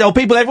said,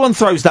 everyone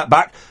throws that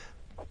back.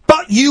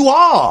 But you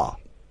are.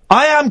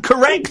 I am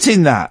correct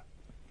in that.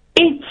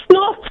 It's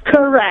not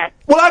correct.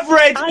 Well, I've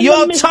read I'm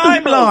your a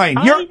misanthrope.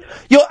 timeline.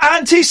 You're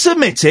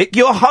anti-Semitic.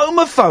 You're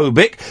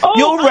homophobic.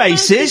 You're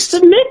racist.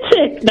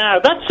 Anti-Semitic. Now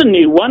that's a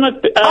new one.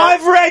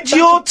 I've read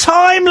your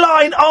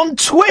timeline on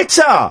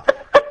Twitter.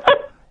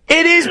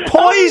 It is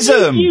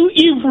poison.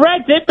 You've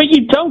read it, but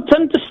you don't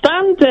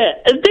understand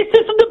it. This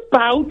isn't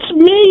about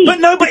me. But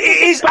no, but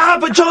it is.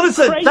 But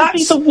Jonathan,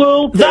 that's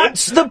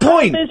the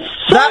point.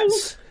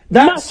 There's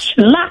much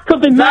lack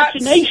of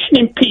imagination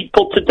in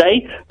people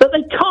today that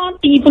they can't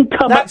even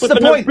come up with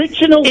an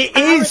original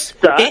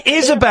character. It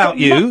is about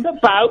you.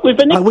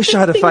 I wish I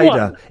had a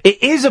fader.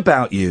 It is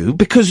about you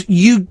because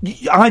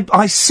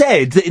I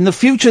said that in the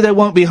future there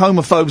won't be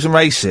homophobes and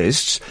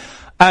racists.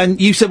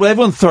 And you said, well,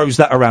 everyone throws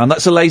that around.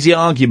 That's a lazy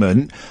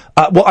argument.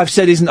 What I've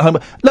said isn't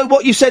No,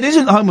 what you said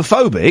isn't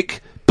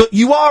homophobic, but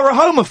you are a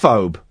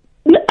homophobe.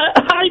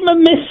 I'm a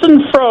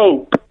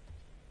misanthrope.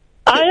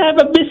 I have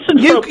a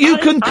misanthrope. You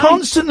can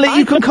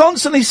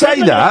constantly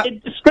say that.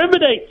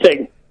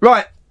 Discriminating.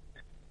 Right.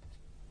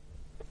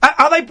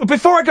 Are they?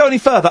 Before I go any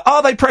further,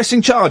 are they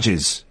pressing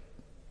charges?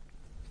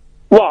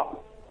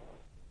 What?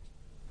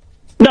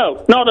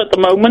 No, not at the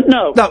moment.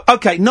 No. No.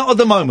 Okay, not at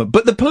the moment.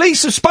 But the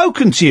police have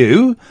spoken to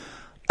you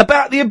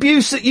about the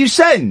abuse that you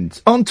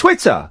send on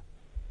Twitter.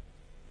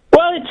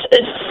 Well, it's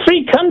a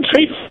free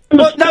country.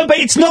 Well, no, but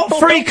it's not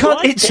free.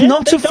 It's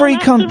not a free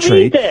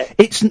country.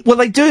 It's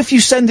they do if you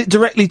send it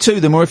directly to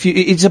them, or if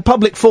it's a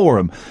public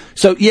forum.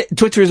 So yeah,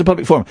 Twitter is a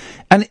public forum,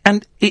 and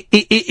it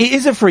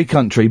is a free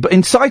country. But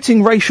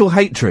inciting racial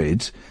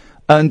hatred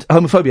and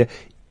homophobia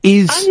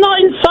is. I'm not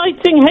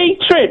inciting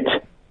hatred.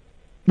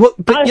 Well,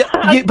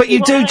 but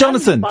you do,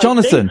 Jonathan.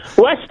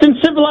 Western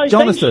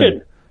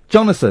civilization.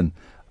 Jonathan,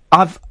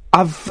 I've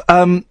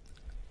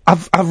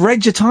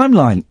read your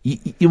timeline.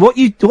 What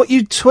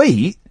you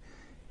tweet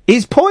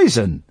is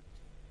poison.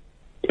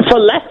 For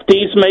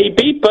lefties,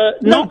 maybe,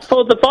 but not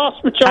for the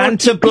vast majority. And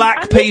to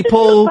black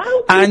people,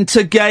 and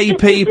to gay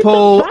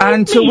people,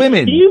 and to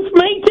women. You've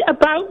made it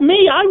about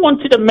me. I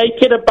wanted to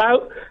make it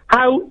about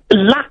how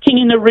lacking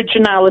in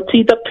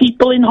originality that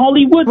people in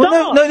Hollywood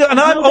are. No, and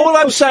all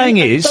I'm saying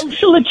is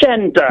social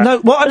agenda. No,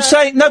 what I'm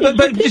saying,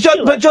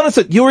 but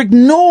Jonathan, you're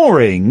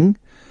ignoring.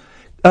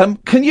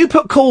 Can you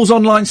put calls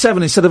on line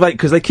 7 instead of 8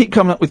 because they keep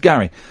coming up with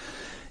Gary?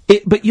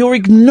 But you're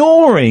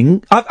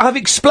ignoring. I've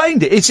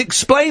explained it. It's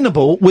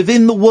explainable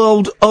within the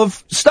world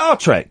of Star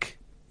Trek.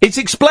 It's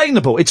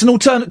explainable. It's an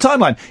alternate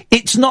timeline.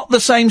 It's not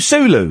the same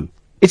Sulu.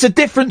 It's a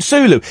different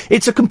Sulu.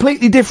 It's a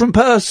completely different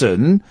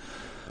person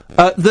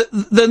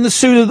than the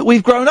Sulu that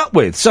we've grown up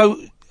with. So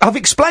I've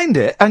explained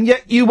it, and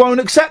yet you won't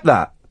accept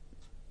that.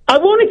 I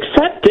won't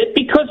accept it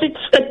because it's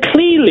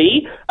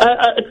clearly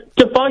a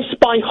device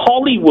by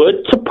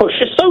Hollywood to push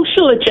a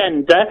social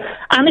agenda,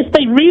 and if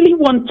they really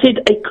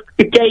wanted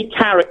a gay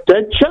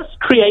character, just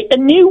create a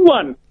new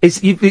one.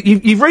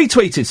 You've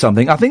retweeted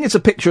something. I think it's a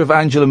picture of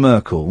Angela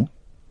Merkel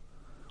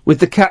with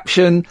the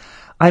caption,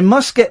 "I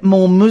must get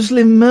more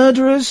Muslim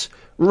murderers,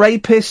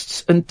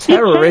 rapists and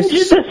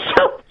terrorists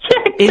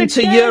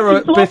into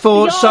Europe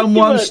before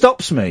someone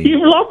stops me."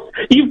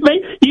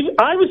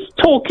 I was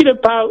talking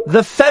about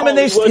the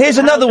feminist. Here's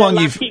another one.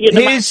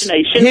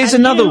 Here's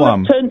another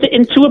one. Turned it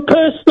into a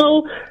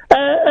personal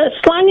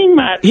slanging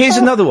match. Here's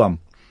another one.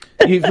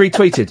 You've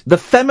retweeted the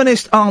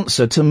feminist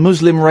answer to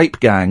Muslim rape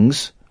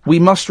gangs. We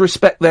must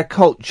respect their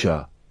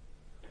culture.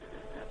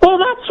 Well,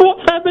 that's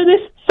what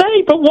feminists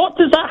say, but what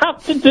does that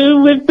have to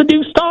do with the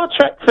new Star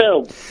Trek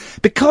film?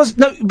 Because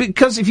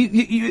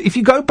if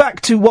you go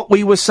back to what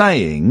we were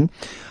saying,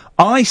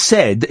 I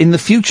said in the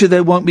future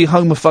there won't be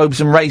homophobes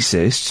and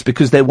racists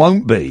because there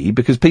won't be,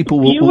 because people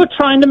will. You were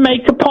trying to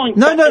make a point.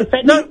 No, anyone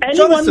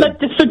Jonathan. that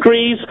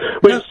disagrees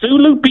with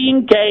Sulu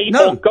being gay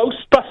or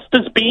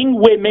Ghostbusters being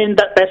women,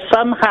 that they're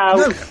somehow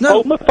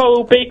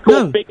homophobic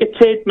or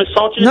bigoted,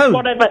 misogynist,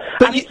 whatever.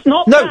 But it's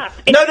not that.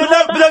 No,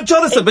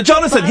 Jonathan. But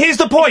Jonathan, here's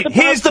the point.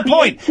 Here's the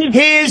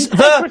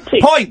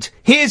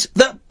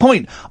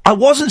point. I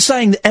wasn't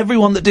saying that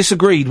everyone that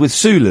disagreed with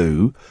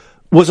Sulu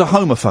was a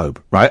homophobe,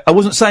 right? I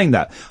wasn't saying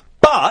that.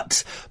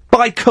 But,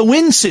 by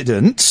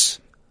coincidence,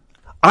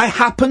 I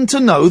happen to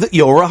know that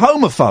you're a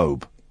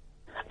homophobe.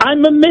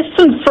 I'm a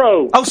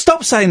misanthrope. Oh,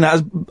 stop saying that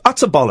as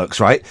utter bollocks,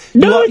 right?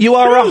 No, you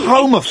are a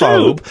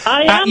homophobe.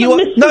 I am a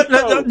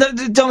misanthrope.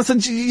 No, Jonathan,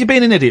 you're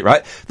being an idiot,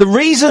 right? The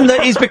reason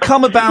that it's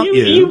become about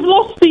you... You've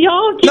lost the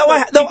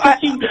argument.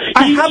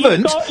 I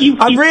haven't.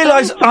 I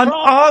realise I'm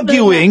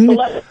arguing...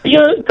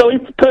 You're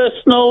going for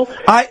personal...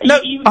 I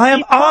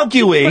am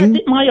arguing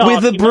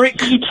with a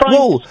brick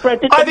wall.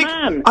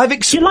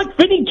 You're like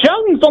Vinny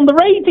Jones on the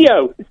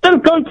radio. Instead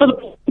of going for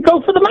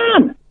the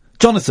man.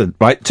 Jonathan,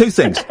 right, two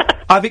things.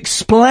 I've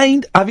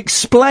explained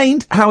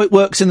how it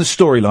works in the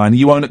storyline, and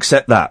you won't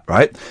accept that,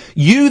 right?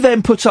 You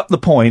then put up the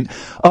point,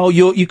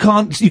 you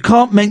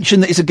can't mention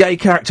that it's a gay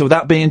character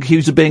without being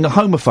accused of being a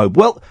homophobe.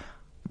 Well,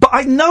 but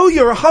I know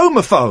you're a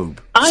homophobe.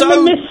 I'm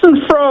a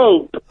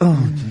misanthrope.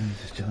 Oh,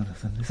 Jesus,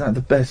 Jonathan, is that the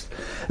best?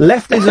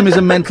 Leftism is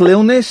a mental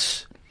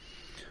illness.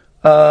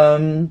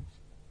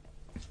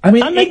 I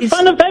mean, I make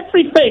fun of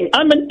everything.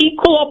 I'm an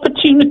equal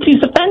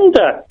opportunities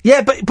offender.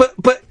 Yeah, but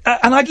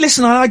and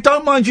I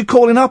don't mind you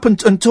calling up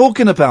and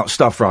talking about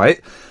stuff,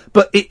 right?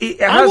 But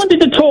I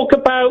wanted to talk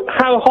about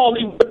how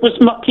Hollywood was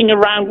mucking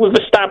around with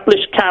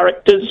established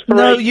characters.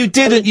 No, you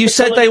didn't. You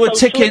said they were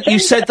ticking. You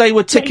said they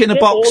were ticking a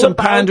box and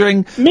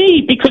pandering.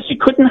 Me, because you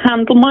couldn't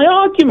handle my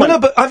argument. Well,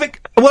 no,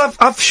 but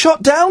I've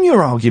shot down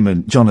your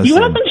argument, Jonathan. You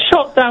haven't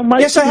shot down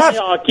my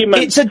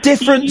argument. It's a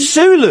different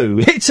Sulu.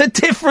 It's a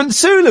different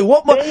Sulu.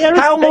 What more?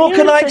 How more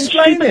can I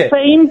explain it?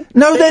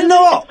 No, they're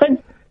not.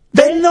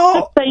 They're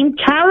not the same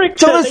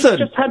character. Jonathan.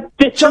 They just had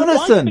different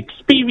life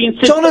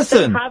experiences.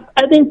 Jonathan. They have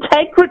an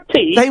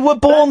integrity. They were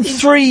born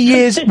 3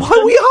 years. Why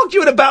are we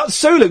arguing about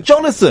Sulu,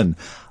 Jonathan?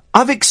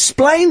 I've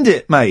explained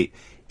it, mate.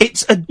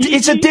 It's a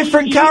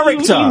different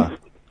character.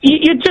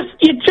 You're just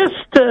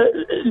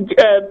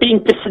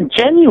being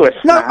disingenuous.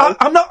 No,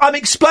 I'm not. I'm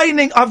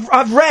explaining.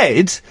 I've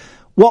read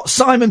what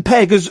Simon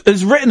Pegg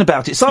has written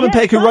about it. Simon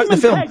Pegg, who wrote the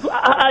film.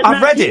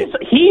 I've read it.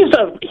 He's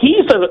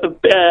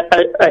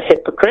a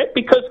hypocrite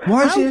because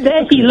how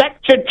dare he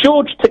lecture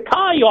George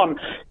Takei on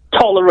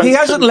tolerance? He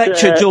hasn't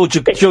lectured George.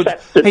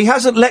 He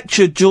hasn't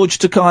lectured George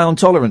Takei on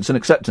tolerance and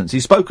acceptance.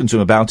 He's spoken to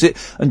him about it,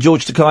 and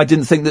George Takei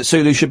didn't think that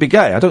Sulu should be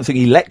gay. I don't think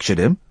he lectured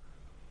him.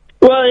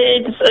 Well,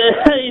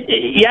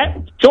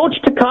 George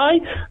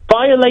Takei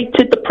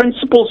violated the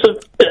principles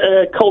of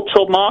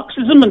cultural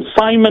Marxism, and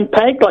Simon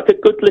Pegg, like a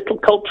good little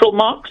cultural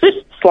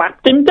Marxist,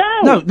 slapped him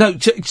down. No,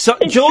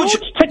 George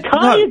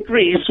Takei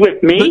agrees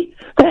with me.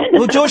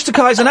 Well, George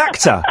Takei's an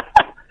actor.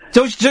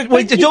 George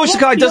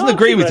Takei doesn't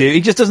agree with you.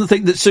 He just doesn't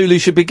think that Sulu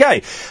should be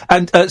gay.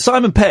 And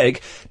Simon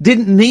Pegg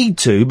didn't need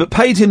to, but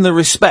paid him the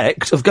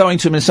respect of going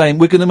to him and saying,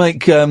 we're going to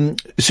make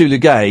Sulu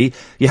gay.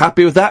 You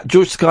happy with that?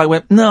 George Takei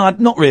went, no,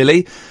 not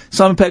really.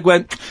 Simon Pegg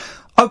went,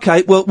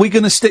 OK, well, we're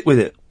going to stick with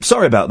it.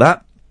 Sorry about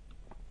that.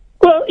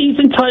 Well, he's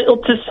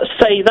entitled to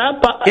say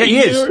that, but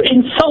you're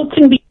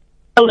insulting the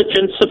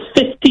intelligence of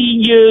 50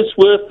 years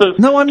worth of...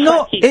 No, I'm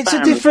not. It's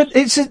a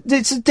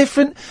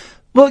different...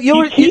 Well,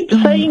 you keep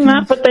saying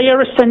that, but they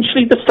are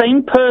essentially the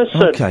same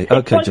person. Okay,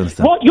 like,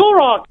 Jonathan. What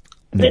you're arguing,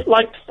 it's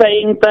like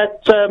saying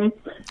that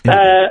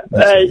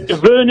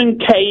Vernon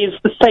Kay is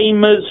the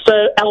same as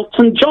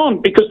Elton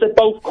John because they're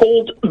both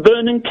called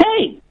Vernon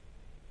Kay.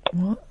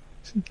 What?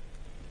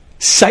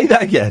 Say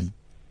that again.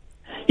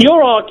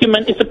 Your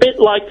argument is a bit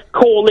like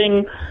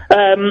calling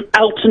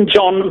Elton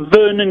John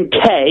Vernon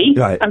Kay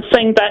and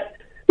saying that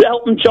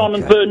Elton John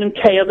and Vernon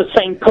Kay are the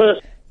same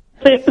person.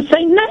 They have the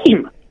same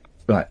name.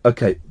 Right,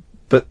 okay.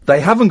 But they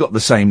haven't got the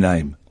same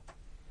name.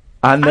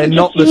 And they're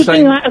not the I'm same...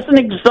 using that as an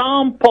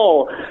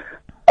example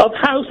of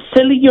how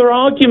silly your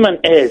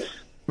argument is.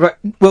 Right,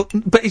 well,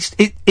 but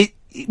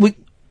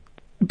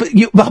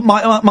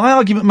my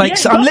argument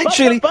makes... Yeah, I'm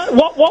literally... But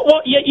what?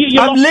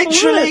 You're I'm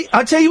literally...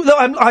 I tell you,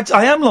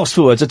 I am lost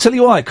for words. I tell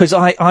you why. Because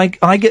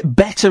I get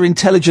better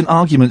intelligent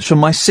arguments from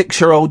my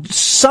 6-year-old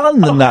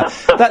son than that.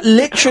 That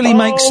literally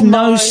makes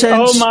no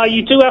sense. Oh my,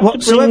 you do have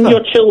whatsoever. to bring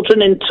your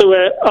children into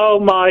it.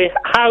 Oh my,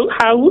 how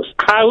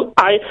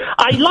I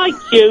like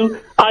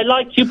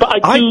you,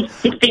 but I do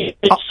feel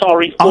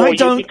sorry for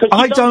you because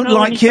I don't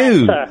like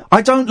you.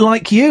 I don't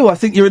like you. I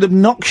think you're an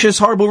obnoxious,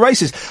 horrible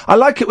racist. I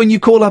like it when you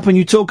call up and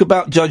you talk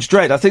about Judge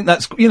Dredd. I think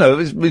that's,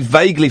 it's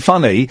vaguely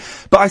funny,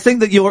 but I think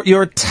that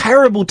you're a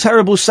terrible,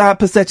 terrible, sad,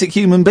 pathetic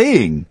human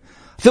being.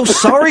 I feel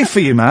sorry for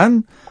you,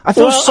 man. I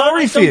feel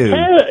sorry for you.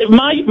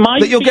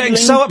 That you're getting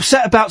so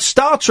upset about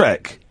Star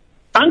Trek.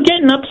 I'm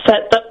getting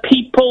upset that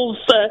people's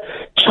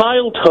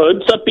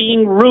childhoods are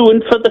being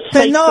ruined for the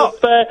sake of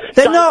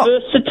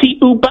diversity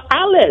uber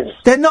alles.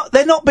 They're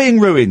not being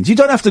ruined. You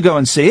don't have to go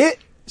and see it.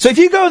 So if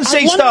you go and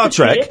see Star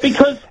Trek,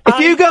 if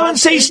you go and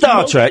see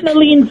Star Trek,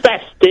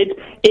 invested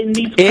in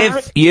these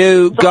if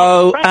you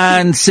go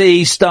and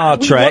see Star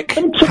Trek,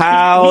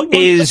 how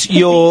is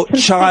your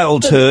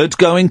childhood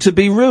going to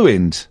be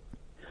ruined?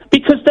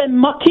 Because they're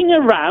mucking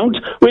around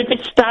with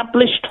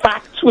established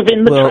facts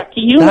within the Trekkie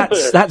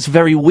universe. That's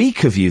very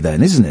weak of you,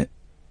 then, isn't it?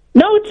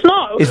 No, it's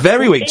not. It's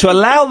very weak to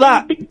allow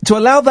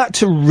that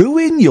to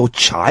ruin your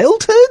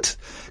childhood.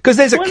 Because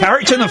there's a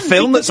character in a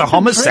film that's a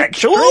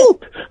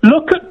homosexual?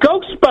 Look at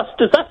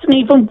Ghostbusters, that's an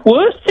even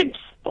worse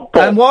example.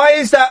 And why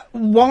is that?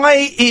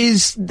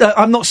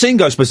 I'm not seeing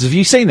Ghostbusters, have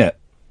you seen it?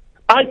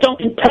 I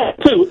don't intend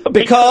to.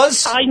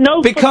 Because? I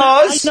know.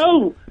 Because? I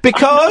know.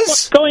 Because?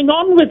 What's going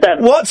on with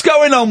them. What's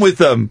going on with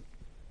them?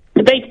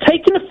 They've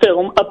taken a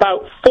film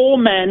about 4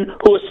 men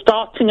who are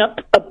starting up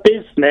a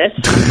business,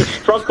 the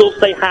struggles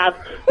they have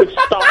with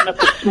starting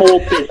up a small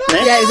business.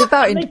 Yeah, it's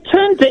about... And they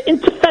turned it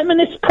into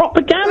feminist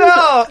propaganda.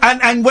 Oh,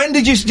 and when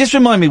did you... Just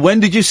remind me, when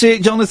did you see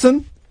it,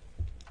 Jonathan?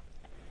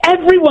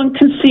 Everyone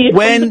can see it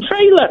from the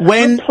trailer.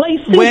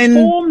 Replacing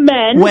 4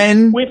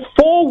 men with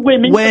 4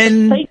 women for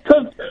the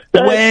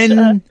sake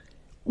of...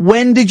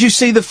 when did you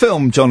see the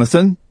film,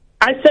 Jonathan?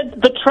 I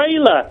said the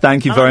trailer.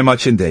 Thank you very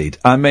much indeed.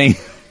 I mean...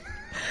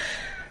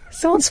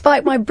 Someone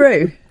spiked my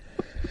brew.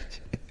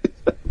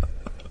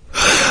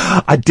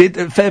 I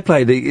did. Fair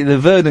play. The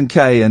Vernon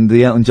Kay and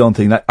the Elton John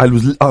thing.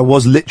 I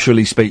was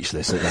literally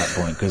speechless at that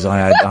point because I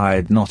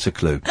had not a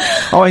clue.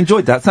 Oh, I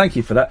enjoyed that. Thank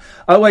you for that.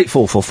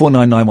 0844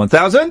 499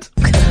 1000.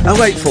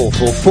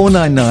 0844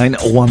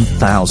 499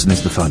 1000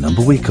 is the phone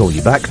number. We call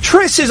you back.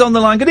 Triss is on the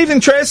line. Good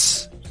evening,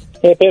 Triss.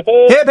 Hip, hip,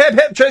 hip. Hip, hip,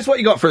 hip. Triss, what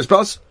you got for us,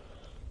 boss?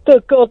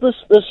 Good God, there's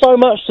so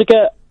much to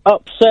get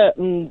upset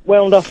and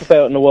wound up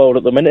about in the world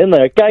at the minute, isn't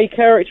there? A gay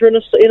character in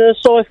a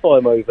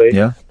sci-fi movie.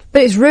 Yeah.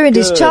 But it's ruined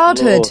his Good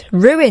childhood.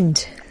 Lord.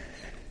 Ruined.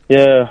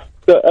 Yeah.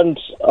 And,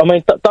 I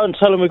mean, don't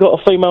tell him we've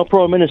got a female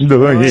Prime Minister.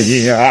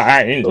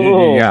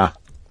 Yeah.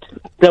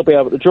 They'll be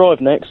able to drive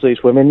next,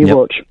 these women, you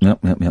watch. Yep.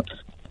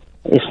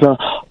 It's not...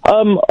 I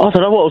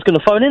don't know what I was going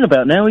to phone in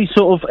about now. He's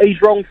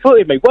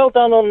wrong-footed me. Well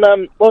done on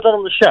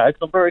the Shags.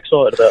 I'm very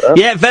excited about that.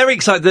 Yeah, very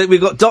excited.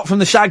 We've got Dot from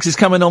the Shags is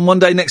coming on one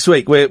day next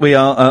week. We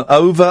are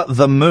over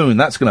the moon.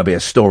 That's going to be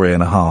a story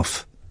and a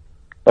half.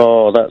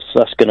 Oh, that's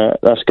gonna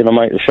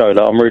make the show.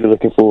 That I'm really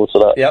looking forward to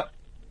that. Yep.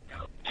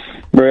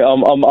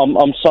 I'm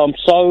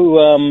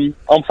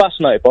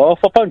fascinated by it.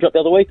 I phoned you up the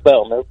other week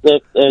about them.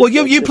 Well,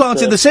 you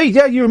planted the seed.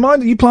 Yeah, you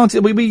reminded. You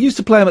planted. We used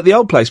to play them at the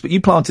old place, but you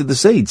planted the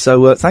seed.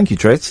 So thank you,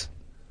 Tritz.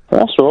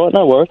 That's all right.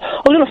 No worries.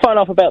 I was going to phone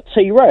up about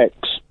T-Rex.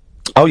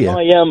 Oh yeah.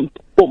 I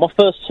bought my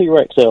first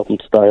T-Rex album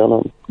today.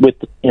 With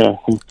the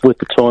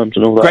times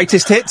and all that.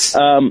 Greatest hits.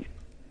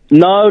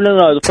 No.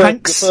 The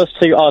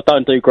first two. I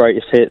don't do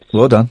greatest hits.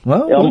 Well done.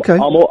 Well, okay.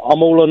 I'm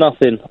all or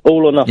nothing.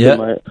 All or nothing,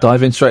 mate.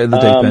 Dive in straight at the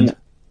deep end.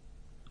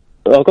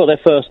 I've got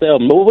their first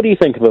album. What do you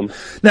think of them?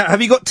 Now,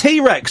 have you got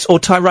T-Rex or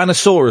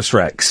Tyrannosaurus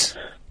Rex?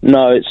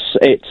 No, it's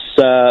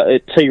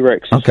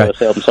T-Rex's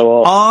first album.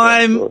 So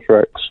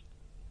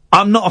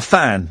I'm not a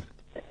fan.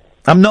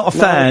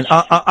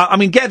 I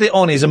mean, Get It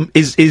On is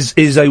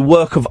a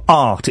work of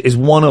art. It is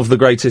one of the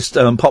greatest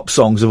pop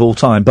songs of all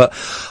time. But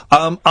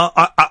I'm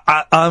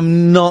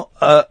not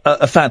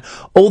a fan.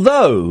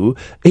 Although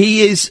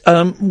he is,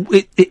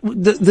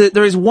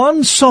 there is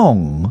one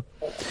song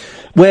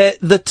where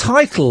the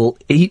title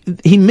he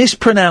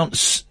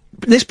mispronounces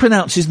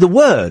the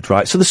word,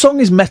 right? So the song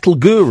is Metal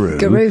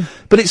Guru.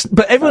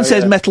 But everyone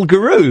says Metal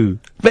Guru.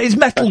 But it's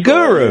Metal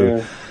Guru. Right,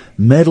 yeah.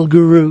 Metal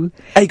Guru.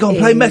 Hey, go on,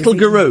 play Metal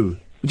Guru.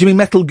 What do you mean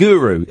Metal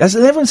Guru? As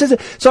everyone says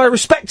it. So I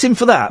respect him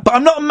for that, but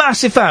I'm not a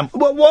massive fan.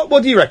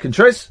 What do you reckon,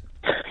 Tris?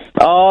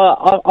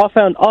 I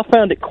found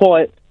it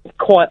quite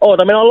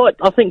odd. I mean,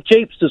 I think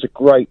Jeepster's a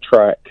great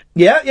track.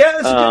 Yeah,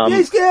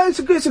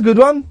 it's a good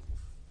one.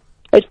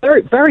 It's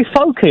very, very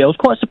folky. I was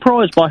quite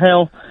surprised by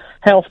how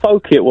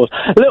folky it was.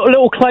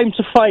 Little claim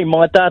to fame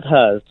my dad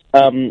has.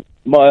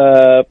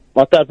 My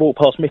dad walked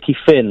past Mickey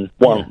Finn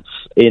once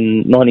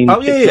in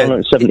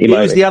 1970. He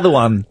was the other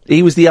one.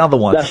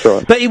 That's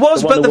right. But he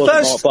was. But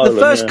the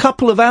first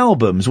couple of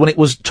albums, when it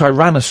was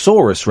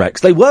Tyrannosaurus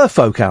Rex, they were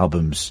folk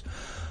albums.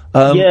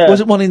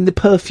 Wasn't one in the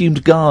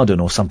Perfumed Garden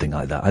or something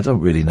like that? I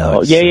don't really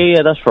know.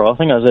 Yeah, that's right. I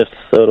think that was their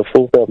third or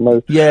fourth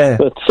album. Yeah.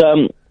 But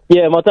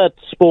my dad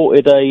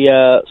sported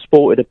a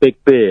big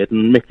beard,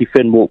 and Mickey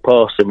Finn walked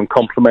past him and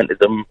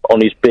complimented him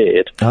on his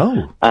beard.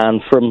 Oh.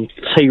 And from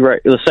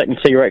the second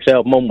T-Rex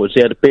album onwards,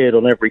 he had a beard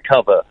on every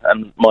cover,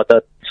 and my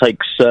dad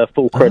takes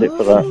full credit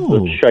for that,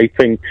 for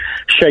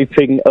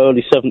shaping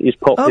early 70s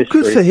pop history. Oh,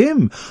 good for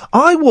him.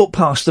 I walked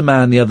past a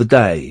man the other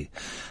day,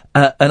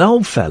 an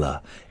old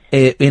fella,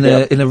 in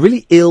a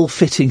really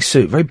ill-fitting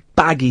suit, very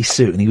baggy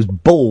suit, and he was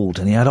bald,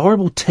 and he had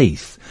horrible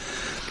teeth.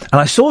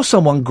 And I saw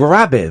someone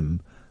grab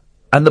him,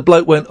 and the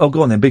bloke went, "Oh,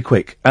 go on then, be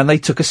quick." And they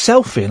took a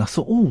selfie, and I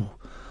thought, ooh,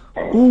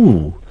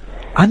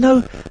 I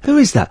know, who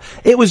is that?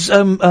 It was,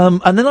 and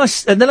then I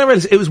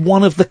realised it was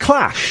one of The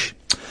Clash.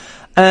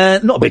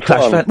 Not a big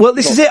Clash fan. Well,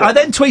 this is it. I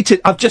then tweeted,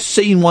 "I've just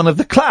seen one of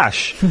The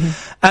Clash."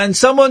 And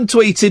someone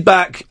tweeted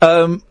back,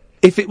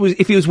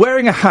 if he was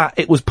wearing a hat,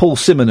 it was Paul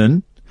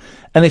Simonon.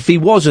 And if he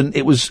wasn't,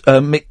 it was,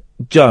 Mick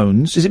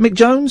Jones. Is it Mick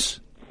Jones?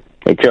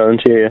 Mick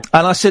Jones, yeah.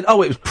 And I said, it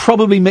was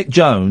probably Mick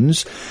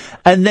Jones.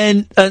 And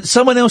then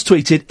someone else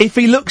tweeted, if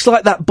he looks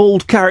like that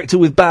bald character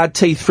with bad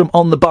teeth from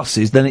On the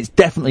Buses, then it's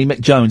definitely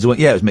Mick Jones. I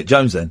went, it was Mick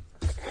Jones then.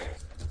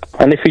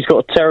 And if he's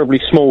got a terribly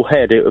small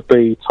head, it would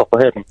be Top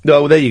of Heaven.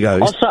 Oh, well, there you go.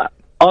 I sat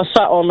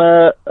on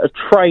a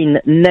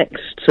train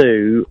next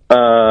to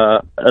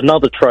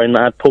another train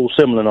that had Paul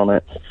Simonon on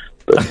it.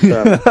 But,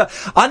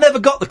 I never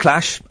got The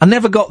Clash. I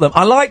never got them.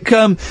 I like,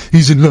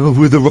 he's in love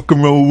with the rock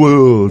and roll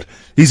world.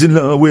 He's in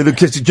love with the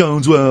Jesse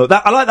Jones world.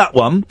 I like that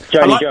one.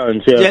 Janie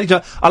Jones, yeah. Janie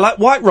Jones. I like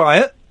White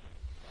Riot.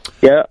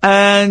 Yeah.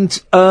 And,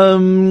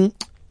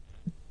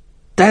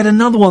 they had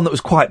another one that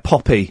was quite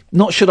poppy.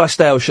 Not Should I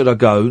Stay or Should I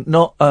Go?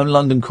 Not,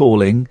 London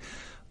Calling.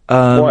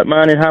 White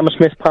Man in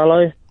Hammersmith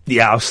Palais?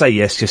 Yeah, I'll say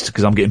yes, just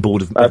because I'm getting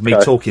bored of me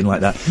talking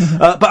like that.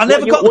 But I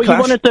never got The Clash.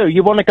 What you want to do?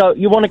 You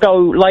want to go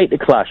late to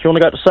Clash. You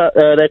want to go to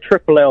their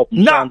triple album,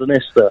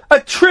 Sandinista. A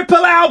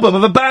triple album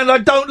of a band I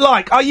don't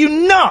like. Are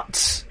you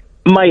nuts?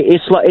 Mate,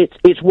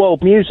 it's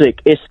world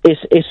music. It's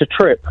a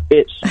trip.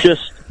 It's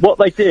just what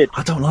they did.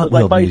 I don't like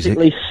world music.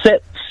 They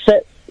basically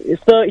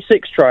It's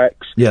 36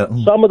 tracks. Yeah.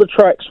 Some of the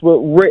tracks were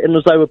written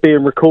as they were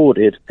being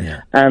recorded,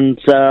 and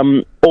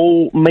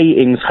all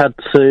meetings had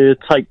to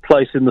take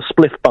place in the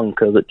spliff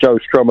bunker that Joe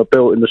Strummer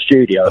built in the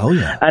studio. Oh,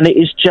 yeah. And it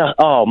is just,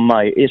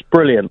 mate, it's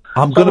brilliant.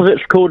 Some of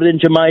it's recorded in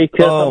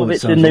Jamaica, some of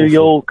it's in New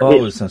York.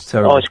 Oh, it sounds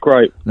terrible. Oh, it's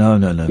great. No.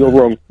 You're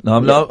wrong.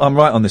 No, I'm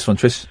right on this one,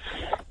 Tris.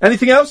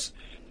 Anything else?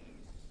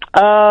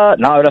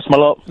 No, that's my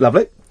lot.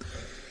 Lovely.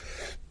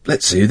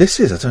 Let's see who this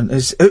is. I don't.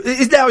 Is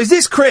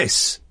this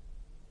Chris?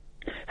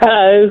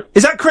 Hello.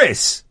 Is that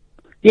Chris?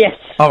 Yes.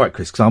 All right,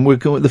 Chris.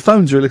 Because the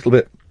phones are a little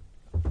bit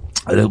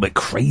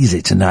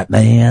crazy tonight,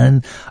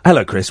 man.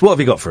 Hello, Chris. What have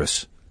you got for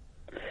us?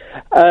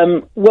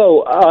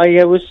 Well,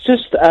 I was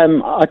just.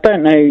 I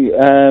don't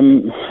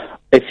know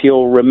if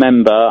you'll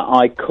remember.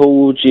 I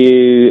called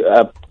you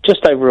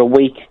just over a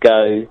week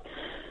ago.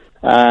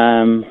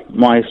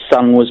 My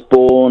son was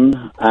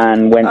born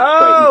and went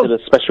straight into the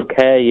special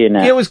care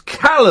unit. It was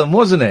Callum,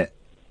 wasn't it?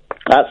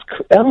 Bless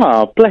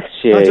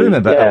you. I do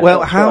remember. Yeah, well,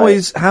 that's how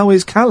right.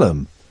 is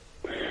Callum?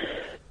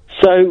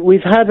 So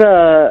we've had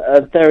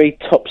a very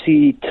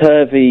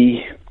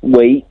topsy-turvy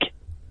week.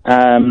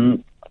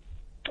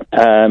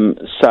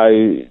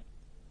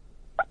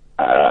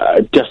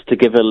 Just to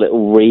give a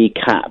little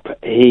recap,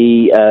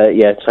 he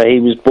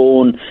was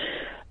born,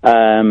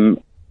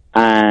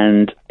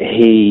 and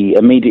he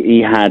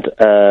immediately had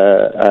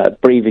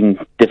breathing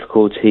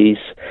difficulties,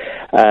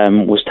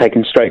 was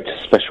taken straight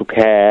to special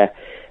care,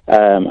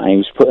 and he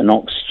was put on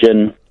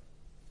oxygen,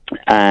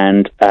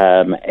 and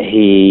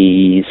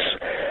he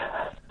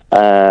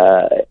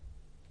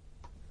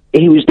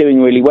was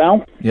doing really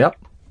well. Yep.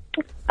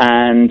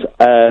 And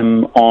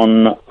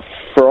on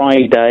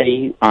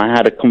Friday, I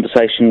had a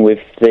conversation with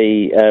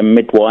the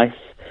midwife,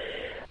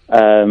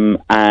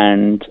 and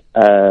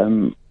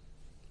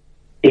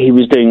he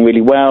was doing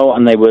really well,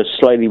 and they were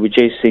slowly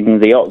reducing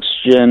the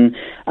oxygen,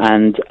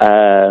 and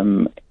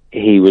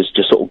he was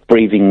just sort of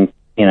breathing,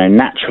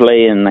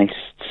 naturally, and they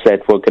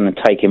said, we're going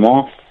to take him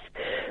off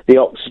the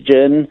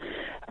oxygen,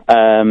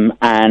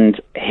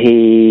 and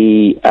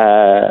he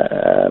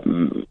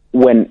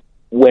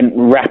went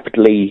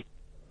rapidly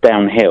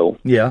downhill.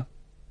 Yeah.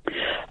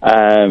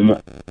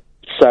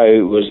 So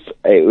it was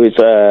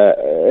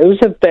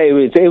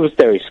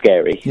very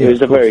scary. Yeah, it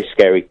was a very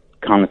scary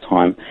kind of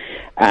time,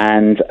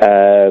 and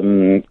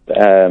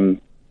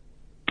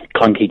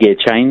clunky gear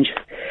change,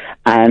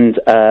 and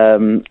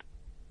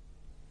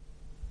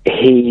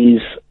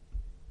he's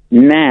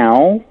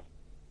now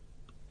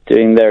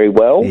doing very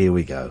well. Here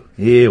we go.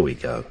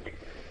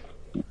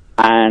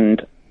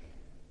 And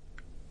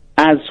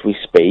as we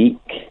speak,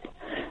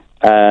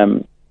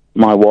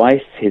 my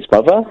wife, his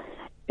mother,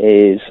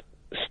 is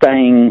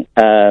staying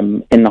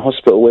in the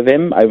hospital with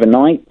him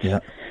overnight.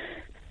 Yeah.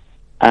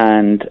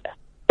 And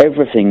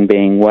everything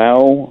being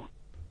well,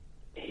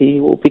 he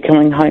will be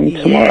coming home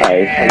tomorrow.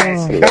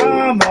 Yes,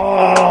 come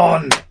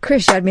on!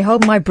 Chris, you had me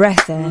holding my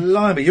breath there.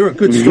 Blimey, you're a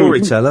good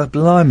storyteller.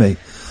 Blimey.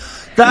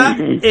 That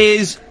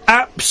is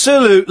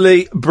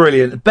absolutely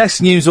brilliant.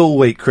 Best news all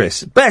week,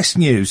 Chris. Best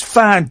news.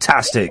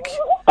 Fantastic.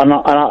 And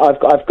I've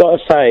got to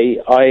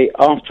say,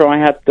 after I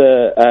had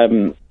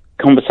the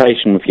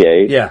conversation with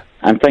you,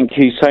 and thank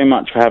you so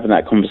much for having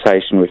that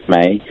conversation with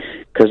me,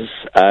 because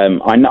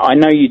I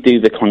know you do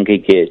the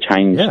clunky gear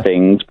change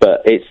things,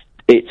 but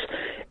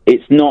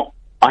it's not.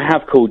 I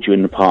have called you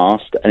in the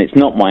past, and it's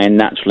not my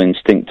natural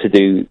instinct to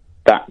do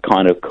that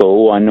kind of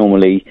call. I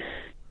normally,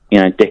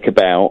 dick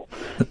about,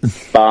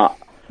 but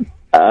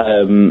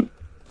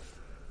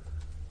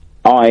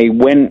I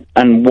went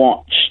and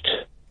watched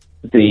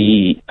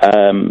the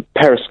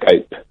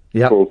Periscope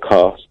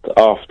broadcast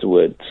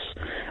afterwards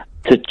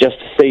to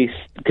see,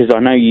 because I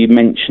know you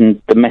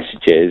mentioned the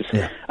messages,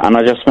 and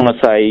I just want to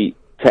say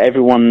to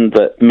everyone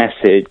that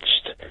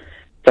messaged,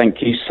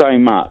 thank you so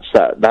much.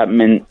 That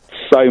meant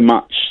so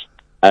much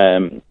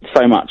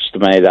to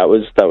me. That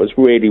was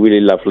really,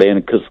 really lovely,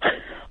 and because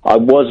I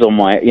was on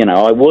my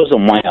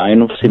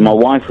own. Obviously, my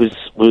wife was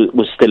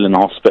still in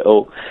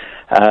hospital,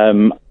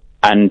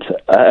 and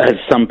as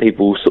some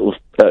people sort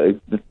of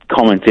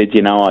commented,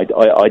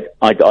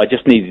 I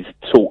just needed to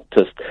talk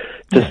to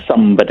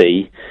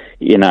somebody,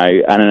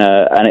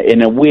 and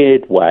in a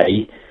weird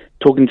way,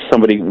 talking to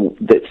somebody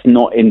that's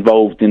not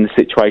involved in the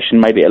situation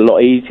made it a lot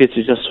easier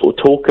to just sort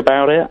of talk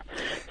about it.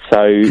 So,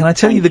 can I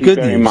tell you the good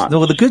news? Much. No,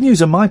 well, the good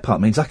news on my part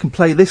means I can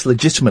play this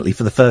legitimately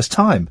for the first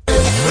time.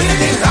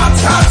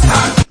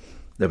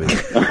 There we go.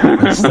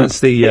 That's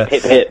the hip,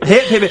 hip.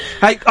 Hip, hip, hip.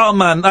 Hey, oh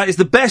man, that is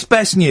the best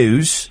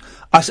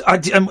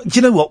do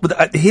you know what?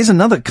 Here's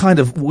another kind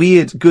of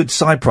weird, good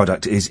side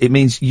product. It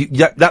means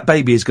that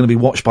baby is going to be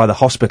watched by the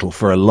hospital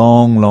for a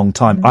long, long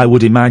time, I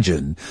would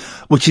imagine,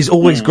 which is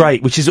always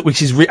great. Which is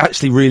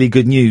actually really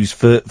good news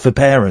for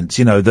parents.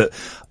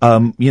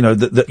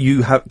 That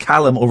you have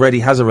Callum already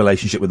has a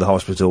relationship with the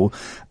hospital,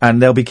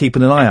 and they'll be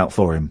keeping an eye out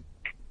for him.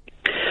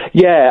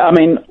 Yeah, I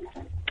mean,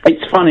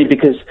 it's funny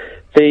because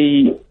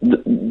the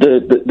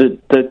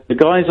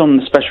guys on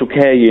the special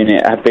care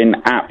unit have been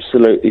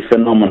absolutely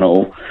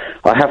phenomenal.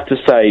 I have to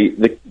say,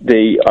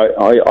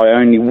 I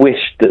only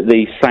wish that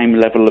the same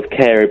level of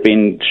care had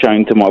been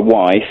shown to my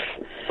wife,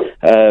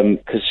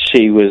 because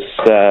she was,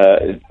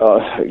 her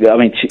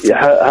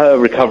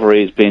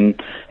recovery has been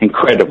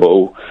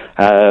incredible,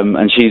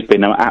 and she's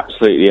been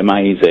absolutely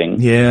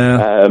amazing.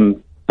 Yeah.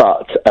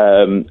 But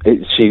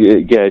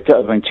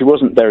she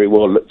wasn't very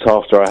well looked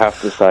after, I have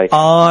to say.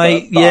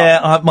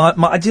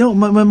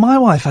 When my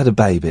wife had a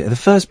baby, the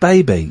first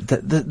baby,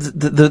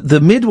 the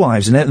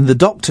midwives and the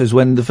doctors,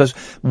 when the first,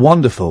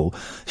 wonderful,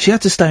 she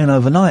had to stay in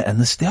overnight,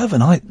 and the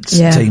overnight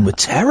team were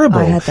terrible.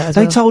 I had that as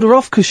they well. told her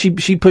off because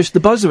she pushed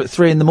the buzzer at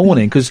 3 a.m.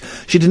 because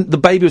the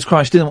baby was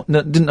crying, she didn't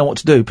know what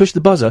to do, pushed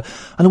the buzzer,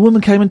 and a woman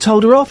came and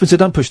told her off and said,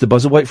 don't push the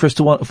buzzer, wait for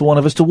one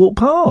of us to walk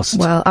past.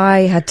 Well,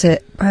 I had to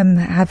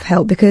have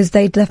help because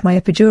they'd left my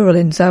epidural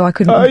in, so I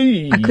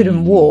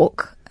couldn't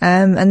walk.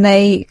 And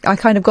I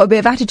kind of got a bit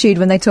of attitude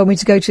when they told me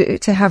to go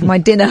to have my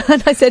dinner,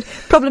 and I said,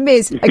 problem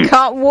is, I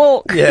can't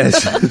walk.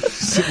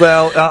 Yes.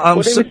 Well,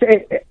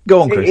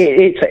 go on, Chris.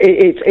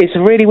 It's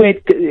really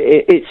weird.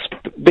 It's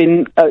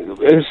been,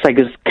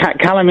 because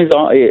Callum is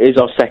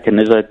our second.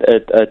 There's a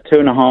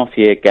 2.5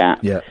 year gap.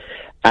 Yeah.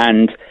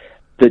 And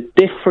the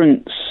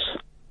difference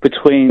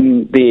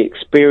between the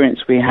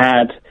experience we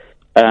had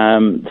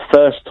the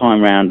first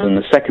time round and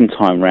the second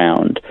time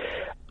round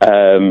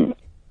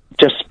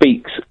just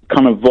speaks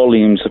kind of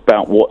volumes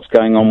about what's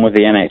going on with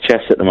the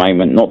NHS at the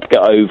moment. Not to get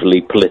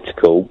overly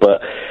political,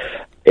 but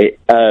this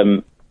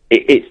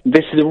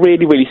is a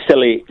really, really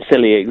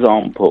silly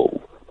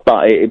example.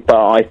 But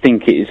I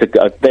think it is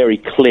a very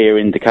clear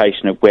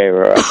indication of where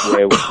we're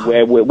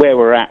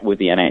at with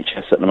the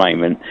NHS at the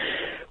moment.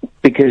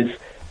 Because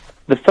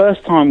the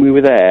first time we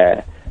were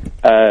there,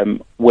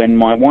 when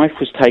my wife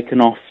was taken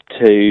off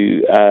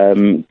to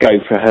go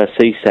for her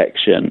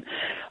C-section,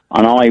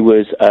 and I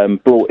was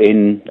brought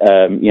in,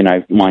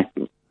 my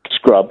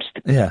scrubs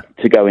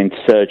to go into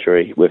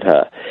surgery with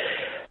her.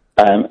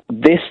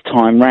 This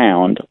time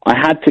round, I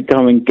had to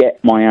go and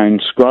get my own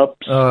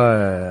scrubs.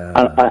 I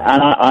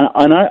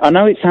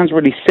know it sounds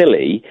really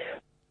silly,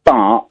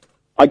 but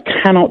I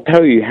cannot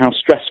tell you how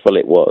stressful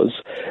it was,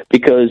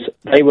 because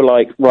they were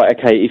like, right,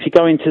 okay, if you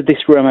go into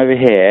this room over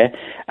here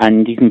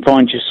and you can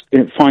find your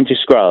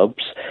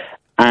scrubs,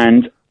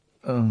 and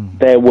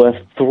there were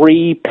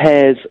 3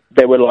 pairs,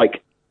 there were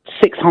like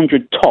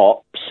 600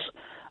 tops,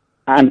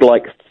 and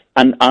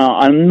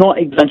I'm not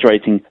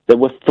exaggerating, there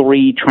were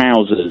 3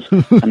 trousers,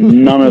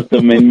 and none of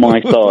them in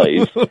my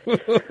size.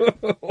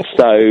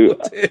 So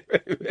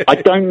I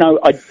don't know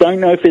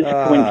if it's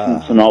a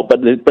coincidence or not,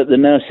 but the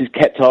nurses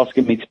kept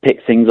asking me to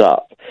pick things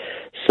up.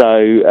 So,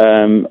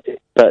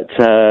 they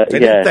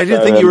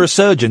didn't think you were a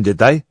surgeon, did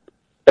they?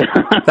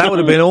 That would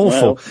have been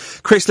awful. Well,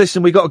 Chris,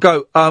 listen, we got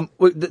to go.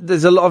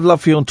 There's a lot of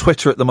love for you on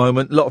Twitter at the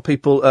moment. A lot of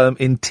people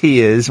in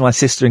tears, my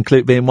sister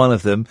included being one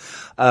of them,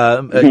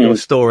 at your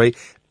story.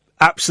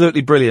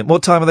 Absolutely brilliant.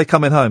 What time are they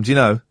coming home? Do you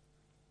know?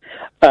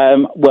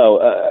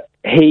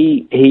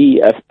 He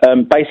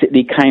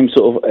basically came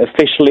sort of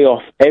officially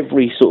off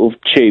every sort of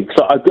tube.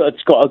 So I've got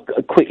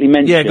to quickly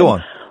mention. Yeah, go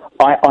on.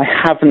 I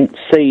haven't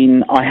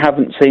seen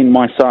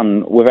my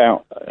son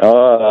without.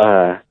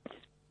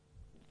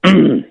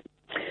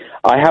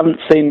 I haven't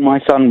seen my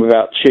son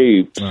without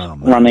tubes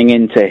running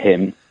into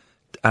him,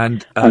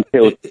 and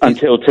until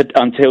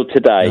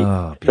today.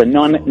 So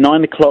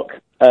 9 o'clock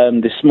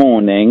this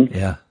morning.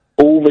 Yeah.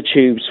 All the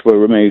tubes were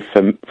removed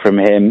from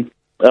him.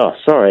 Oh,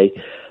 sorry.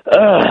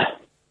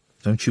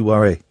 Don't you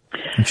worry.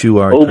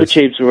 All the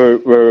tubes were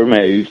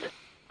removed.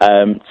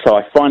 So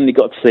I finally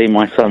got to see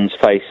my son's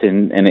face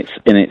in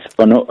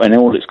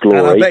all its glory.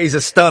 And I bet he's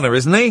a stunner,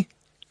 isn't he?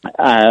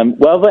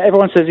 But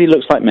everyone says he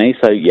looks like me,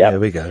 so yeah. There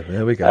we go.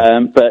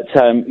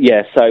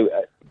 So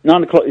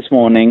 9 o'clock this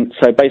morning,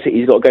 so basically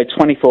he's got to go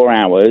 24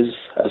 hours.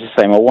 As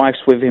I say, my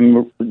wife's with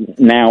him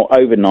now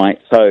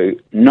overnight, so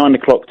 9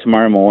 o'clock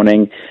tomorrow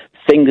morning,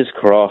 fingers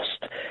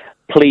crossed.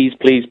 Please,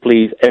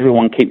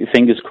 everyone keep your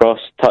fingers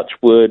crossed, touch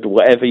wood,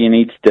 whatever you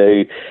need to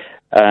do.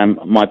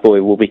 My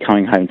boy will be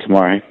coming home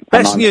tomorrow.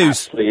 Best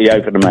news. Absolutely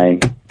over the moon.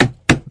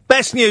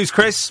 Best news,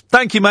 Chris.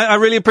 Thank you, mate. I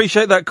really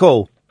appreciate that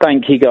call.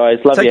 Thank you, guys.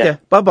 Love you. Take care.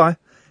 Bye-bye.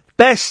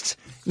 Best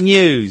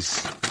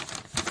news.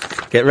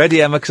 Get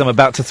ready, Emma, because I'm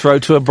about to throw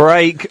to a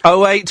break.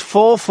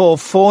 0844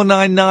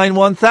 499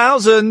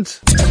 1000.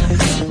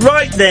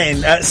 Right then,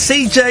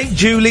 CJ,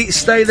 Julie,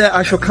 stay there.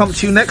 I shall come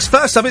to you next.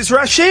 First up, it's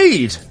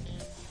Rashid.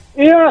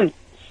 Iain,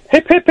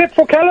 hip, hip, hip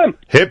for Callum.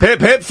 Hip, hip,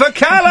 hip for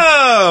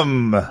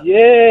Callum.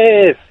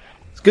 Yes.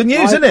 It's good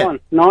news, isn't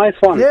it? Nice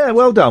one. Yeah,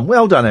 well done.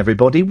 Well done,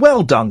 everybody.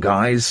 Well done,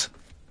 guys.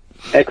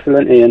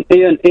 Excellent, Iain.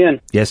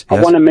 Iain. Yes.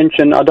 I want to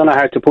mention, I don't know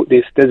how to put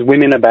this, there's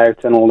women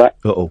about and all that.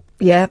 Uh-oh.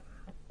 Yeah.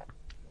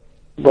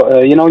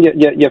 But,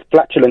 your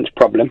flatulence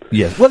problem.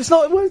 Yeah. Well, it's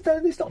not a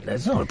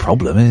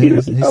problem.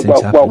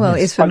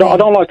 It's for me. I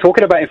don't like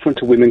talking about it in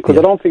front of women, because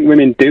I don't think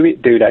women do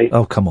it, do they?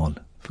 Oh, come on.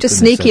 Just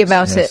sneaky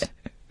about it.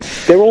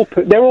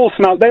 They all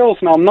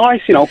smell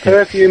nice, you know,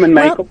 perfume and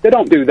makeup. They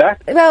don't do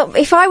that. Well,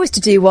 if I was to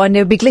do one,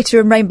 there would be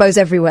glitter and rainbows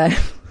everywhere.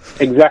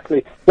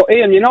 Exactly. Well,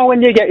 Ian, you know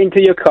when you get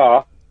into your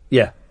car,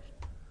 Yeah.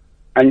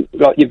 and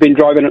like you've been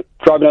driving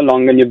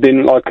along, and you've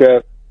been like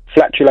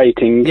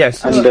flatulating.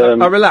 Yes.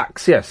 And I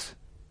relax. Yes.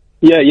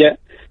 Yeah.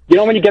 You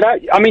know when you get out,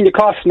 I mean, your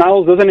car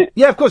smells, doesn't it?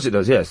 Yeah, of course it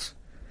does. Yes.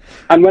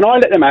 And when I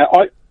let them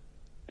out,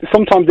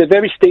 sometimes they're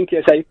very stinky.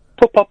 I say,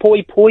 "Puppa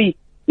poi poi."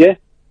 Yeah.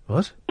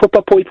 What?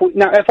 Puppa poi poi.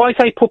 Now, if I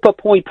say "Puppa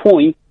poi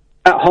poi"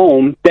 at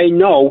home, they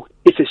know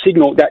it's a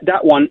signal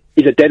that one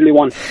is a deadly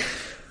one.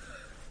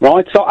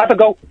 Right? So I have to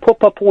go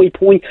 "Puppa poi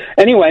poi."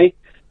 Anyway,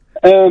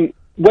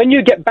 when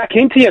you get back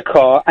into your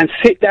car and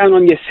sit down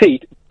on your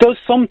seat, does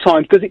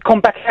it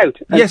come back out?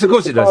 Yes, of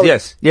course it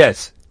does.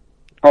 Yes.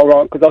 All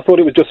right, because I thought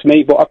it was just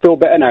me, but I feel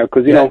better now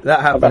because you know that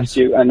happens. I've asked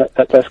you, and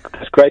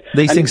that's great.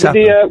 These things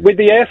happen. With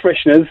the air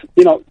fresheners,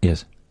 you know.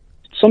 Yes.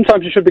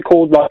 Sometimes it should be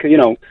called like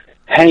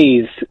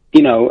haze.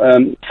 You know,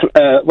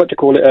 what do you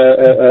call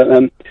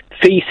it?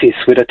 Feces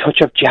with a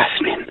touch of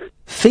jasmine.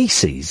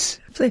 Feces.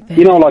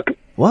 You know, like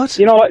what?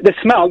 You know, like the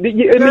smell. I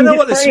know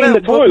what the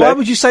smell. Why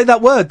would you say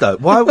that word though?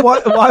 Why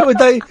would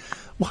they?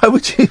 Why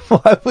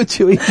would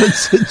you even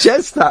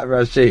suggest that,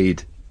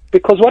 Rashid?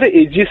 Because what it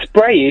is, you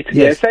spray it.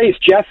 Yes. Yeah, say it's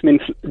jasmine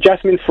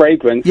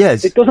fragrance.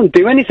 Yes. It doesn't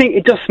do anything.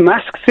 It just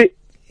masks it.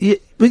 Yeah,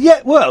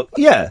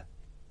 yeah.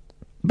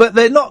 But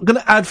they're not going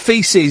to add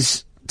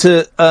feces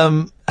to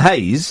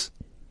haze.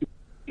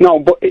 No,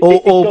 but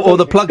or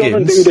the plugins. It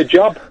doesn't do the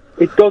job.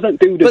 It doesn't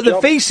do the job. But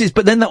the feces,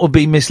 but then that would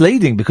be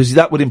misleading because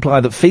that would imply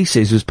that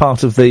feces was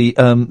part of the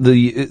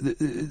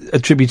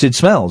attributed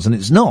smells, and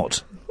it's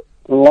not.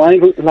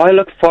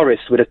 Lilac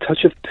forest with a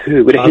touch of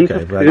poo, with a hint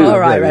of poo. All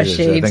right,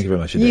 Rashid. Thank you very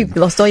much. You've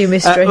lost all your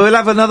mystery. We'll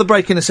have another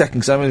break in a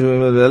second, so a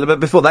little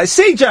bit before that. It's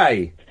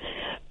CJ!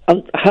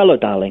 Hello,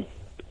 darling.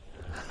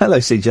 Hello,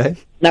 CJ.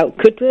 Now,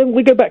 could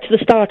we go back to the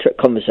Star Trek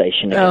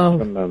conversation again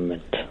for a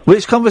moment?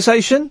 Which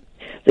conversation?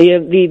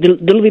 The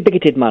lovely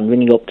bigoted man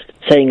ringing up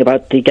saying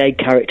about the gay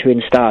character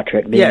in Star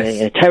Trek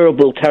being a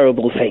terrible,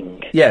 terrible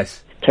thing.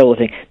 Yes. Terrible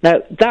thing.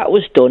 Now, that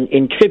was done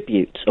in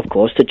tribute, of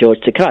course, to George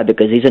Takei,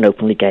 because he's an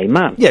openly gay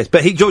man. Yes,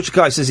 but George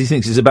Takei says he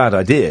thinks it's a bad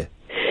idea.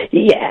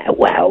 Yeah,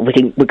 well, we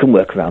can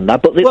work around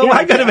that. But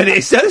hang on a minute.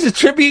 It says a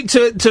tribute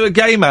to a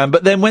gay man,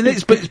 but then when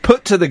it's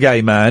put to the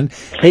gay man,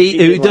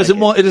 who doesn't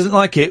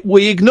like it,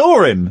 we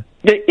ignore him.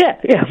 Yeah,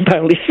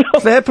 apparently so.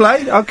 Fair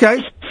play.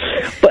 Okay.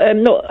 But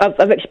no,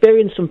 I've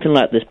experienced something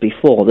like this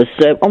before. There's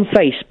on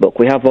Facebook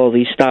we have all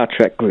these Star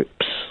Trek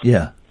groups.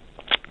 Yeah.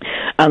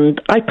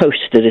 And I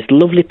posted this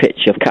lovely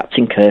picture of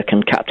Captain Kirk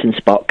and Captain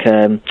Spock.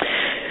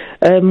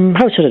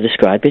 How should I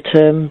describe it?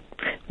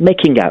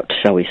 Making out,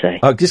 shall we say?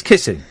 Oh, just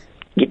kissing.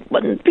 Yes,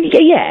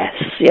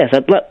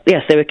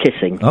 they were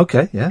kissing.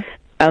 Okay, yeah.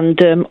 And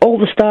all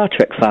the Star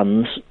Trek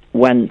fans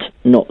went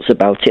nuts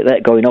about it. They're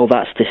going, "Oh,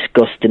 that's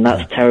disgusting.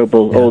 That's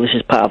terrible. Oh, this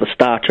is part of a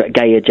Star Trek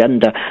gay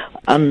agenda."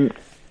 And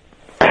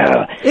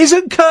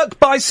isn't Kirk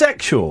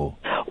bisexual?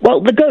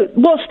 Well,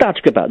 what's Star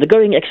Trek about? They're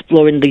going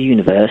exploring the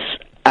universe.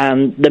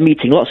 And they're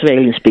meeting lots of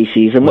alien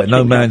species. And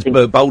no man's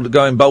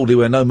going boldly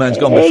where no man's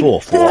gone before.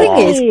 The thing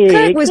is,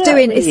 Kirk was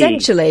doing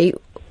essentially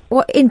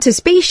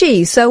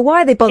interspecies, so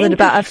why are they bothered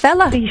about a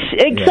fella?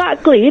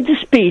 Exactly,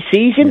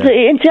 interspecies,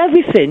 into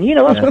everything. You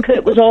know, that's what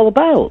Kirk was all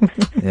about.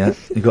 Yeah,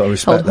 you've got to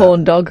respect Old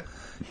horn dog.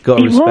 Got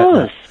to respect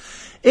was.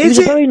 That. He was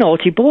a very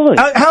naughty boy.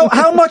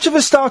 How much of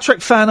a Star Trek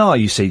fan are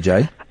you,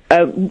 CJ?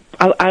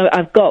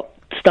 I've got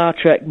Star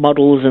Trek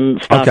models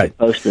and Star Trek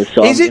posters.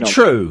 So is it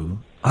true?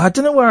 I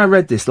don't know where I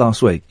read this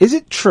last week. Is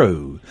it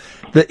true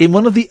that in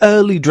one of the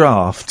early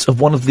drafts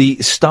of one of the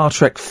Star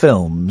Trek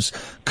films,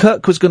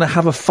 Kirk was going to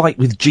have a fight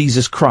with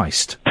Jesus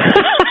Christ?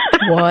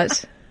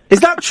 What? Is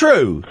that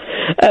true?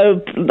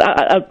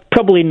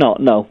 Probably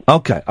not, no.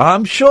 Okay,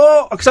 I'm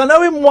sure, because I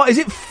know in is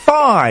it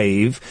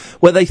 5,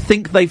 where they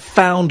think they've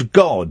found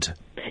God?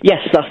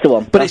 Yes, that's the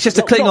one. But it's just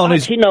a Klingon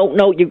who's...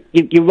 No,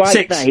 you're right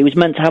 6. there. He was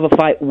meant to have a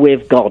fight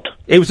with God.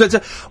 It was... and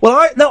it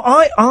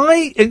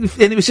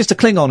was just a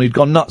Klingon who'd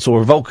gone nuts,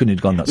 or a Vulcan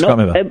who'd gone nuts, I can't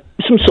remember.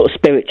 Some sort of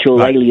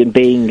spiritual alien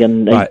being,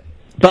 and... Right.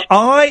 But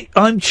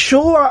I'm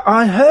sure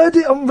I heard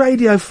it on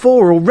Radio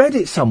 4 or read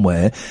it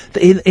somewhere,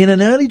 that in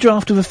an early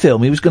draft of a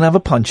film, he was going to have a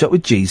punch-up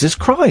with Jesus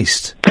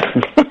Christ.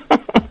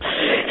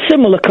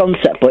 Similar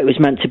concept, but it was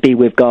meant to be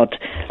with God.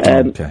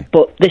 Okay.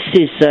 But this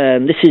is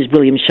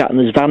William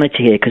Shatner's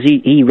vanity here, because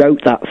he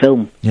wrote that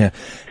film. Yeah,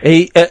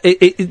 the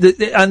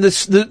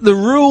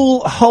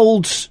rule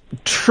holds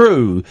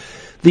true.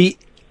 The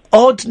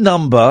odd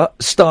number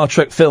Star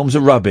Trek films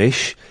are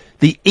rubbish.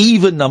 The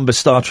even number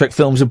Star Trek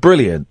films are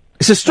brilliant.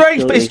 It's a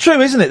strange, but it's true,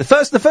 isn't it? The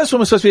first one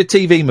was supposed to be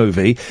a TV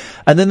movie,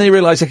 and then they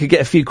realised they could get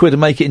a few quid and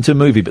make it into a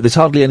movie, but there's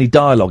hardly any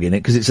dialogue in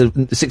it, because it's a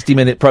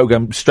 60-minute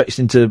programme stretched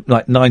into,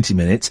 90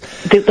 minutes.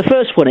 The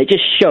first one, it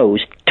just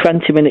shows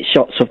 20-minute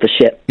shots of the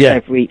ship. Yeah,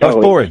 it's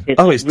boring. It's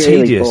really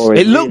tedious. Boring,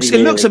 it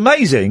looks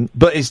amazing,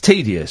 but it's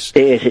tedious.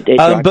 It is,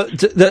 right. But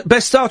the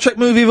best Star Trek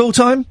movie of all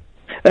time?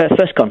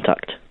 First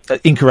Contact.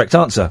 Incorrect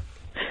answer.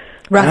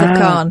 Wrath of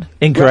Khan.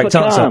 Incorrect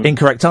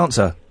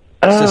answer.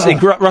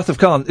 Wrath of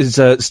Khan is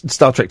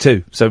Star Trek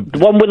 2. So the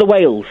one with the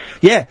whales.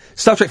 Yeah,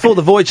 Star Trek 4,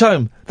 The Voyage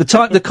Home.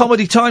 The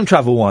comedy time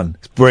travel one.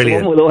 It's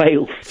brilliant. The one with the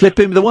whales.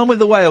 The one with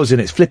the whales in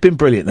it. It's flipping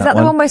brilliant. Is that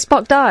the one where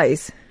Spock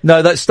dies?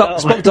 No,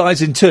 Spock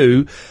dies in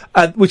 2,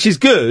 which is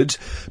good,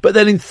 but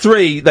then in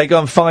 3, they go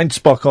and find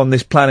Spock on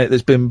this planet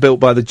that's been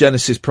built by the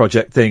Genesis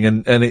Project thing,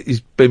 and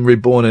he's been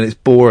reborn, and it's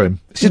boring.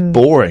 It's just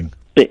boring.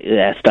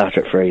 Yeah, Star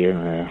Trek 3,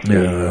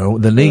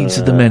 the needs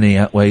of the many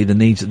outweigh the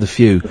needs of the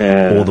few,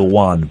 or the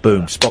one.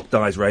 Boom, Spock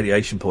dies,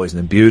 radiation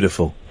poisoning,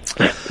 beautiful.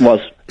 Was.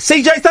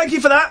 CJ, thank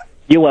you for that!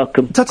 You're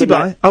welcome. Tutty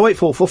bye.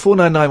 0844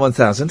 499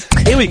 1000.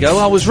 Here we go,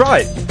 I was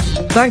right.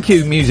 Thank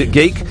you, Music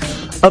Geek.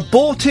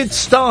 Aborted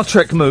Star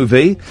Trek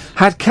movie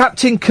had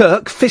Captain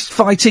Kirk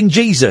fist-fighting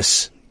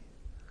Jesus.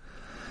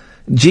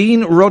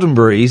 Gene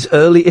Roddenberry's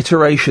early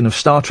iteration of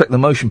Star Trek the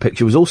Motion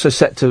Picture was also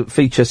set to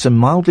feature some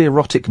mildly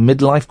erotic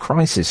midlife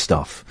crisis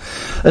stuff.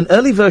 An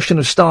early version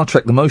of Star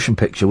Trek the Motion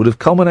Picture would have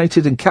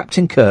culminated in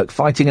Captain Kirk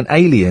fighting an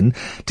alien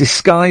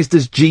disguised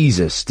as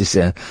Jesus,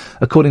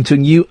 according to a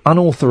new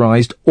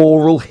unauthorised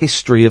oral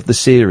history of the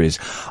series.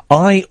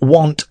 I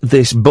want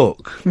this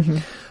book.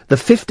 The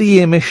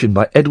 50-year mission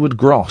by Edward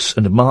Gross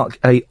and Mark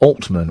A.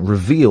 Altman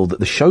revealed that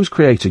the show's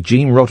creator,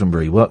 Gene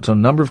Roddenberry, worked on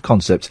a number of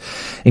concepts,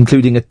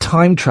 including a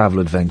time travel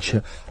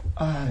adventure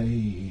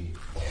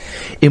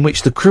in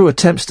which the crew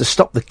attempts to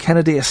stop the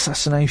Kennedy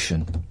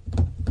assassination.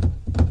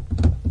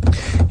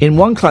 In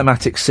one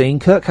climatic scene,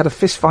 Kirk had a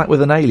fistfight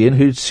with an alien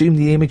who assumed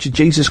the image of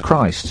Jesus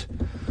Christ.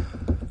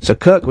 So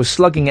Kirk was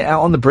slugging it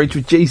out on the bridge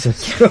with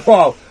Jesus.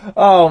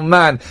 Oh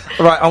man!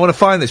 Right, I want to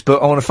find this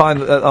book. I want to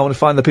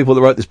find the people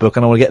that wrote this book,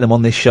 and I want to get them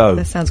on this show.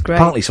 That sounds great.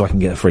 Partly so I can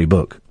get a free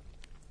book,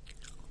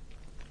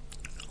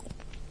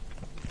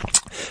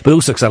 but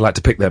also because I like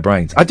to pick their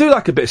brains. I do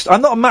like a bit.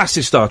 I'm not a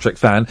massive Star Trek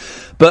fan,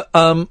 but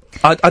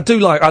I do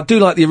like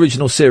the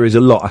original series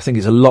a lot. I think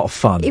it's a lot of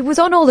fun. It was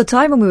on all the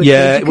time when we were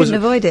kids. You couldn't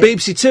avoid it.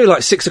 BBC Two,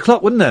 like 6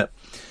 o'clock, wasn't it?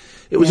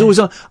 It was always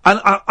on, and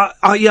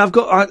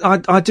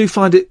I do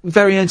find it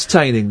very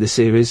entertaining, the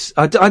series.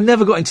 I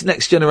never got into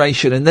Next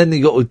Generation, and then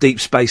you got with Deep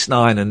Space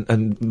Nine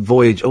and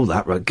Voyage, all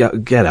that, right,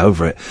 get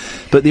over it.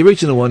 But the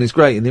original one is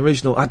great, and the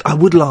original, I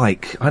would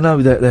like, I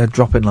know they're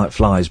dropping like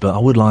flies, but I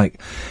would like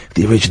if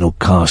the original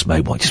cast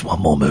made just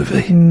one more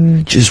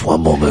movie. Just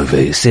one more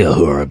movie. See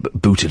Uhura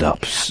booted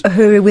up.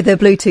 Uhura with her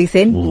Bluetooth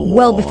in,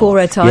 well before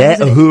her time, yeah,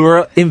 isn't it?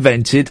 Uhura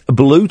invented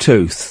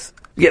Bluetooth.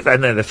 Yeah,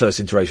 and then their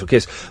first interracial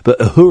kiss. But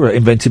Uhura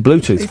invented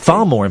Bluetooth.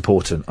 Far more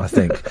important, I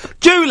think.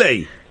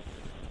 Julie!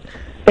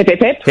 Hip, hip,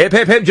 hip. Hip,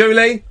 hip, hip,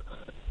 Julie.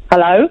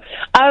 Hello.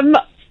 I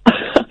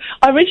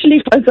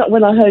originally phoned up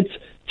when I heard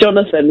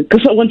Jonathan,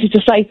 because I wanted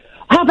to say,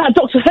 how about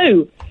Doctor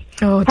Who?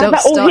 Oh, don't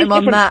start him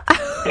on that.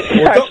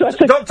 Well,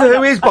 Doctor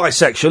Who is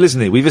bisexual,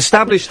 isn't he? We've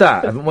established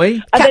that, haven't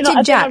we? And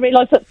then I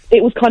realised that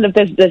it was kind of,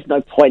 there's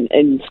no point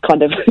in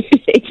kind of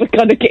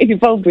getting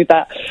involved with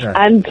that. Yeah.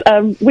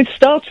 And with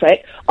Star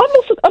Trek, I'm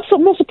sort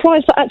of more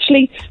surprised that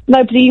actually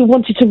nobody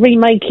wanted to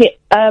remake it,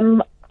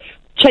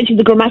 changing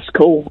the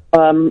grammatical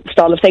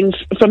style of things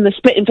from the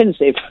split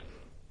infinitive.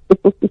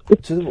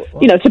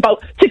 You know,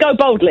 to go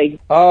boldly.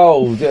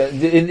 Oh,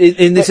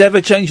 in this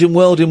ever-changing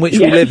world in which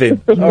we live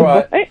in. All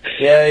right.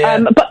 Yeah.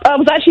 But I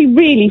was actually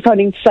really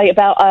phoning to say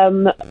about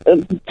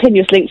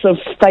tenuous links of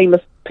famous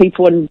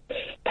people and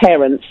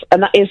parents,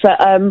 and that is that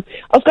I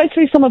was going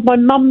through some of my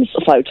mum's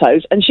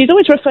photos, and she'd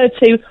always referred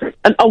to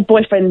an old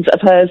boyfriend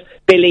of hers,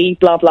 Billy,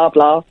 blah, blah,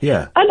 blah.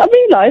 Yeah. And I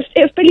realised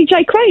it was Billy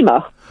J.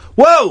 Kramer.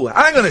 Whoa,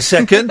 hang on a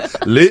second.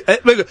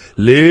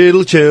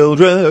 Little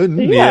children.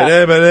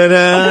 Yeah.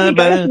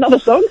 That's another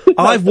song.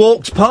 I've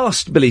walked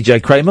past Billy J.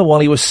 Kramer while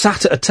he was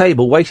sat at a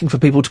table waiting for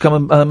people to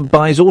come and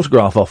buy his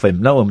autograph off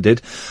him. No one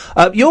did.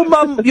 Your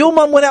mum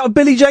went out with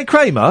Billy J.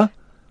 Kramer?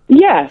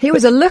 Yeah. He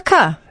was a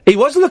looker. He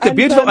was a looker,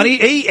 beautiful. And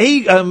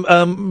he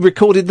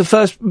recorded the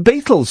first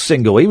Beatles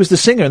single. He was the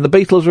singer and the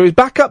Beatles were his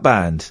backup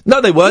band. No,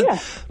 they weren't. Yeah.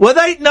 Were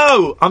they?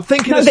 No, I'm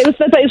thinking... No, it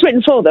was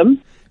written for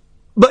them.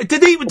 But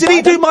did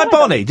he do My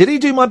Bonnie? Did he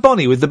do My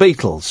Bonnie with the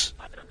Beatles?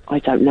 I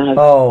don't know.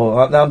 Oh,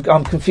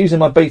 I'm confusing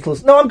my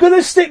Beatles. No, I'm going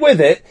to stick with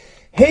it.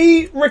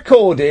 He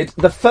recorded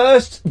the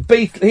first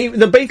the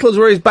Beatles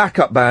were his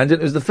backup band,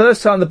 and it was the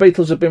first time the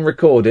Beatles had been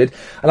recorded.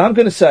 And I'm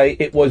going to say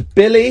it was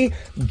Billy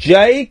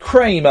J.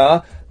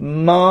 Kramer,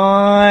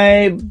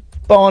 My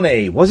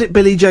Bonnie. Was it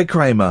Billy J.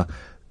 Kramer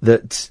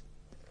that...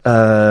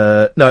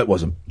 no, it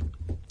wasn't.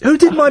 Who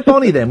did My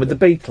Bonnie then with the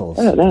Beatles?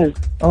 I don't know.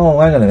 Oh,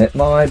 hang on a minute.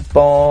 My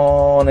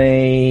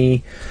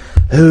Bonnie.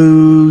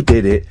 Who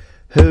did it?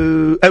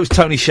 It was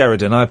Tony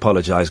Sheridan. I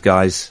apologise,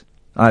 guys.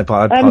 I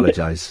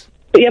apologise.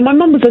 But yeah, my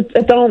mum was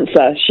a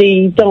dancer.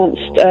 She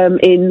danced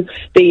in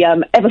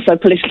the ever so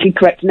politically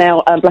correct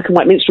now black and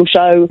white minstrel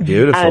show.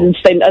 Beautiful. And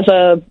then as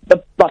a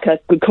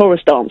good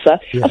chorus dancer.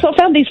 Yeah. And so I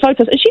found these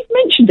photos, and she's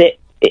mentioned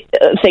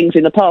things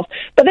in the past.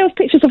 But there was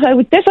pictures of her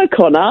with Des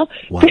O'Connor,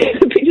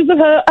 pictures of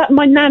her at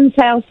my nan's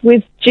house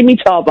with Jimmy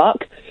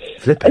Tarbuck,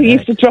 who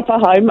used to drop her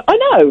home. I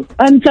know.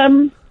 And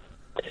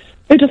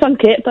who'd have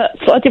thunk it? But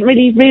I didn't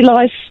really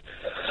realise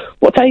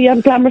what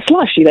a glamorous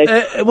life she lives.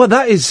 Well,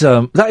 that is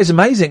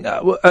amazing.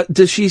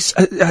 Does she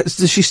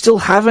still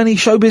have any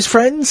showbiz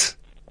friends?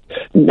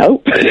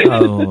 Nope.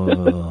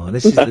 Oh,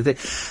 this is the thing.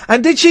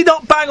 And did she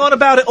not bang on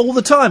about it all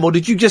the time, or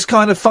did you just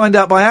kind of find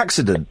out by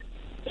accident?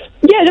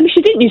 Yeah, I mean,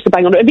 she didn't used to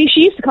bang on it. I mean,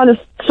 she used to kind of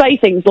say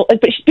things, but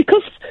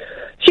because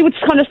she would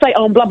kind of say,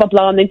 oh, blah, blah,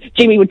 blah, and then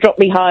Jimmy would drop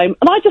me home.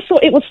 And I just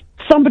thought it was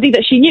somebody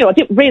that she knew. I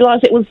didn't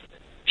realise it was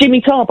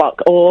Jimmy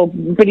Tarbuck or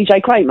Billy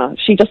J. Kramer.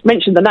 She just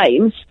mentioned the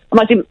names, and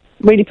I didn't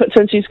really put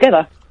two and two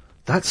together.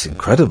 That's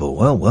incredible.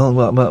 Well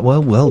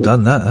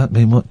done, that. I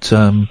mean, what,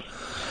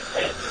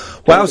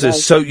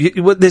 wowzers. So,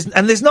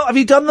 there's not, have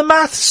you done the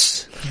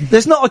maths?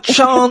 There's not a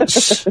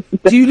chance.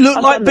 Do you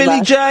look like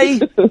Billy J?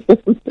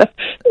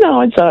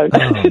 No, I don't.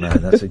 Oh,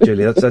 no,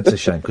 Julie, that's a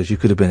shame, because you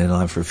could have been in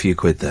line for a few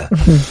quid there.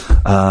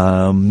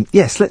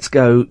 Yes, let's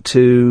go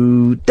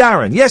to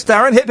Darren. Yes,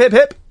 Darren, hip, hip,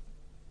 hip.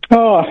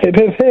 Oh, hip,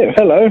 hip, hip.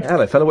 Hello.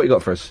 Hello, fella, what you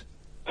got for us?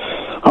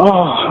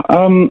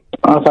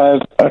 I've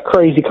had a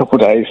crazy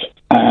couple of days,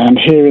 and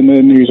hearing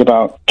the news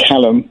about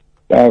Callum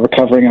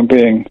recovering and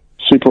being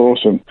super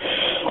awesome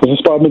has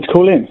inspired me to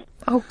call in.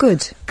 Oh,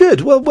 good.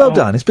 Good. Well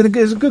done. It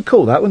was a good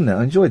call, that, wasn't it?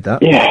 I enjoyed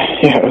that. Yeah,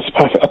 it was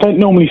perfect. I don't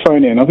normally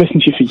phone in. I've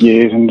listened to you for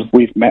years, and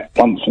we've met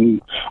once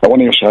at one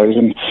of your shows,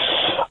 and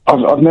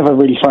I've never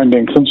really phoned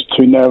in because I'm just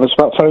too nervous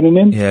about phoning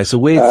in. Yeah, it's a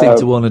weird thing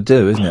to want to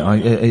do, isn't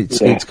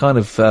it? It's kind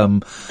of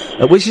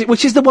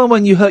which is the one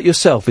when you hurt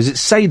yourself? Is it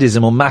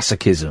sadism or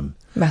masochism?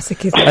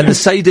 Masochism. And the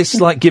sadists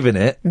like giving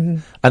it,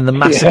 and the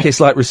masochists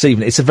like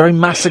receiving it. It's a very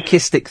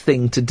masochistic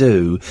thing to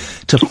do,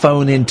 to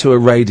phone into a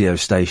radio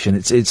station.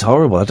 It's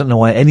horrible. I don't know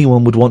why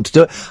anyone would want to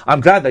do it.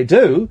 I'm glad they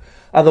do.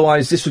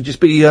 Otherwise, this would just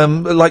be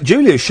like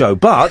Julia's show.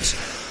 But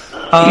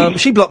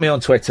she blocked me on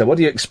Twitter. What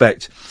do you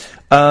expect?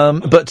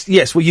 But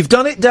yes, well, you've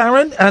done it,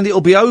 Darren, and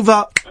it'll be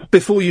over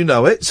before you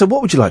know it. So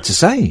what would you like to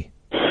say?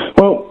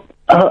 Well,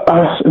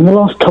 in the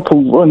last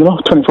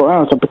 24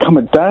 hours, I've become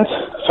a dad,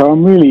 so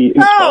I'm really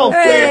inspired. Oh,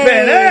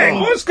 flippin' heck!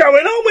 What's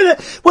going on with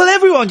it? Well,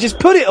 everyone just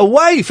put it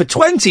away for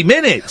 20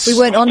 minutes. We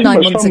weren't on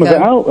 9 months ago.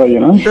 Out there, you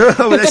know?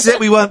 Well, that's it.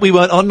 We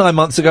weren't on 9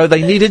 months ago.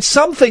 They needed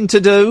something to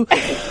do.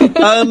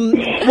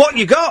 What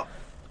you got?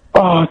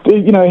 Oh,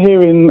 you know,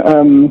 hearing,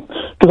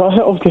 because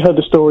I obviously heard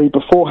the story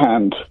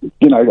beforehand.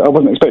 You know, I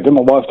wasn't expecting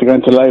my wife to go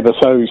into labour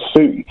so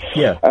soon.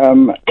 Yeah.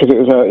 Because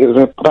it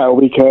was about a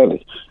week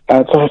early.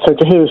 So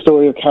to hear the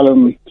story of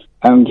Callum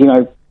and, you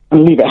know,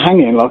 leave it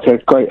hanging like a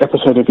great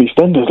episode of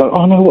EastEnders, like,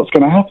 oh no, what's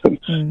going to happen?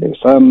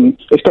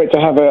 It's great to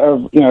have a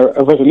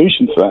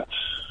resolution to that.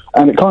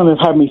 And it kind of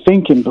had me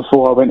thinking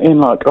before I went in,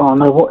 like, oh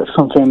no, what if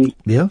something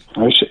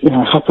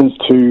happens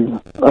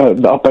to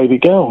our baby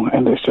girl?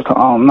 And it's just like,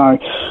 oh no.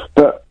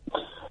 But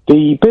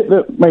the bit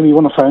that made me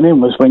want to phone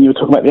in was when you were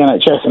talking about the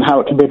NHS and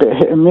how it can be a bit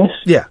hit and miss.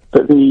 Yeah.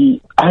 But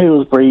the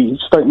Aylesbury,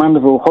 Stoke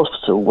Mandeville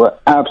Hospital were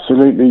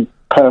absolutely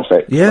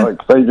perfect. Yeah.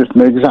 Like, they just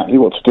knew exactly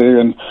what to do.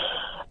 And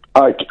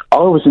I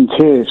was in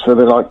tears for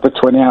the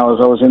 20 hours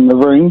I was in the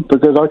room,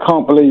 because I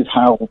can't believe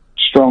how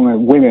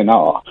strong women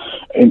are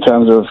in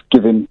terms of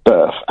giving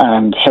birth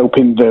and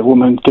helping the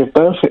woman give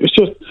birth. It was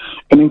just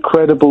an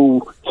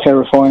incredible,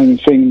 terrifying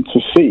thing to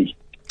see.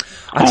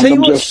 I tell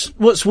you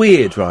what's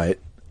weird, right,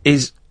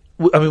 is,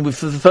 I mean,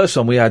 for the first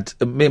one, we had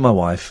me and my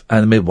wife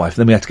and the midwife,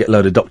 and then we had to get a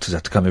load of doctors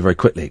had to come in very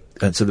quickly.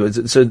 And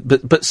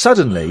but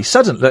suddenly,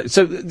 so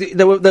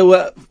there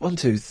were 1,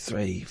 2,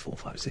 3, 4,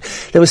 5,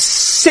 6. There were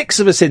 6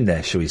 of us in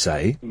there, shall we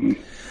say?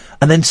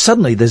 And then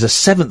suddenly there's a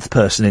 7th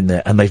person in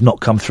there, and they've not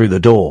come through the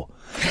door.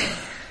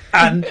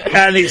 And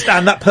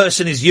that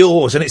person is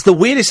yours, and it's the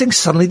weirdest thing.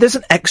 Suddenly, there's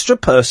an extra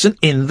person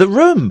in the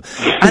room,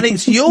 and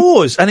it's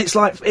yours, and it's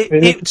like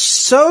it's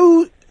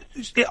so.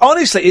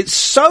 Honestly, it's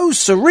so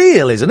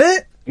surreal, isn't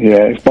it?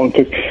 Yeah, it's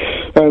bonkers.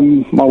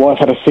 My wife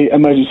had a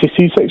emergency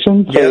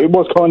C-section, so it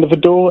was kind of a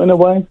door in a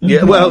way.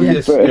 Yeah, well,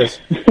 yes.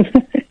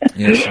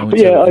 Yes,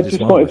 I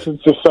just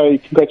wanted to say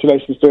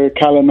congratulations to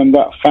Callum and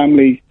that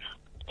family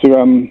to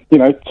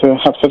to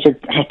have such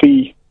a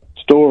happy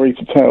story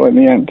to tell in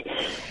the end,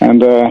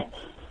 and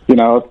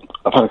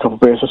I've had a couple of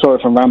beers, so sorry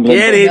if I'm rambling.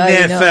 Get in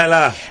there,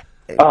 fella.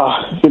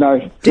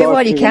 Do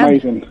what you can.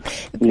 Amazing.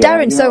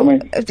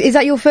 Darren, is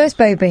that your first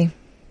baby?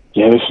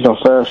 Yeah, this is our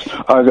first.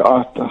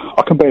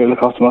 I can barely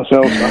look after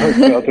myself, so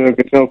hopefully I'll do a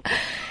good job.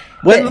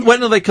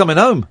 When are they coming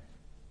home?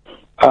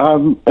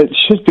 It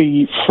should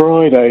be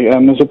Friday.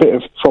 There's a bit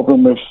of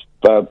problem with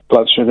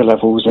blood sugar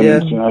levels,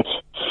 and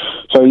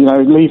so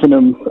leaving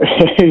them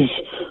is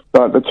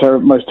like the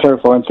most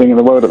terrifying thing in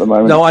the world at the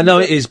moment. No, I know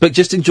it is, but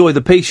just enjoy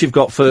the peace you've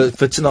got for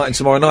tonight and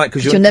tomorrow night,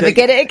 because you'll never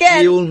get it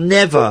again. You'll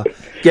never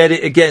get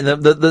it again.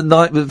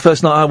 The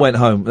first night I went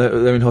home, they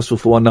were in hospital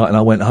for one night, and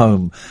I went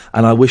home,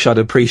 and I wish I'd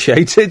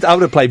appreciated. I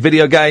would have played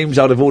video games.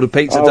 I would have ordered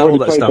pizza, done all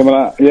that stuff. Some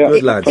of that. Yeah,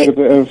 good lads.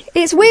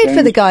 It's weird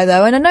for the guy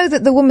though, and I know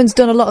that the woman's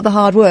done a lot of the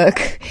hard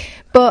work,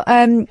 but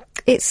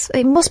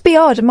it must be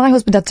odd. My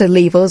husband had to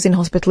leave us in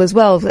hospital as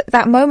well.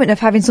 That moment of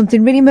having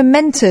something really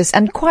momentous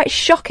and quite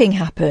shocking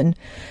happen,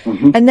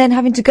 and then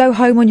having to go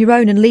home on your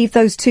own and leave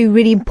those 2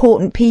 really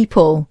important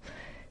people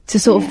to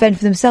sort of fend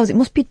for themselves. It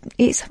must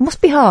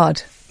be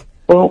hard.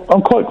 Well,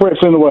 I'm quite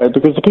grateful in a way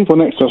because the people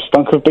next to us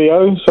stunk of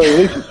BO, so at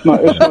least it's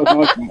nice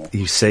in here.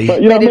 You see?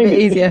 But, you know Made what I it a mean? bit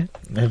easier.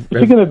 If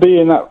you're going to be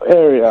in that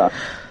area,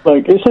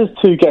 like, it says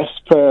 2 guests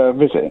per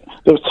visit.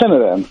 There was 10 of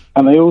them,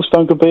 and they all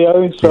stunk of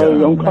BO,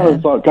 so I'm kind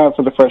of, like, going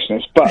for the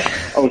freshness. But,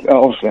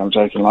 obviously, I'm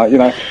joking, like, you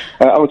know,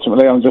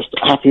 ultimately, I'm just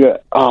happy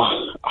that,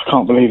 I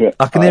can't believe it.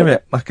 I can hear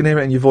it. I can hear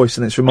it in your voice,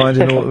 and it's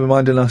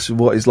reminding us of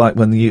what it's like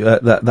when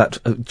that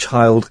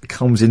child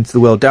comes into the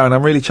world. Darren,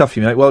 I'm really chuffed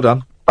you, mate. Well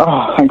done.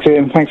 Oh, thanks,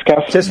 Ian. Thanks,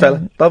 Kath. Cheers, fella.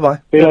 Bye-bye.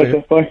 See you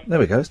later. Bye. There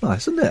we go. It's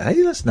nice, isn't it?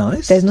 Hey, that's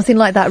nice. There's nothing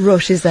like that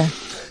rush, is there?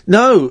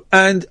 No,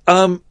 and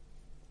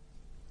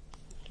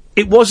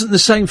it wasn't the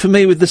same for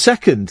me with the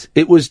second.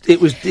 It was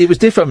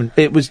different.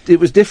 It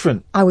was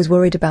different. I was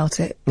worried about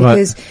it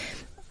because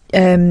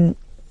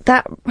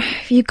that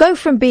you go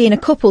from being a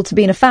couple to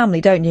being a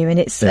family, don't you? And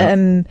it's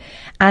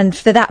and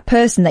for that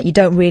person that you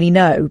don't really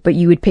know, but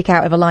you would pick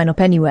out of a lineup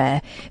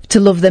anywhere,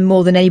 to love them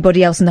more than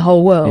anybody else in the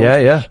whole world,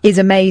 is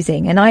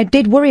amazing. And I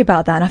did worry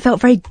about that, and I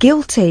felt very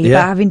guilty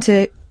about having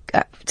to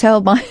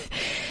tell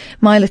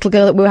my little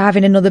girl that we were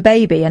having another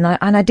baby, and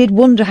I did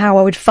wonder how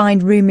I would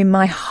find room in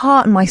my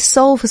heart and my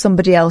soul for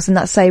somebody else in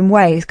that same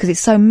way, because it's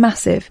so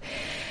massive.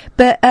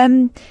 But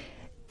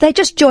they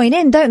just join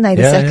in, don't they?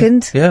 The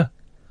second,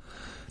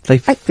 they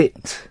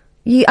fit.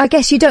 I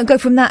guess you don't go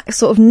from that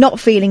sort of not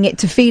feeling it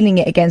to feeling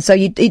it again, so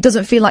it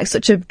doesn't feel like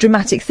such a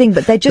dramatic thing,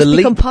 but they just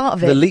become part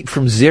of it. The leap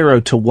from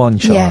 0 to 1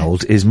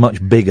 child is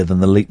much bigger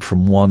than the leap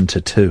from 1 to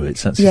 2.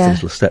 That's just a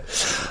little step.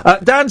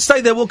 Dan,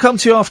 stay there. We'll come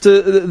to you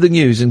after the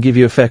news and give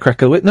you a fair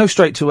crack of it. No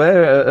straight to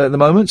air at the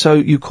moment, so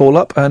you call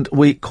up and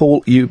we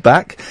call you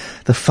back.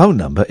 The phone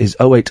number is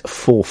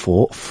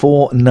 0844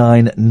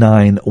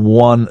 499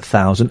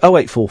 1000.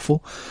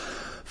 0844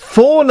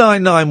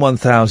 499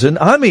 1000.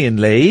 I'm Iain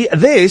Lee.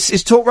 This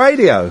is Talk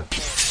Radio.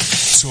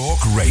 Talk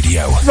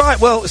Radio. Right,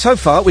 well, so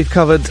far we've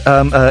covered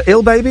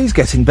ill babies,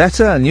 getting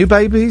better, and new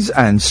babies,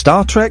 and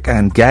Star Trek,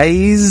 and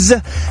gays,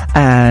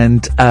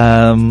 and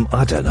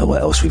I don't know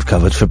what else we've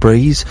covered for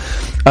Breeze.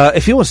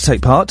 If you want to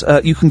take part,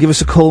 you can give us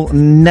a call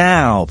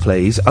now,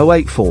 please.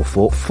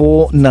 0844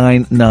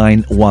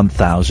 499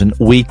 1000.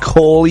 We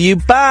call you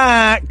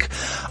back.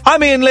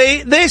 I'm Iain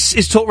Lee. This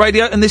is Talk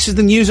Radio, and this is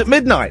the news at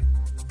midnight.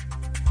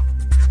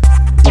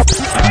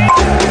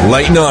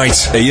 Late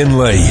night, Iain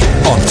Lee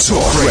on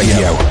Talk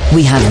Radio.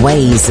 We have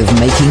ways of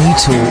making you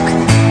talk.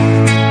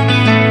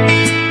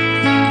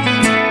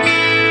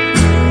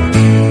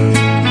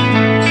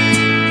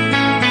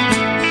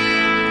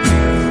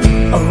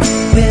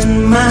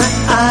 Open my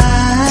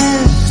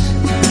eyes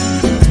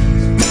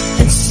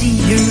and see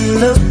you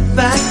look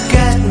back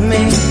at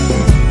me.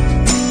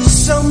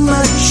 So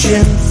much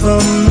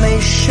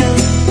information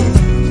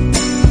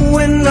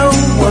when no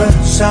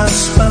words are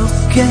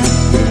spoken.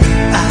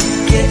 I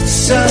get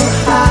so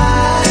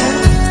high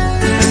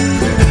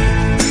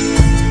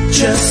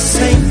just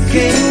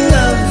thinking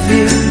of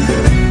you.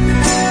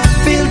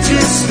 Feel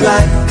just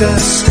like a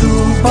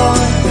schoolboy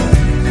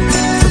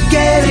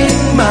forgetting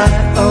my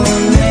own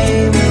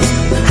name.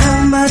 How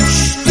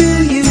much do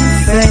you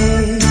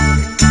think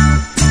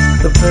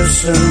the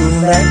person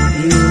that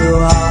you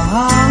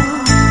are?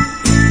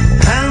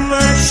 How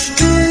much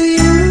do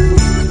you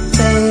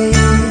think?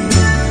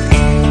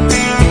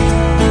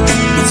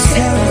 It's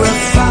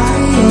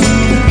terrifying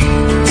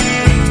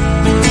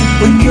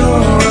when you're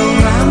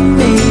around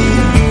me,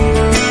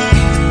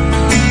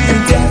 and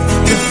death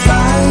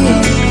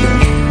defying.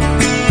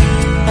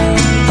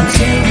 I'm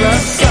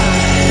terrified.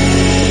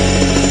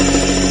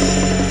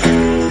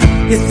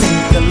 You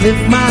think I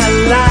live my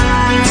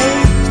life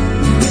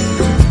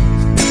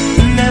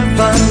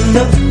never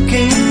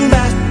looking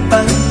back,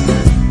 but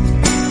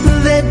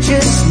they're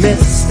just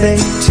myths they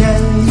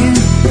tell you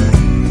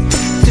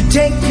to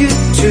take you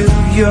to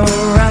your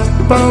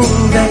ripe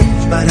old age.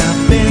 But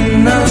I've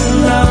been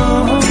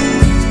alone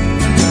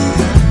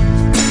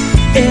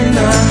in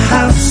a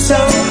house so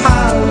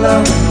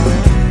hollow.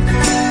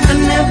 I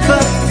never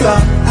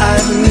thought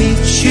I'd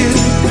meet you.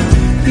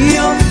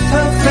 Your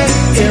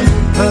perfect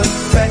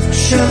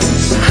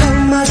imperfections. How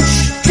much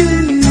do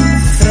you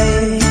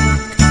think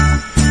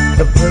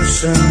the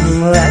person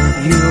that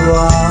you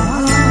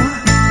are?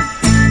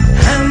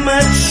 How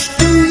much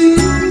do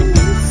you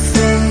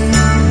think?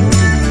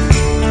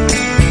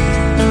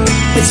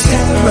 It's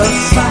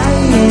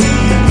terrifying.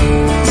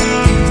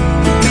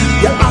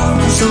 Your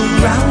arms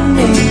around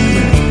me,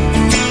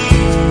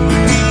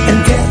 and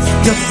death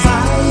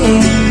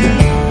defying.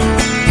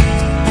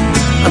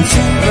 I'm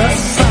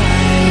terrified.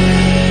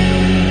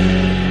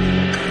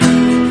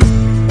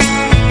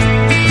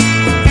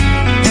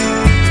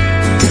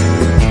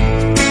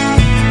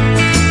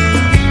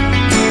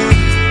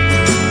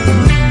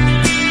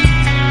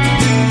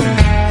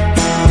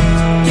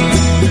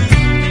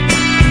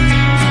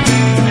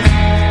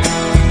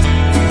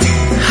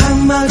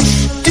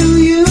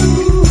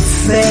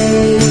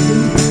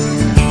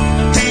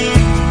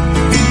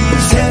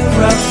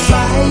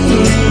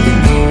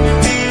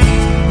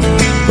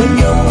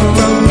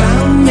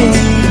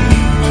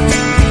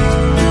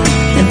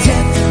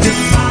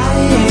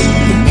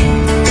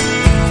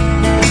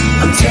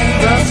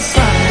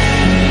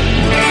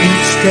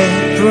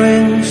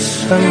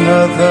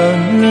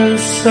 another new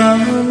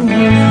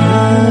sunrise.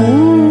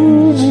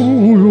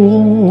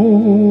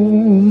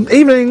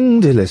 Evening,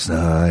 dear listener,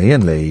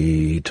 Iain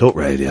Lee, Talk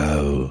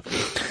Radio.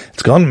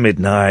 It's gone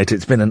midnight.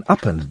 It's been an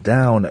up and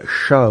down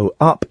show,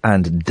 up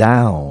and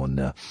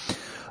down.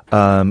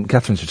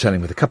 Catherine's returning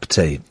with a cup of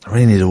tea. I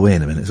really need a wee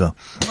in a minute as well.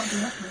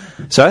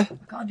 Sorry?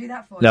 Can't do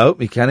that for you. No,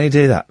 we can't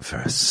do that for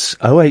us.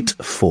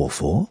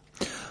 0844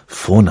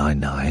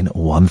 499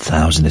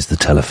 1000 is the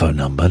telephone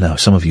number. Now,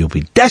 some of you will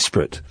be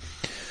desperate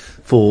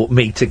for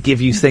me to give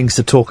you things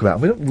to talk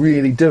about. We don't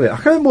really do it. I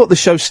can't remember what the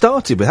show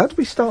started with. How did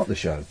we start the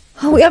show?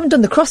 Oh, we haven't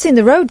done the crossing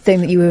the road thing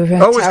that you were it's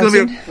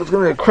going to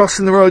be a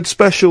crossing the road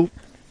special.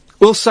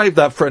 We'll save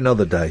that for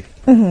another day.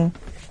 Mm-hmm.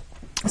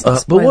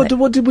 But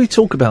what did we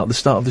talk about at the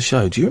start of the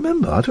show? Do you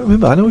remember? I don't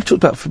remember. I know we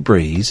talked about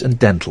Febreze and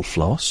dental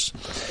floss.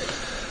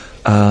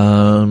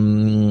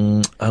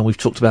 And we've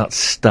talked about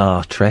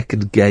Star Trek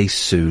and gay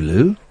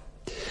Sulu.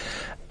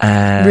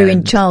 And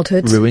ruined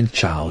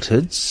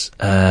childhoods.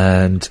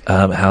 And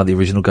how the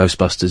original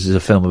Ghostbusters is a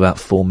film about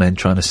four men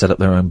trying to set up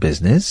their own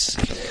business.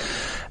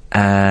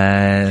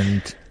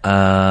 And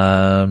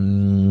I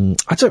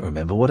don't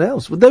remember what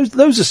else.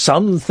 Those are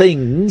some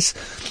things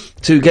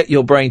to get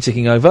your brain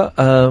ticking over.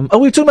 We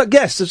were talking about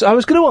guests. This is what I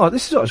was going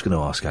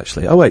to ask,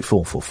 actually.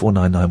 0844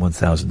 499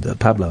 1000.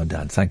 Pablo and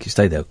Dan, thank you.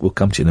 Stay there. We'll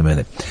come to you in a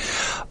minute.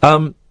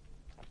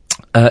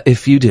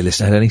 If you, dear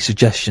listener, had any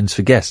suggestions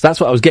for guests, that's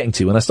what I was getting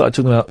to when I started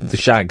talking about the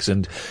Shags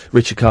and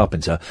Richard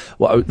Carpenter.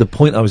 The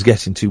point I was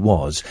getting to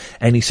was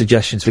any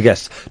suggestions for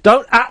guests.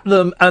 Don't at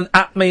them and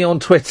at me on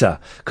Twitter,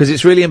 because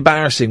it's really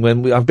embarrassing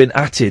when I've been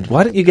atted.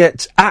 Why don't you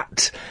get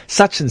at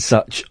such and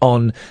such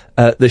on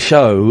the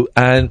show?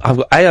 And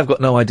I've got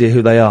no idea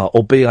who they are,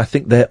 or B, I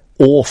think they're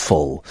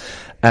awful,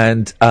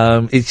 and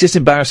it's just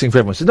embarrassing for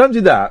everyone. So don't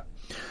do that.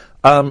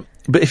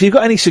 But if you've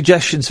got any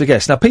suggestions for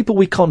guests, now people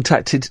we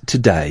contacted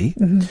today,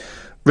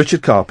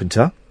 Richard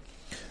Carpenter,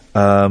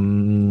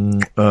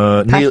 Neil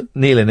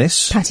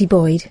Innes, Patty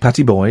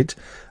Boyd.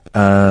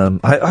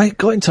 I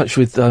got in touch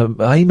with,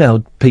 I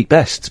emailed Pete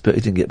Best, but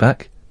he didn't get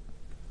back.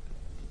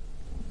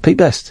 Pete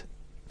Best.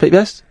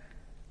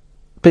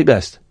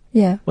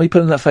 Yeah. What are you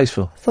putting that face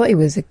for? I thought he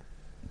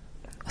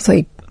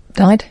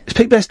died. Is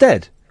Pete Best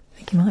dead? I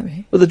think he might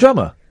be. Well, the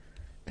drummer?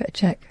 Better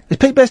check. Is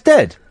Pete Best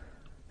dead?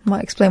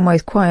 Might explain why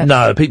he's quiet.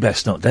 No, Pete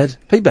Best's not dead.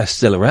 Pete Best's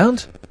still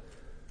around.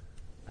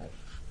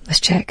 Let's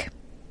check.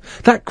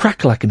 That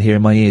crackle I can hear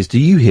in my ears, do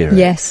you hear it?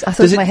 Yes, I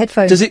thought it was my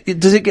headphones. Does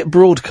it get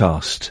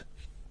broadcast?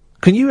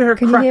 Can you hear a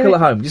crackle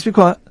at home? Just be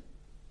quiet.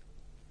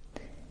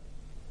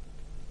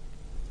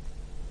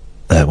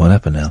 It won't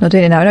happen now. Not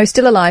doing it now. No, he's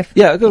still alive.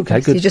 Yeah, okay,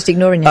 good. He's just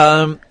ignoring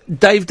you.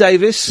 Dave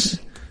Davis,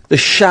 the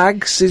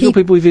Shags, these are all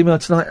people we've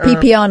emailed tonight.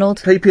 P.P.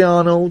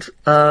 Arnold.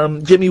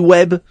 Jimmy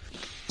Webb.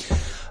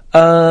 We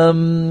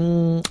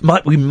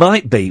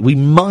might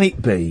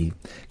be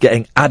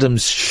getting Adam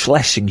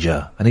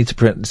Schlesinger. I need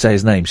to say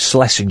his name,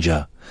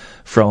 Schlesinger,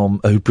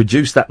 who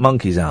produced that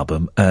Monkeys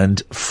album, and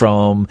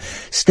from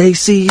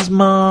Stacey's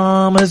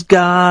Mama's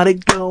Got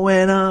It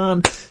Going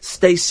On.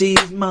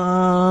 Stacey's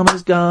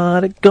Mama's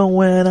Got It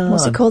Going On.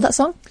 What's it called, that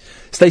song?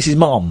 Stacey's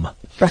Mom.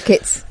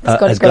 Brackets.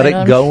 Has got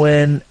it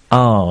going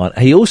on.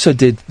 He also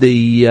did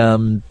the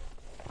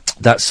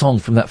that song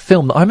from that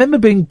film that I remember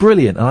being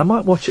brilliant, and I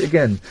might watch it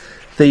again.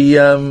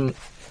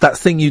 That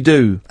Thing You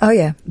Do. Oh,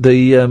 yeah.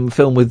 The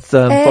film with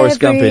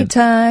Forrest Gump in. Every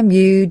time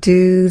you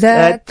do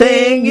that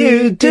thing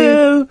you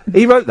do.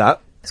 He wrote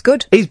that. It's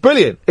good. He's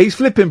brilliant. He's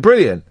flipping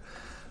brilliant.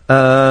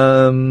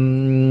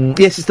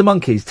 Yes, it's the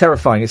Monkeys.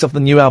 Terrifying. It's off the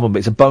new album, but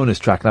it's a bonus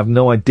track, and I have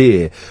no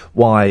idea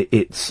why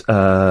it's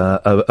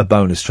a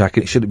bonus track.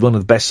 It should be one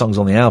of the best songs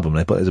on the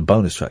album, but it's a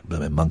bonus track,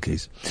 but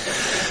Monkeys.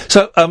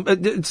 So,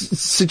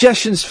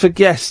 suggestions for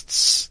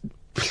guests,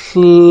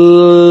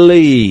 please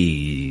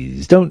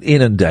don't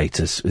inundate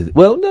us with,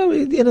 well, no,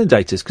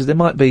 inundate us, because there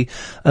might be,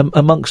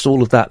 amongst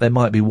all of that, there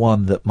might be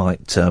one that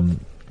might,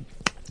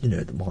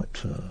 that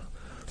might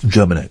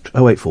germinate.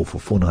 0844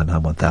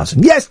 499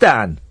 1000. Yes,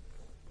 Dan!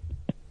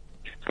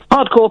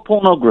 Hardcore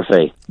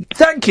pornography.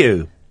 Thank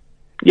you.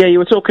 Yeah, you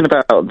were talking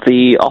about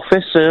The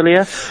Office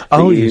earlier.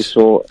 Oh, you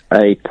saw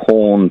a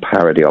porn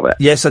parody of it.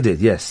 Yes, I did.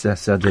 Yes, I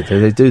did.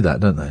 They do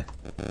that, don't they?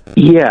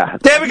 Yeah.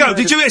 There we go.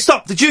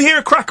 Stop. Did you hear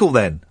a crackle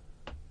then?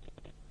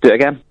 Do it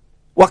again.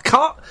 Well,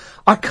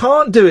 I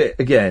can't do it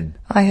again.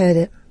 I heard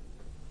it.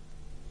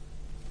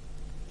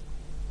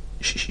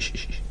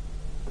 Shh.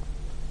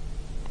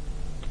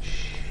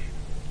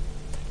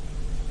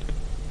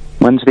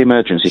 When's the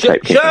emergency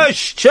tape kicking?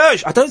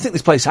 Shush! I don't think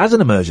this place has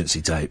an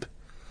emergency tape.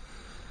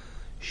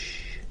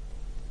 Shh.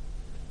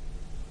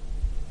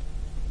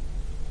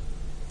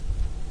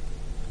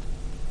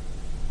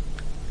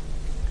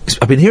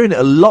 I've been hearing it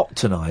a lot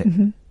tonight.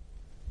 Mm-hmm.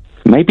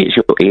 Maybe it's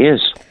your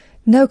ears.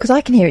 No, because I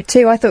can hear it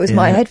too. I thought it was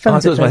my headphones. I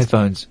thought it was my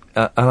headphones.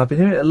 And I've been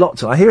hearing it a lot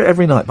tonight. I hear it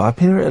every night, but I've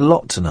been hearing it a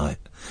lot tonight.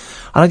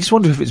 And I just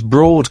wonder if it's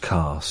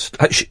broadcast.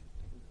 It's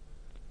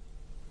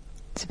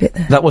a bit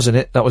there. That wasn't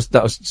it. That was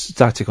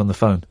static on the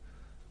phone.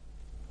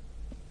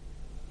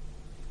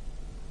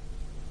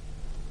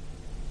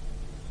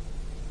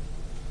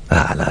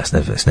 No, it's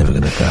never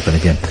going to happen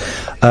again.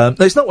 No,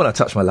 it's not when I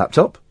touch my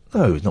laptop.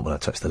 No, it's not when I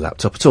touch the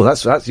laptop at all.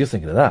 That's you're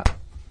thinking of that.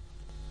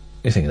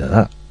 You're thinking of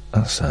that.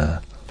 That's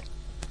that.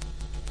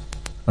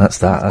 That's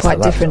quite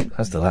the different.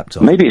 That's the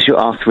laptop. Maybe it's your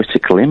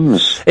arthritic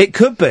limbs. It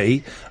could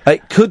be.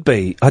 It could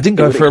be. I didn't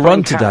go for a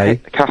run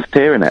today. Kath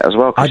hearing it as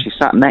well, because she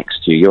sat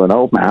next to you. You're an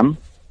old man.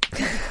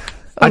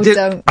 I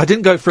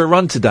didn't go for a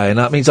run today, and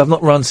that means I've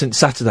not run since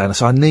Saturday, and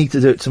so I need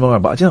to do it tomorrow.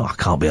 But I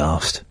can't be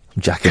arsed.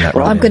 I'm jacking that.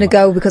 I'm going to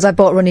go because I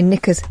bought running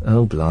knickers.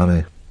 Oh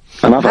blimey!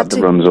 And I've had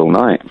the runs all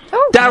night.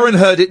 Darren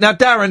heard it. Now,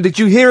 Darren, did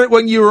you hear it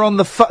when you were on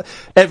the...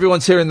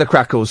 Everyone's hearing the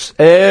crackles.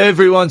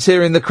 Everyone's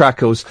hearing the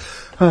crackles.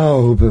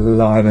 Oh,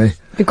 blimey.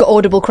 We've got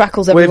audible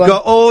crackles, everyone. We've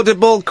got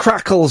audible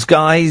crackles,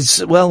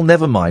 guys. Well,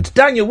 never mind.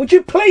 Daniel, would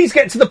you please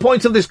get to the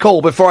point of this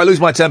call before I lose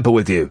my temper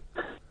with you?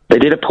 They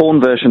did a porn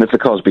version of The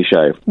Cosby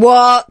Show.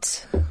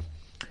 What?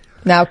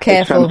 Now,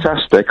 careful. It's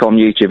fantastic on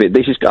YouTube.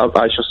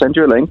 I shall send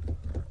you a link.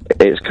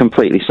 It's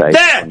completely safe.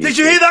 There! Did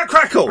you hear that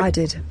crackle? I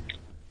did.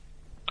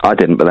 I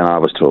didn't, but then I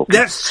was talking.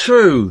 That's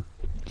true.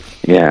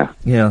 Yeah.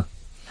 Yeah.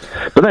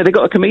 But no, they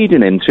got a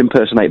comedian in to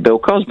impersonate Bill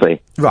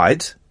Cosby.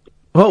 Right.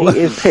 Well,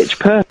 he is pitch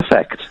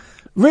perfect.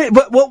 Really?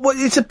 But what?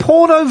 It's a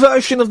porno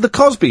version of The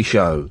Cosby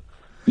Show.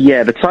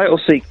 Yeah, the title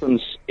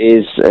sequence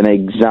is an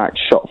exact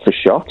shot for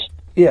shot.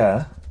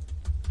 Yeah.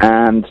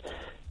 And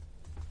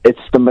it's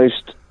the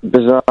most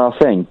bizarre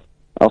thing.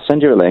 I'll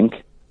send you a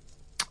link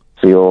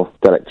for your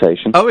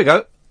delectation. Oh, we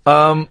go.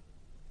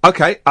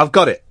 Okay, I've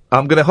got it.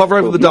 I'm going to hover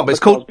over the dump.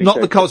 It's called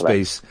Not the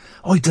Cosbys.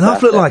 Oh, he did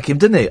not look like him,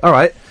 didn't he? All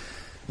right.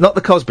 Not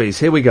the Cosbys.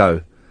 Here we go.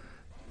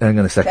 Hang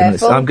on a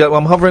second.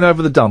 I'm hovering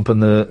over the dump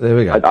and there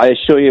we go. I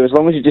assure you, as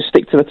long as you just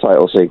stick to the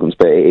title sequence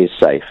bit, it is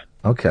safe.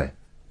 Okay.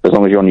 As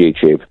long as you're on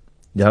YouTube.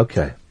 Yeah,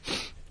 okay.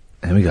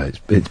 Here we go.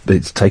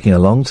 It's taking a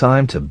long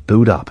time to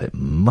boot up. It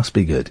must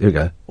be good. Here we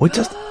go. Oh, it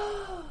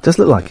does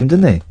look like him,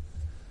 didn't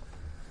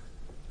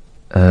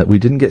he? We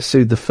didn't get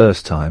sued the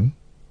first time.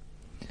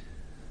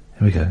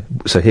 Here we go.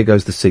 So here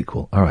goes the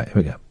sequel. All right, here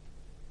we go.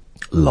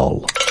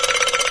 LOL.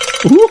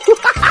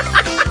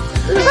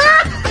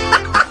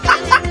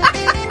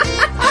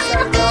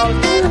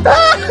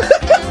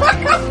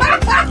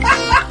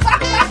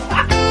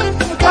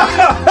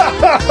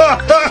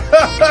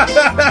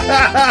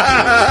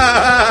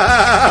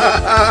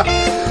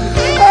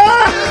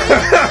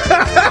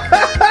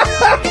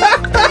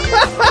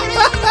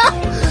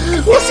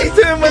 What's he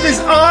doing with his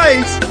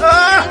eyes?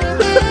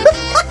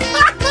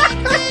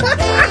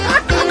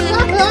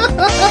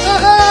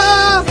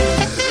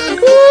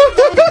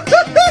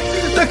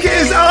 Look at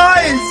his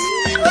eyes!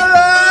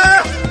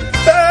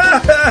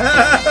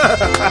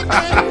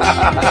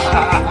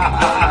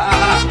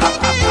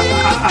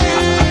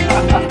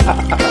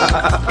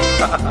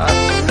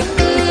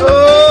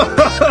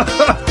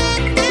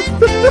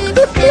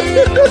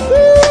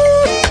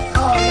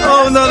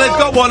 Oh no, they've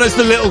got one as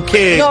the little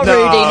kid. Not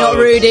Rudy, not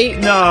Rudy.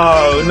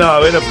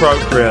 No,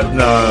 inappropriate,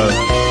 no.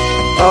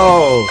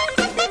 Oh.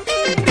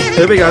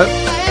 Here we go.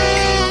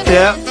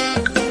 Yeah.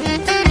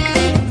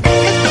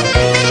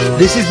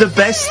 This is the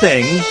best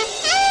thing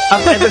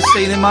I've ever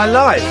seen in my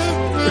life.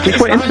 Just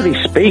wait until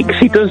he speaks.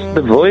 He does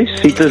the voice.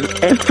 He does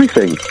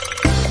everything.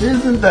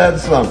 Isn't that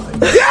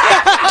something?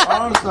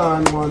 Our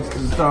son wants to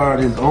start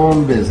his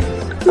own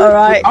business. All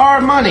right.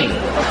 Our money.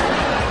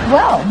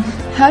 Well,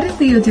 how did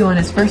Leo do on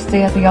his first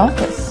day at the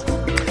office?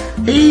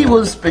 He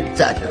was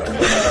spectacular.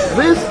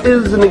 This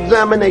is an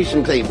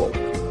examination table.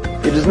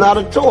 It is not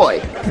a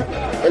toy.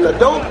 And I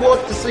don't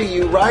want to see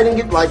you riding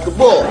it like a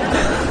bull.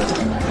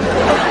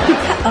 You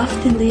cut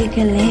off the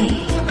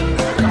ukulele.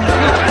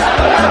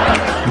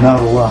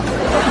 No,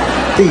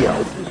 Theo,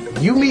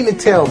 you mean to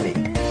tell me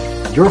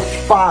your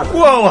father...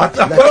 Whoa,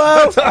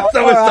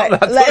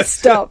 let's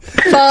stop.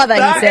 Father,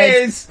 he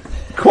says.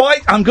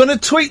 I'm going to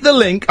tweet the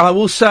link. I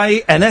will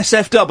say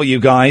NSFW,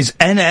 guys.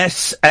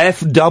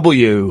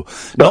 NSFW.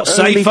 Not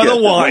safe for the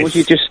wife. Would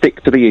you just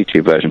stick to the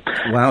YouTube version?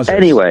 Wowzers.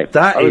 Anyway.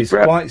 That is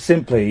quite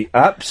simply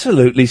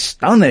absolutely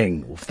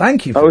stunning. Well,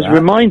 thank you for that. I was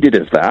reminded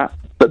of that,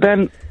 but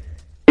then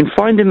in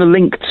finding the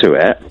link to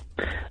it,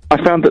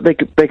 I found that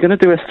they're going to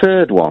do a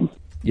third one.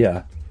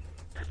 Yeah.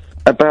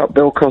 About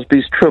Bill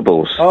Cosby's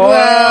troubles. Oh!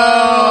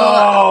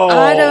 Well,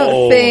 I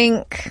don't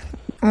think...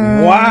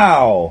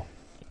 Wow.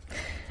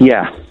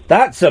 Yeah.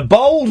 That's a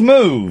bold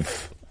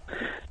move.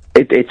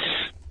 It's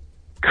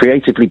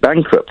creatively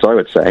bankrupt, I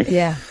would say.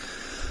 Yeah.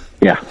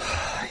 Yeah.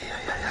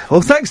 Well,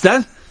 thanks,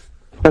 Dan.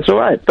 That's all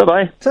right.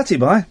 Bye-bye. Tatty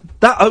bye.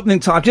 That opening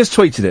time, I've just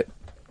tweeted it.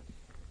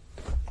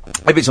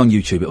 If it's on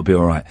YouTube, it'll be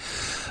all right.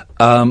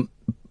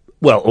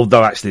 Well,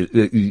 although actually,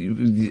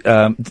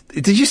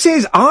 did you see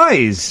his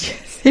eyes?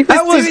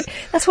 Yes,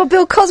 that's what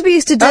Bill Cosby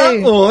used to do.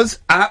 That was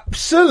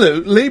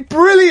absolutely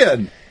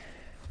brilliant.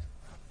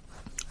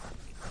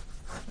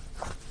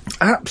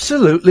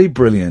 Absolutely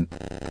brilliant.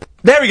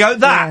 There we go.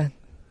 That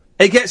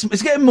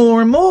it's getting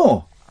more and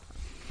more.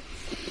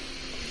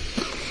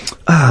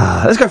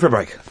 Let's go for a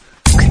break.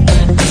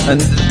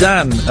 And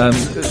Dan,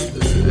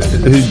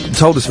 who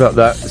told us about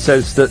that,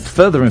 says that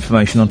further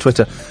information on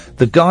Twitter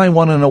The guy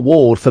won an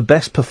award for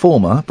Best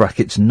Performer,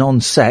 brackets,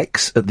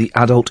 non-sex, at the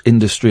Adult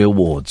Industry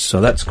Awards.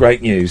 So that's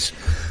great news.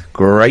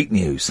 Great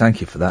news.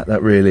 Thank you for that.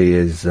 That really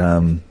is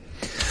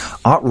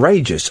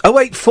outrageous.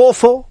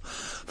 0844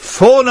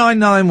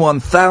 499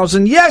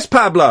 1000. Yes,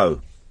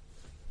 Pablo!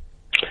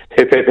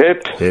 Hip, hip,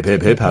 hip. Hip,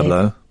 hip, hip,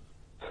 Pablo.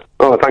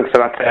 Oh, thanks for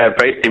that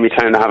break. In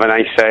return to have a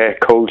nice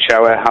cold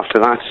shower after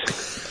that.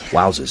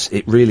 Wowzers,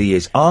 it really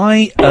is.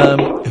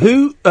 Hello.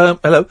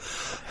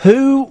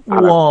 Who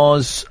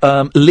was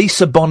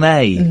Lisa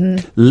Bonet?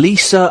 Mm-hmm.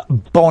 Lisa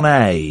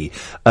Bonet,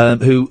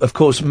 who, of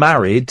course,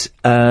 married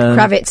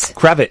Kravitz.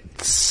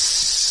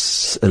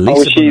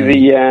 Lisa she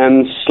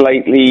the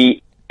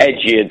slightly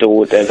edgier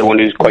daughter, the one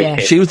who's quite hip?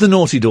 She was the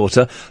naughty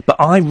daughter, but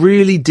I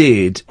really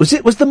did. Was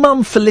the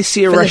mum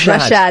Felicia Rashad?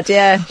 Rashad,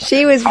 yeah.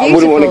 She was beautiful. I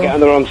wouldn't want to get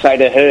on the wrong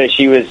side of her.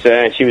 She was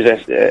a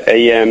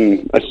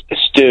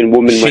stern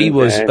woman. She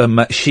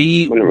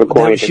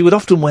would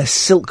often wear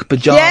silk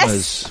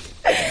pyjamas. Yes.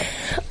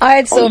 I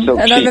had some,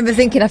 and I remember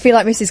thinking, I feel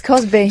like Mrs.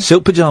 Cosby.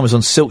 Silk pyjamas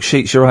on silk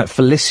sheets, you're right.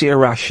 Felicia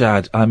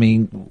Rashad. I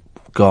mean,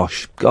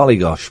 golly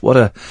gosh, what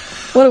a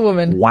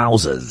woman.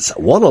 Wowzers.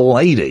 What a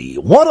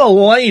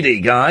lady,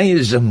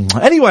 guys.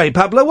 Anyway,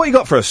 Pablo, what you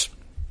got for us?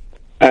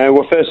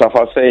 Well, first off,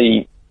 I'll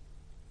say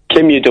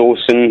Kimya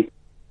Dawson,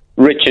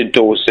 Richard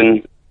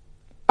Dawson,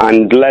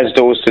 and Les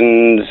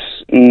Dawson's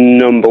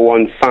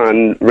 #1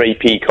 fan, Ray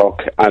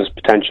Peacock, as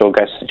potential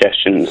guest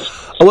suggestions.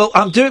 Well,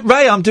 I'm doing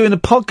a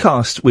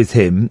podcast with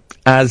him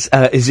as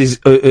is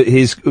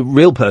his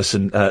real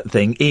person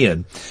thing,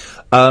 Iain.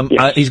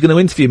 He's going to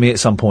interview me at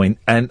some point,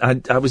 and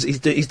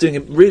he's doing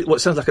a really,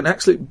 what sounds like an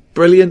absolute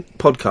brilliant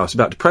podcast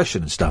about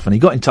depression and stuff. And he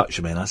got in touch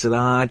with me, and I said,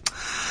 I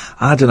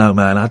don't know,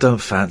 man, I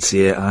don't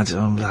fancy it.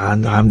 Yeah.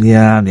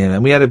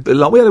 And we had a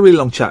really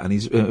long chat, and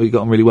we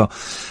got on really well.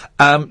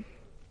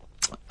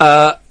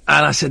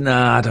 And I said,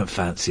 nah, I don't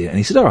fancy it. And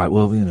he said, all right,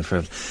 well,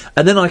 forever.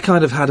 And then I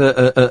kind of had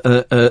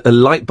a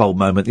light bulb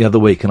moment the other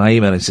week, and I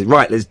emailed him and said,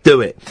 right, let's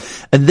do it.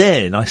 And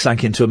then I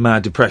sank into a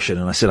mad depression,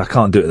 and I said, I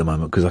can't do it at the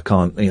moment because I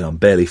can't, I'm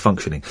barely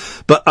functioning.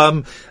 But,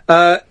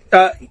 but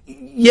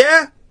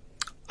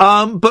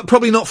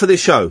probably not for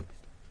this show.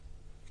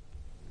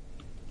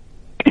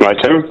 Right,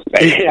 so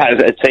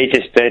I'd say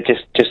just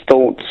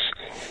thoughts.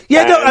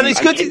 Yeah, no, and it's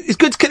good. It's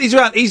good to get these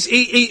around.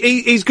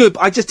 He's good.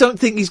 But I just don't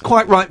think he's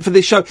quite right for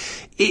this show.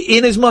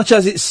 In as much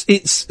as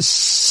it's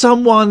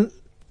someone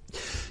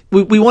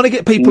we want to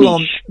get people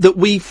on that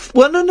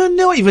no,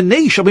 not even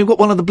niche. I mean, we've got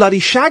one of the bloody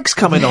Shags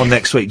coming on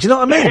next week. Do you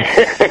know what I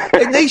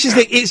mean? Niche is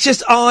it's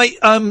just I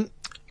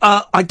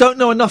don't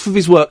know enough of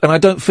his work, and I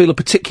don't feel a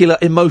particular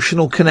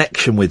emotional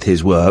connection with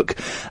his work,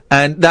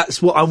 and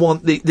that's what I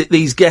want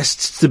these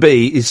guests to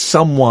be: is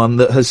someone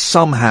that has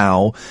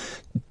somehow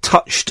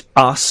touched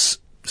us.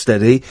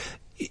 Steady,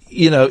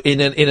 in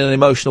an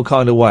emotional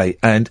kind of way,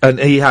 and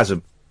he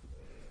hasn't.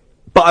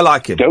 But I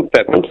like him.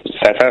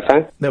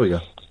 Fair. There we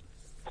go.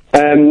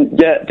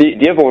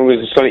 The other one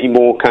was slightly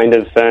more kind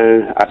of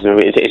I don't know.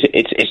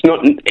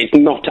 It's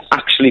not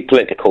actually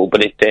political,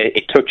 but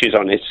it touches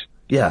on it.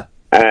 Yeah.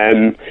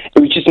 It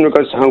was just in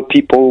regards to how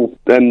people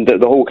the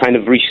whole kind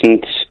of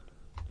recent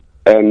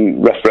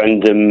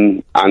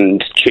referendum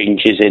and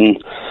changes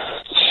in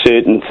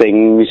certain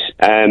things.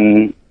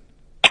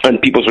 And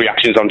people's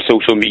reactions on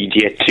social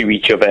media to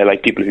each other,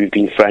 like people who've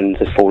been friends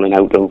have fallen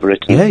out over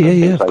it.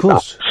 Yeah, of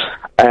course.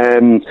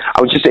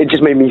 It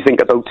just made me think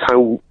about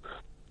how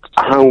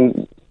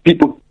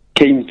people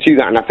came to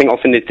that, and I think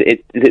often I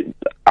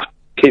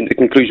came to the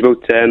conclusion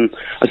about.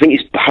 I think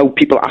it's how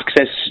people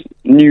access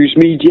news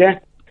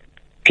media.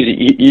 Because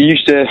you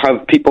used to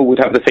have people would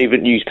have their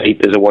favourite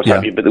newspapers or what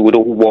have you, but they would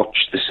all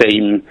watch the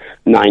same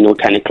 9 or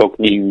 10 o'clock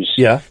news.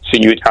 Yeah. So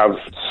you would have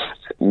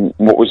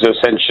what was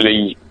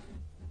essentially,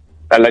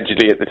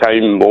 allegedly at the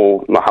time,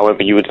 or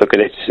however you would look at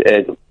it,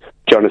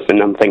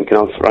 Jonathan, I'm thinking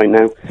of right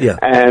now. Yeah.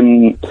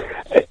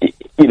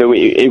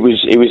 It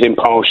was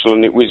impartial,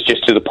 and it was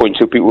just to the point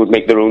so people would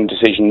make their own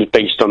decisions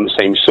based on the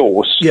same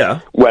source. Yeah.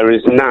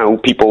 Whereas now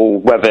people,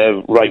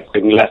 whether right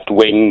wing, left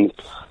wing,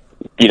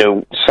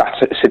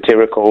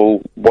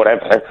 satirical,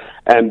 whatever,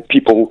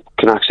 people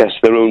can access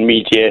their own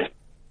media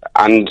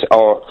and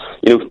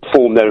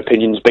form their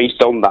opinions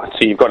based on that. So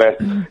you've got a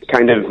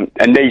kind of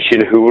a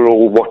nation who are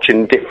all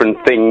watching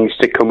different things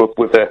to come up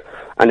with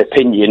an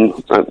opinion,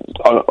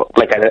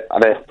 like at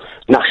a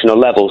national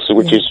level. So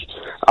which is,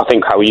 I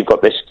think, how you've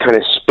got this kind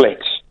of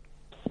split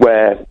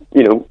where,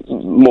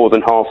 more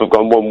than half have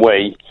gone one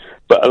way,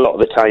 but a lot of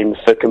the time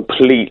for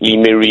completely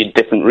myriad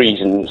different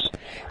reasons.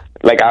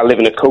 Like, I live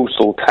in a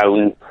coastal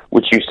town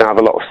which used to have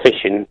a lot of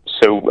fishing,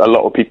 so a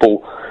lot of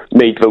people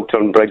made vote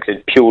on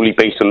Brexit purely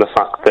based on the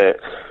fact that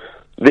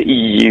the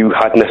EU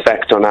had an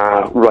effect on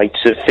our rights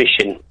of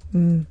fishing,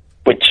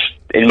 which,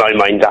 in my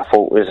mind, I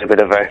thought was a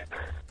bit of a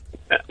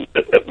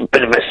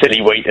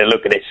silly way to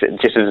look at it,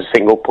 just as a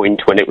single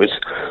point when it was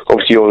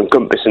obviously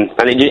all-encompassing.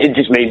 And it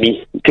just made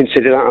me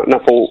consider that, and I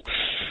thought,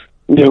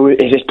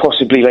 is it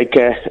possibly like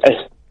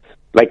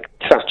like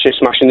Thatcher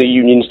smashing the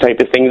unions type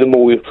of thing, the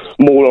more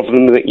of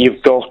them that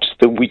you've got,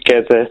 the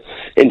weaker the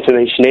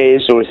information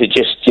is? Or is it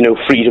just,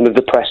 freedom of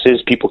the press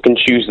is people can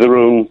choose their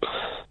own,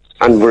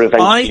 and we're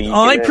eventually...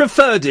 I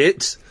preferred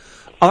it.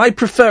 I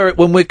prefer it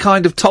when we're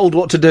kind of told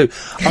what to do.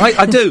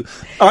 I do.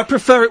 I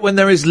prefer it when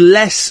there is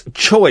less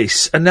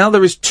choice, and now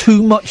there is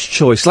too much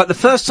choice. Like the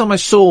first time I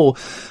saw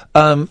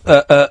cable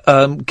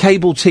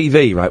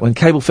TV, right, when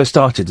cable first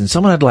started, and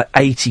someone had like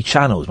 80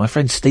 channels. My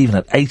friend Stephen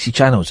had 80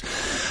 channels.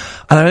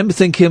 And I remember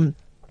thinking,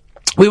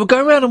 we would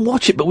go around and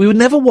watch it, but we would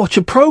never watch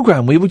a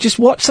programme. We would just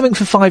watch something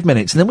for 5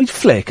 minutes, and then we'd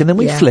flick, and then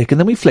we'd flick, and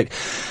then we'd flick.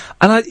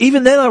 And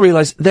even then I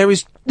realised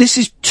this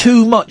is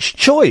too much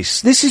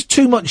choice. This is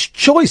too much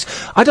choice.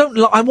 I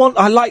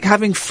like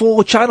having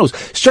 4 channels.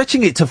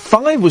 Stretching it to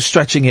 5 was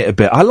stretching it a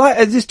bit.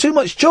 There's too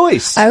much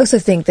choice. I also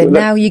think that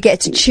now you get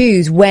to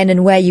choose when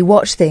and where you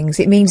watch things.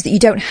 It means that you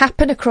don't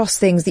happen across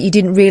things that you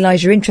didn't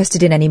realise you're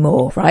interested in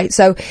anymore, right?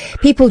 So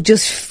people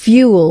just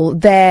fuel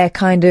their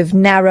kind of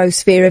narrow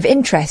sphere of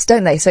interest,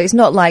 don't they? So it's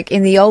not like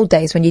in the old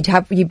days when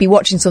you'd be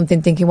watching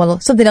something thinking, well,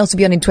 something else will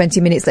be on in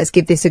 20 minutes, let's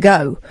give this a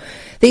go.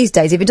 These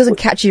days, if it doesn't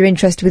catch your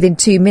interest within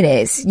 2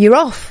 minutes, you're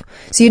off.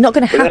 So you're not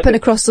going to happen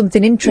across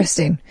something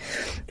interesting.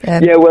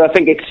 Yeah, well, I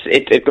think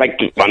it's like,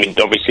 I mean,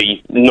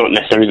 obviously not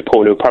necessarily the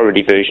porno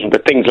parody version,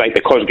 but things like the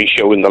Cosby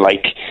Show and the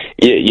like,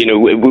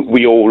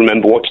 we all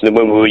remember watching them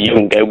when we were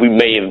younger. We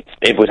may have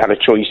had a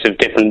choice of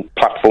different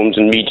platforms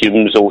and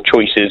mediums or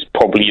choices,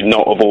 probably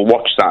not have all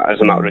watched that as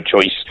a matter of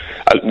choice.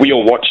 We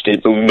all watched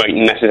it, but we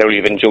mightn't necessarily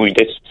have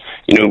enjoyed it,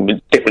 with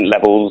different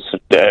levels.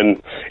 It's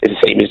the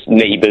same as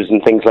Neighbours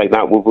and things like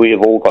that, where we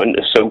have all got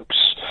into soaps.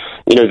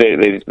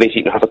 They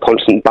seem to have a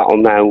constant battle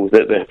now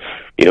that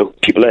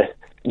people are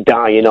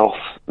dying off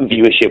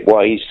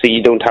viewership-wise, so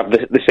you don't have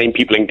the same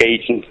people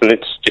engaging, and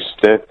it's just,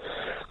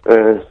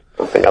 I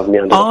think I've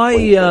meandered.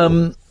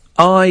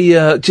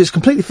 I just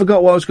completely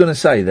forgot what I was going to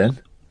say then.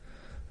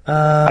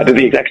 I did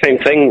the exact same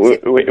thing.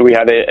 We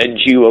had a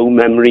duo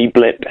memory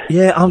blip.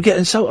 Yeah, I'm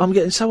getting so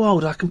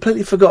old. I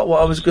completely forgot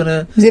what I was going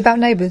to... Was it about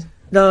Neighbours?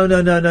 No. I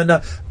don't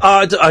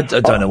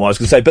know what I was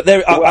going to say, but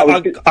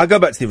I go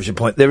back to the original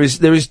point. There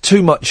is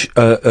too much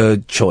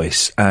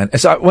choice, and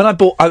so when I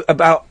bought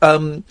about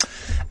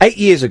 8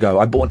 years ago,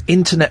 I bought an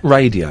internet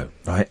radio,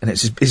 right, and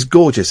it's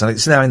gorgeous, and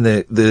it's now in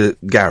the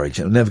garage.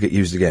 It'll never get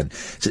used again.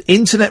 It's an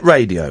internet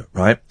radio,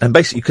 right, and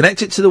basically you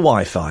connect it to the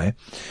Wi-Fi,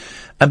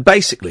 and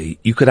basically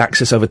you could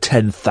access over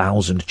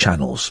 10,000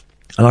 channels.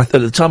 And at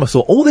the time I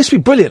thought, this would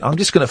be brilliant. I'm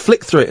just going to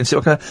flick through it and see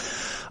what kind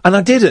of... And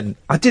I didn't.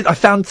 I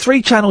found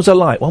 3 channels I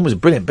liked. One was a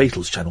brilliant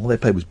Beatles channel. All they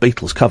played was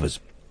Beatles covers.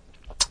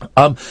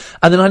 And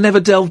then I never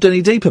delved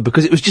any deeper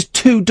because it was just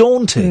too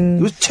daunting.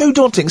 It was too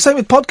daunting. Same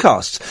with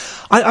podcasts.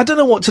 I don't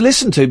know what to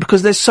listen to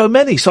because there's so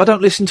many, so I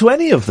don't listen to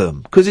any of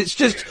them because it's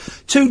just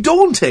too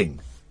daunting.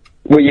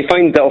 Well, you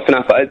find that often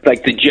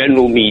like the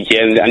general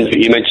media, and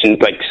you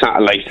mentioned like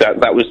satellite,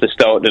 that was the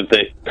start of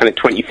the kind of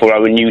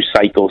 24-hour news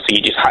cycle, so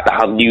you just had to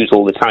have news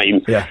all the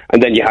time. Yeah.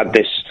 And then you had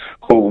this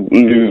whole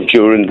move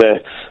during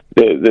the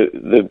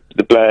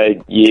Blair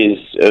years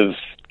of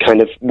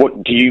kind of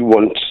what do you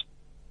want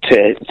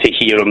to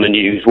hear on the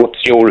news,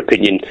 what's your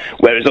opinion,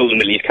 whereas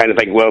ultimately it's kind of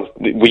like, well,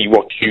 we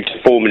watch you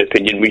to form an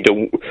opinion.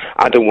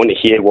 I don't want to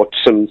hear what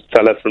some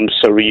fella from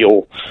Surrey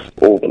or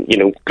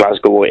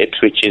Glasgow or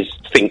Ipswich is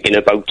thinking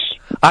about.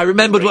 I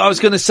remembered what I was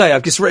going to say.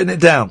 I've just written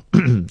it down.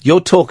 Your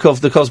talk of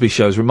the Cosby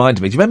Show has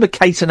reminded me. Do you remember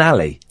Kate and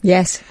Ali?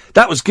 Yes.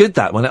 That was good,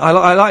 that one.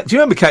 I like. Do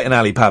you remember Kate and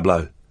Ali,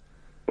 Pablo?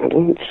 I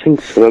don't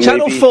think so.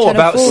 Channel 4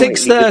 about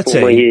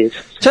 6:30.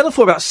 Channel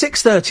 4 about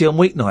 6:30 on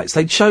weeknights.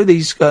 They'd show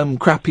these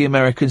crappy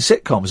American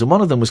sitcoms, and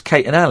one of them was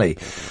Kate and Ali.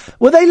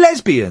 Were they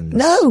lesbians?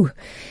 No,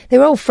 they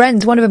were all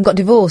friends. One of them got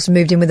divorced and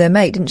moved in with her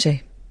mate, didn't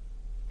she?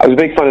 I was a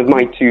big fan of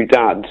My Two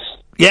Dads.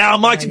 Yeah,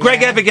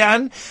 Greg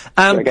Evigan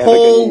and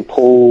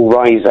Paul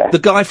Reiser, the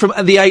guy from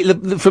the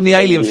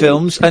Alien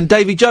films, and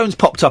Davy Jones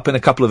popped up in a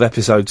couple of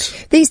episodes.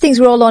 These things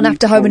were all on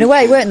after Home and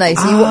Away, weren't they?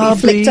 So you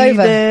flicked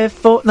over.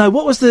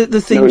 What was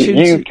the theme tune?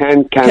 You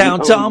can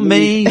count on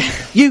me.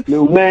 You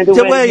no matter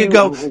where you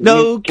go,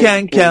 no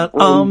can count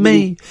on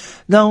me.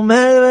 No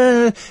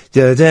matter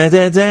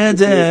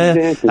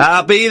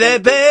I'll be there,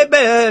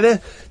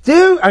 baby.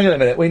 Hang on a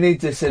minute, we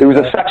need to... There was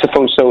a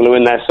saxophone solo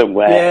in there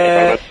somewhere.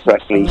 Yeah.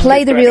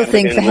 Play the real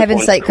thing, for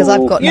heaven's sake, because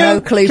I've got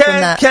no clue from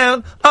that. You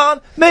can count on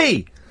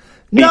me,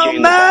 no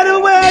matter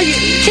where you...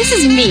 This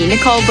is me,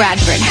 Nicole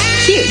Bradford.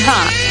 Cute,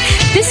 huh?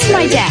 This is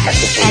my dad,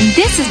 and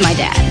this is my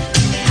dad.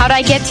 How'd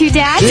I get 2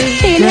 dads?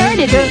 They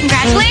inherited me.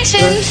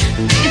 Congratulations!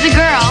 It's a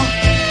girl.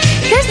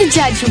 Here's the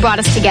judge who brought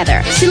us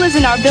together. She lives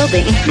in our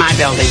building. My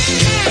building.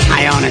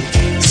 I own it.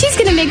 She's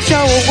gonna make sure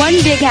we're one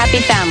big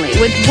happy family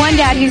with one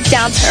dad who's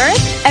down to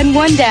earth and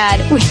one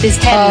dad with his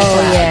head in the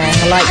clouds. Yeah,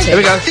 I like it. Here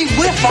we go. I think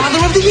we're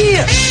Father of the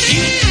Year.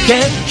 You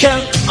can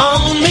count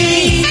on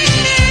me.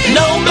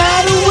 No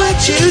matter what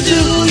you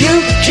do,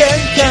 you can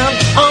count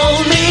on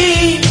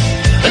me.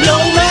 No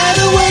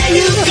matter where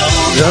you go,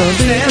 I'll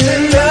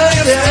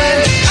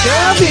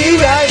be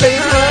right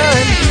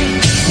behind.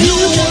 You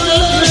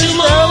wanna love me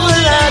more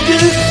than I do.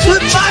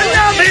 Put my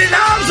loving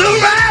on.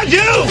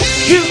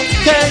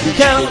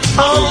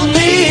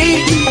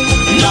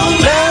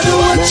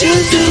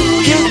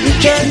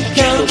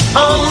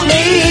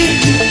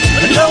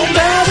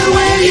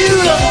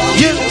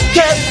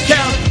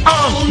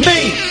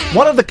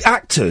 One of the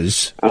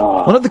actors,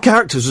 one of the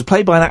characters was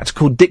played by an actor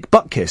called Dick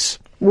Butkus.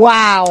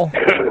 Wow.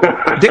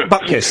 Dick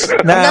Butkus.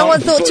 Now, no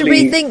one thought to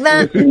rethink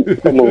that?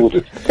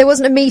 There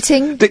wasn't a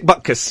meeting? Dick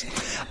Butkus.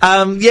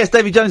 Yes,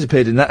 Davy Jones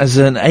appeared in that as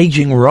an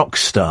ageing rock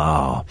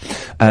star.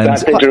 And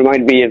that did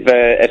remind me of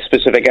a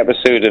specific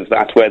episode of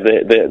that where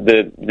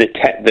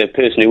the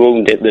person who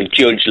owned it, the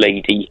judge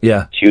lady,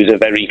 she was a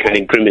very kind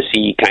of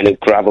grimacy, kind of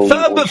gravelly.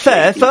 Firm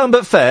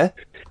but fair.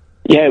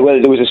 Yeah, well,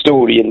 there was a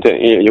story, and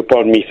you'll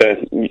pardon me for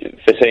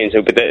saying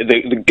so, but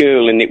the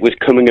girl in it was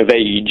coming of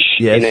age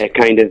in a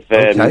kind of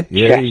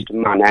chest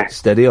manner.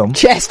 Steady on.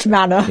 Chest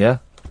manner. Yeah.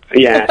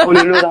 Yeah. Oh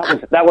no,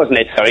 that wasn't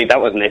it. Sorry, that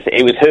wasn't it.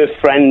 It was her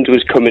friend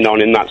was coming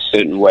on in that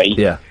certain way.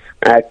 Yeah.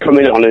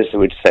 Coming on, as they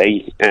would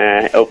say,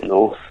 up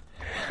north.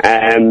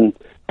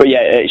 But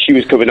yeah, she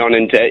was coming on,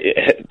 and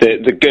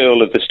the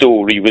girl of the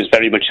story was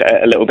very much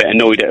a little bit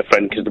annoyed at her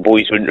friend because the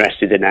boys were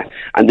interested in her.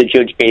 And the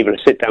judge gave her a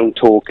sit-down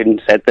talk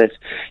and said that,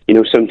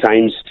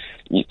 sometimes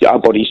our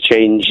bodies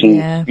change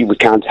and we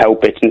can't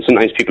help it, and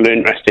sometimes people are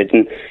interested.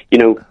 And,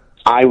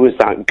 I was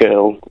that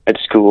girl at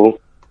school.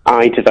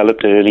 I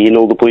developed early, and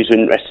all the boys were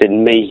interested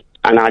in me,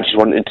 and I just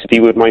wanted to be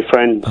with my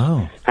friend.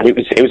 Oh. And it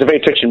was a very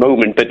touching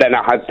moment, but then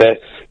I had the...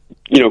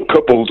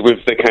 coupled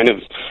with the kind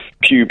of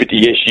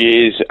puberty-ish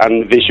years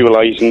and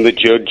visualising the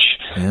judge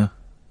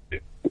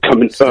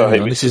coming.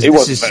 This has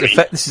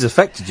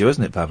affected you,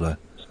 hasn't it, Pablo?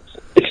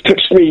 It's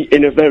touched me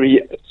in a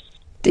very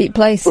deep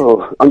place,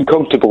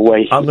 uncomfortable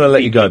way. I'm going to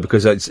let you go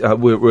because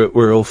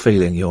we're all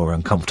feeling your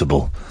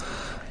uncomfortable.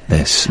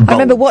 Yes, I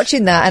remember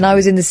watching that, and I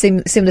was in the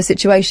similar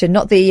situation.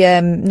 Not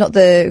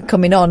the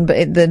coming on,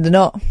 but the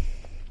not.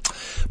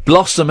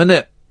 Blossom,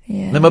 innit?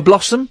 Yeah. Remember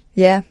Blossom?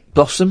 Yeah.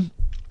 Blossom.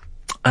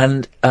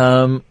 And,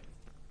 Blossom.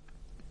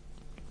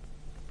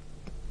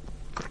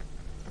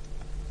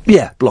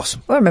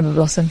 I remember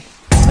Blossom.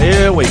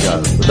 Here we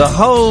go. The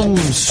home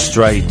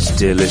straight,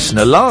 dear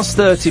listener. Last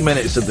 30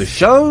 minutes of the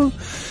show.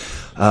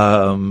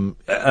 And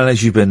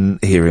as you've been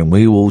hearing,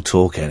 we will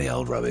talk any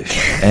old rubbish.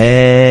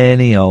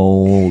 Any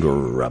old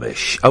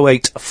rubbish.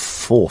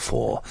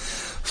 0844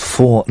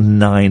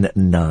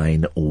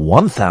 499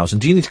 1000.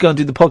 Do you need to go and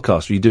do the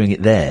podcast, or are you doing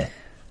it there?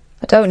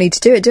 I don't need to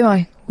do it, do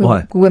I?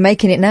 Why? We're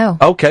making it now.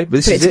 Okay,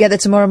 Put it together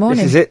tomorrow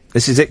morning.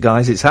 This is it,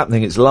 guys. It's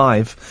happening. It's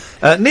live.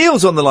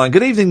 Neil's on the line.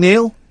 Good evening,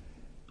 Neil.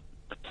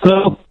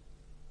 Hello.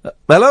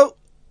 Hello?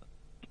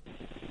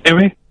 Hear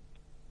me?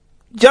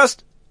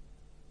 Just.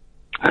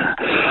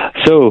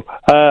 So,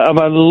 I'm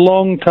a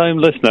long-time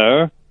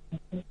listener,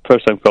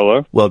 first-time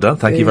caller. Well done.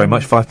 Thank you very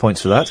much. 5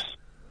 points for that.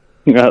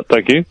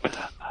 Thank you.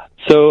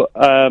 So,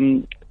 I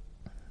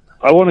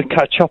want to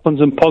catch up on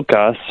some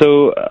podcasts.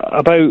 So,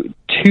 about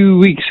 2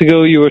 weeks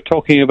ago, you were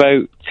talking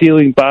about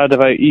feeling bad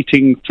about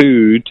eating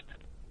food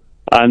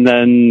and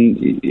then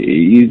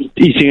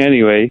eating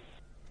anyway.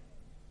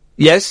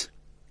 Yes.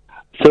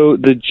 So,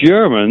 the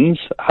Germans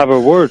have a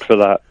word for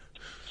that.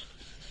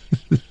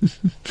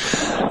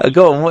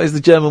 Go on, what is the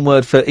German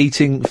word for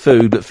eating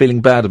food but feeling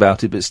bad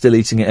about it but still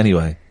eating it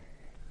anyway?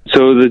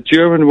 So, the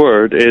German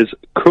word is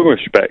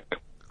Kummerspeck.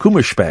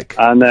 Kummerspeck.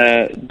 And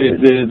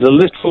the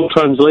literal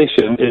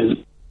translation is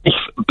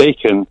grief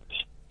bacon.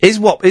 Is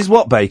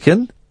what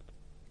bacon?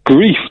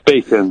 Grief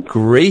bacon.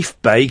 Grief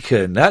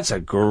bacon. That's a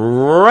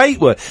great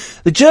word.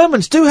 The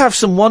Germans do have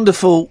some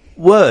wonderful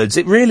words.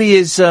 It really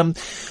is,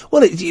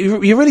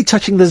 you're really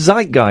touching the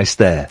zeitgeist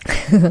there.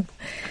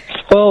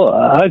 Well,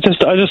 I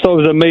just thought it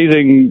was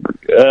amazing,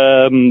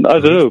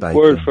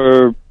 word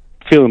for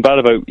feeling bad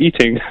about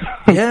eating.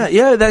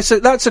 yeah, that's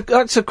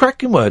a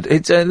cracking word.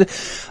 It's,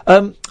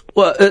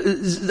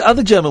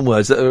 other German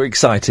words that are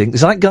exciting.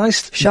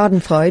 Zeitgeist?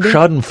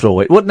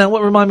 Schadenfreude.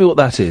 What remind me what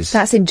that is?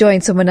 That's enjoying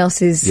someone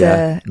else's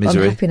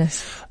misery.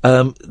 unhappiness.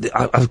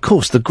 Of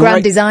course,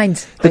 grand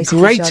designs. The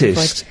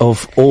greatest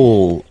of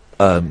all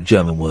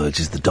German words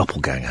is the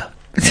doppelganger.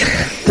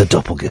 the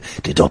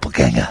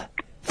doppelganger.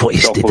 Wo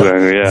ist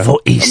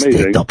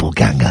der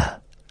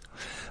Doppelganger?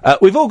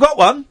 We've all got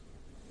one.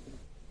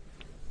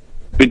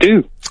 We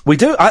do.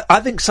 I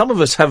think some of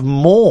us have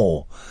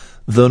more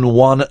than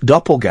one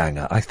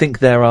doppelganger. I think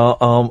there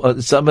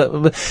are some.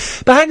 But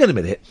hang on a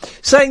minute.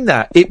 Saying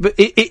that,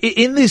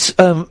 in this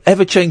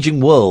ever-changing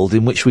world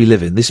in which we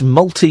live in, this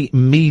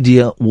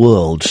multimedia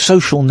world,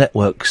 social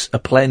networks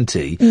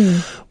aplenty.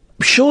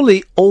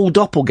 Surely all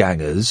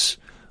doppelgangers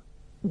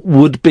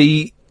would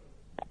be.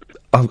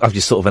 I've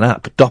just thought of an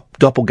app,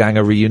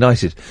 Doppelganger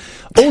Reunited.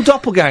 All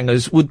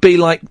doppelgangers would be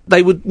like,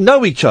 they would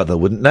know each other,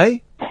 wouldn't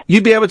they?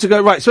 You'd be able to go,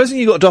 right, supposing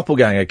you've got a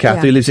doppelganger,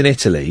 Kath, who lives in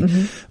Italy,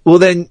 well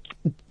then,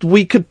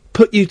 we could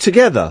put you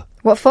together.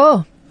 What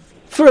for?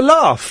 For a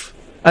laugh.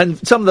 And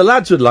some of the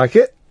lads would like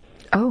it.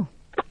 Oh.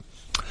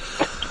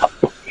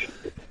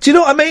 Do you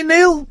know what I mean,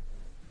 Neil?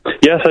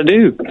 Yes, I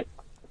do.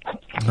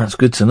 That's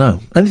good to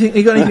know.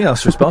 You got anything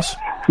else for us, boss?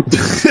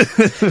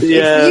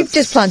 Yeah. You've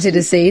just planted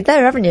a seed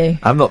there, haven't you?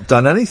 I've not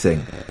done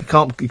anything. You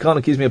can't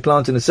accuse me of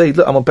planting a seed.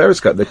 Look, I'm on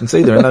Periscope. They can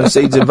see there are no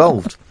seeds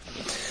involved.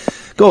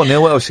 Go on,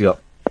 Neil. What else you got?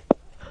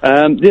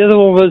 The other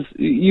one was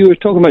you were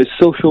talking about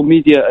social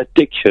media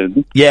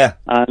addiction. Yeah.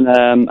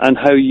 And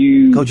how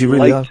you,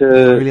 like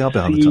to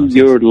see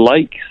your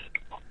likes.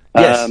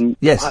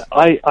 Yes.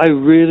 I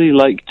really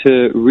like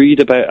to read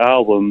about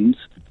albums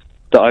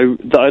that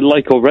I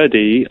like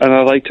already, and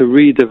I like to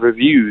read the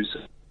reviews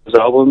of those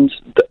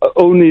albums.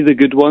 Only the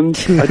good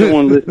ones. I don't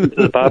want to listen to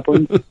the bad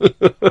ones.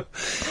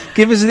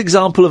 Give us an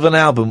example of an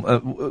album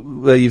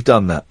where you've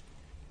done that.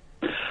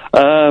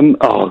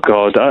 Oh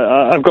God,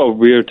 I've got a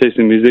weird taste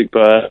in music,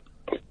 but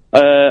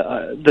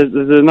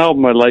there's an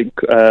album I like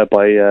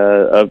by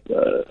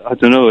I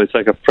don't know, it's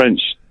like a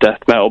French death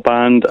metal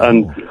band,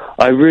 and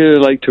I really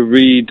like to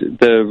read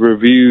the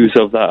reviews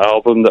of that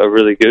album that are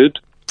really good.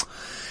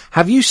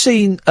 Have you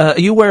seen? Are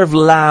you aware of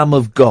Lamb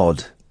of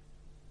God?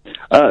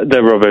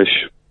 They're rubbish.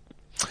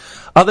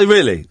 Are they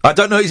really? I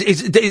don't know.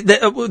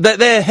 They're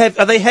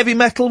are they heavy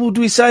metal? Would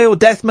we say, or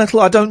death metal?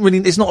 I don't really.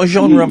 It's not a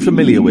genre I'm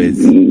familiar with.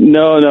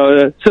 No.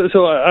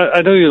 So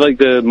I know you like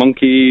the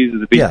Monkees,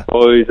 the Beach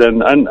Boys,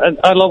 and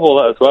I love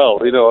all that as well.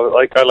 You know,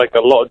 I like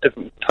a lot of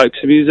different types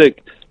of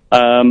music,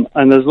 and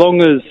as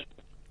long as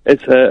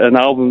it's an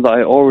album that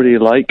I already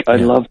like, I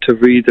love to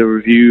read the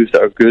reviews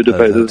that are good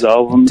about those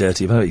albums.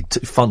 Dirty,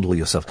 fondle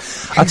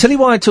yourself. I'll tell you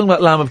why I'm talking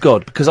about Lamb of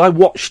God, because I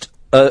watched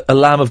a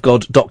Lamb of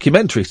God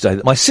documentary today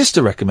that my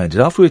sister recommended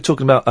after we were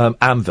talking about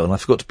Anvil, and I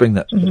forgot to bring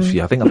that for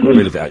you. I think I've got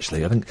rid of it,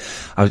 actually. I think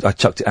I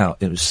chucked it out.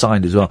 It was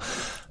signed as well.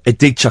 It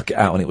did chuck it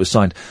out when it was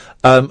signed.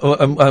 And we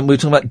were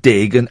talking about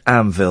Dig and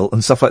Anvil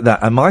and stuff like that,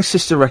 and my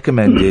sister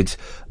recommended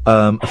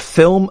a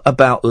film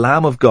about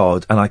Lamb of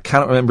God, and I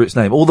cannot remember its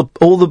name. All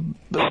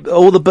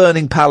the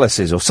Burning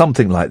Palaces or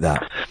something like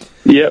that.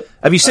 Yep.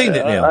 Have you seen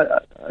it, Neil?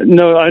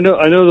 No, I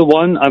know the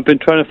one. I've been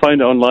trying to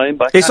find it online,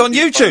 but it's on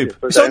YouTube.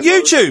 It's on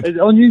YouTube. It's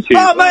on YouTube.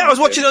 Oh, mate, I was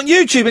watching it on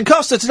YouTube in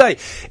Costa today.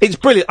 It's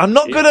brilliant. I'm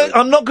not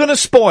gonna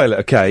spoil it.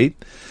 Okay.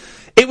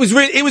 It was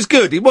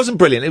good. It wasn't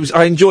brilliant.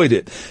 I enjoyed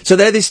it. So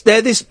they're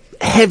this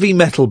heavy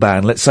metal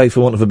band, let's say,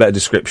 for want of a better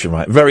description,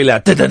 right? Very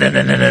loud. Death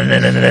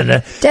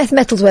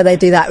metal's where they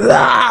do that.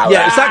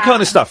 Yeah, it's that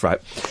kind of stuff,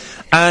 right?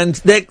 And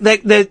they're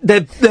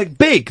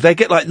big. They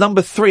get like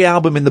number 3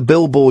 album in the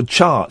Billboard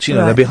charts. You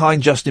know, they're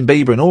behind Justin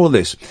Bieber and all of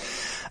this.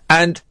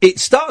 And it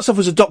starts off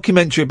as a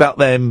documentary about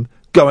them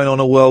going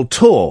on a world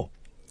tour.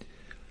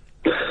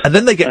 And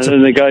then they get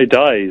then the guy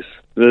dies.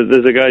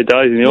 There's a guy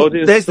dies in the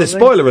audience. There's the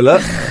spoiler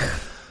alert.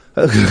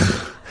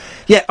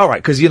 Yeah, all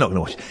right, because you're not going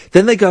to watch.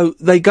 Then they go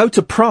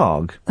to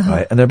Prague,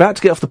 right, and they're about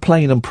to get off the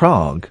plane in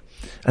Prague,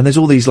 and there's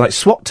all these like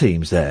SWAT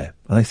teams there,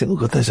 and they think, oh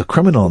God, there's a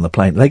criminal on the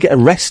plane. They get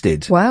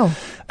arrested. Wow.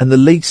 And the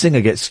lead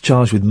singer gets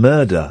charged with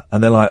murder,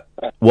 and they're like,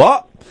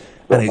 what?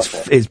 And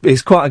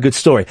it's quite a good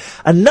story.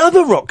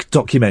 Another rock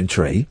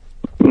documentary,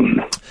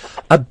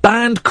 a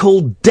band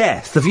called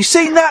Death. Have you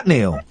seen that,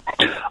 Neil?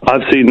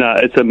 I've seen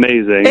that. It's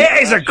amazing.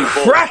 It is a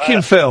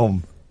cracking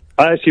film.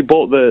 I actually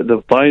bought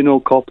the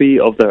vinyl copy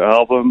of their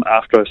album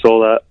after I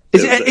saw that.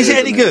 Is it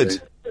any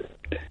good?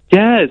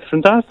 Yeah, it's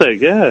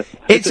fantastic, yeah.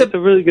 It's a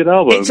really good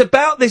album. It's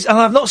about this, and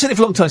I've not seen it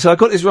for a long time, so I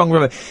got this wrong,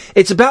 remember.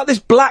 It's about this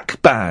black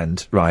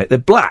band, right? They're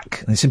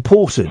black, and it's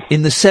important,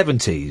 in the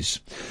 70s.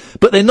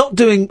 But they're not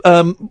doing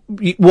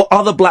what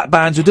other black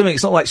bands are doing.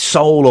 It's not like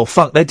soul or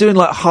funk. They're doing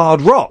like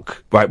hard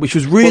rock, right? Which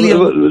was really...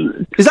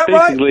 is that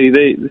right? Basically,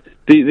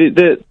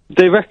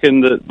 they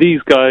reckon that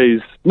these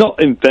guys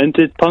not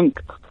invented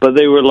punk, but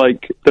they were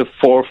like the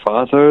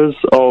forefathers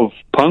of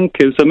punk.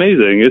 It's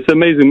amazing. It's an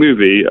amazing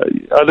movie.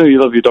 I know you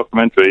love your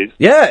documentaries.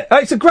 Yeah,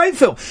 it's a great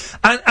film.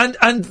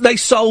 And they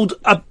sold,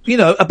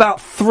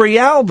 about 3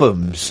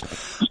 albums.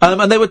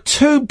 And they were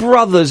 2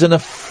 brothers and a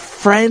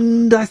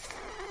friend, I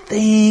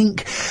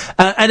think.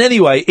 And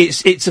anyway,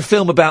 it's a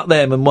film about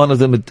them, and one of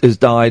them has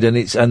died, and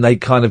they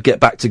kind of get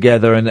back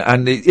together,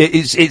 and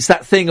it's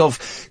that thing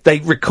of they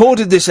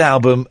recorded this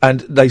album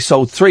and they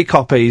sold 3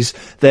 copies,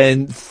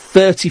 then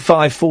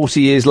 35,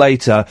 40 years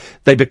later,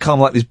 they become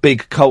like this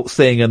big cult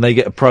thing, and they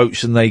get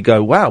approached and they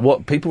go, wow,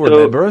 what, people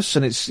remember us,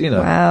 and it's,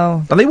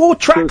 Wow. And they wore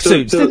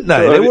tracksuits, didn't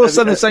they? They wore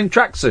the same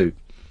tracksuit.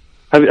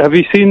 Have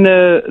you seen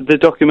the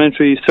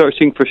documentary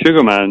Searching for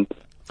Sugar Man?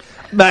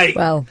 Mate.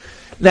 Well.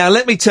 Now,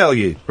 let me tell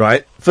you,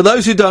 right, for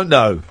those who don't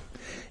know,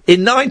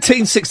 in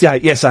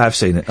 1968, yes, I have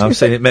seen it. I've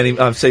seen it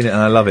and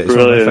I love it. It's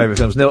one of my favourite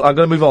films. Neil, I'm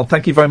going to move on.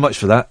 Thank you very much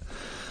for that.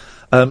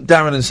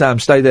 Darren and Sam,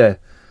 stay there.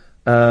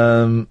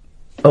 Oh,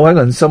 hang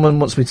on, someone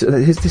wants me to...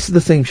 This is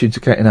the theme tune to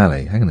Kate and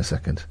Ali. Hang on a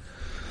second.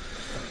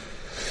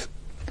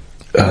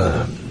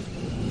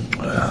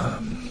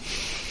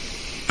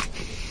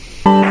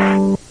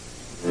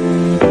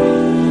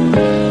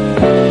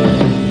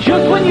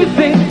 Just when you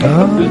think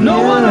there's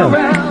no one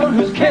around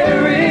who's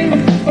caring.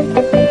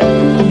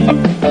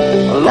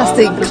 That's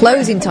the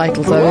closing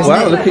title, though, isn't it?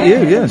 Wow, look at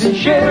you, yes.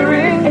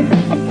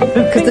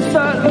 Because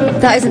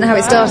that isn't how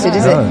it started,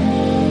 is it?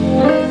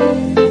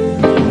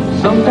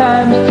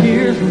 Sometimes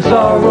tears and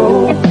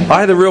sorrow. I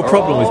had a real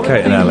problem with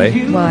Kate and Ali.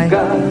 Why?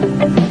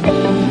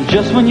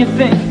 Just when you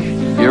think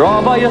You're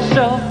all by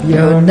yourself.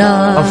 You're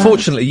not.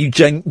 Unfortunately, you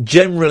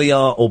generally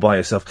are all by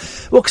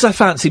yourself. Well, because I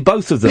fancy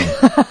both of them.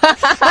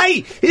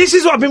 Hey, this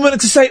is what I've been wanting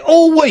to say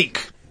all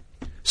week.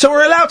 So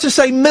we're allowed to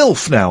say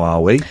MILF now,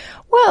 are we?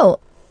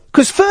 Well...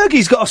 Because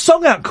Fergie's got a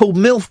song out called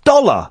MILF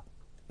Dollar.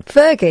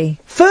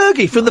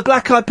 Fergie from the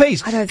Black Eyed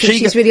Peas. I don't think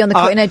she's really on the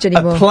cutting edge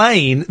anymore. A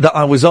plane that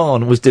I was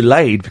on was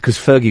delayed because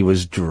Fergie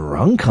was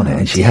drunk on it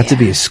and she had to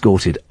be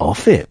escorted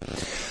off it.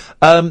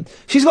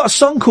 She's got a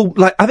song called,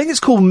 I think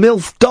it's called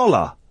MILF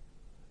Dollar,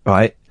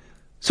 right?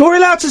 So we're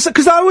allowed to say,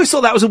 because I always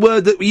thought that was a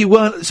word that you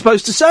weren't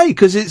supposed to say,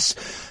 because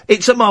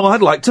it's a mum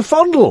I'd like to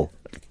fondle.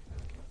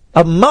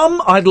 A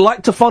mum I'd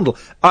like to fondle.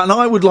 And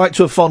I would like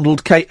to have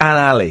fondled Kate and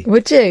Ali.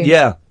 Would you?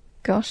 Yeah.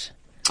 Gosh.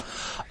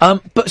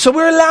 But so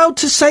we're allowed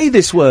to say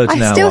this word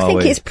now, I still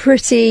think it's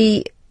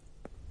pretty...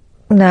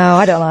 No,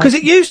 I don't like it. Because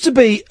it used to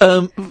be...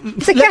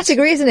 it's a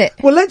category, isn't it?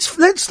 Well,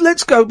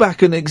 let's go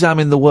back and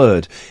examine the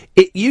word.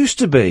 It used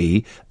to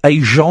be a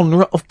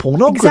genre of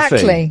pornography.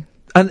 Exactly.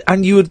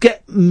 And you would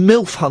get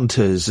MILF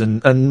hunters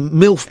and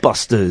MILF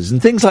busters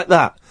and things like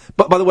that.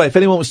 But by the way, if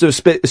anyone wants to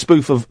do a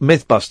spoof of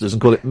Mythbusters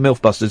and call it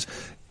MILF busters,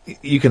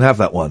 you can have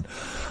that one.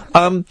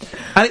 And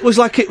it was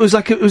a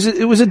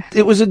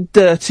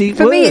dirty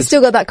For word. me, it's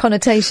still got that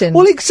connotation.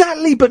 Well,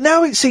 exactly, but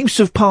now it seems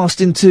to have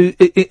passed into...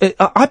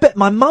 I bet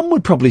my mum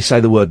would probably say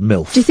the word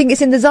MILF. Do you think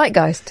it's in the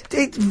zeitgeist?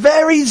 It's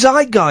very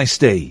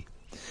zeitgeisty.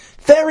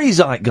 Very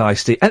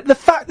zeitgeisty. And the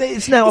fact that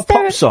it's now a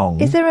pop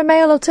song... Is there a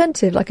male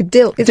alternative, like a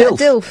DILF? Is that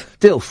DILF?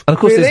 DILF. And of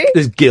course Really?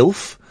 there's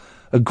GILF,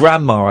 a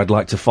grandma I'd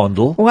like to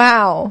fondle.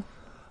 Wow.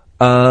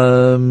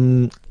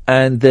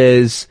 And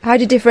there's... How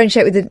do you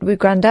differentiate with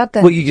Grandad,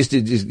 then? Well, you just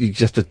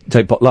have to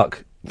take pot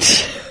luck.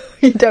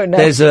 You don't know.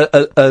 There's a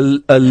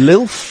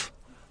LILF,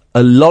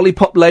 a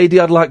lollipop lady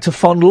I'd like to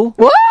fondle.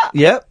 What?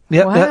 Yep.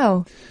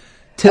 Wow.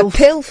 TILF.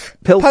 A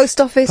PILF? Post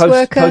office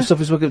worker? Post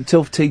office worker,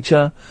 TILF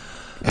teacher.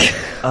 There's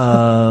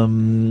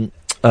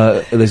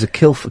a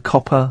KILF, a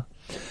copper.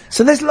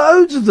 So there's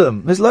loads of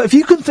them. If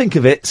you can think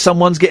of it,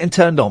 someone's getting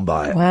turned on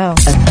by it. Wow.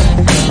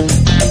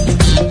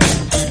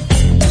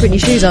 Putting your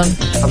shoes on.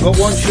 I've got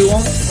one shoe on.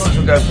 Might as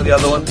well go for the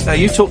other one. Now,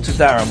 you talk to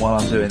Darren while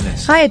I'm doing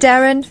this. Hiya,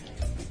 Darren.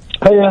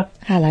 Hiya.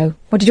 Hello.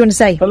 What did you want to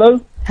say? Hello.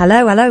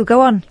 Hello.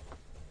 Go on.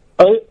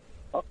 Am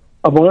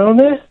I on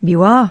there?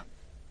 You are.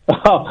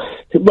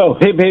 Well,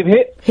 hip, hip,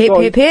 hip. Hip,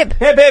 hip, hip.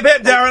 Hip, hip,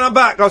 hip, Darren, I'm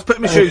back. I was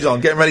putting my shoes on,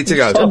 getting ready to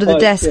go. Under the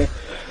desk. Yeah.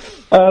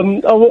 I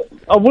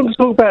want to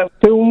talk about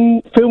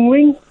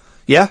filming.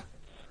 Yeah?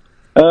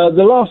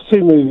 The last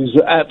two movies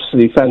were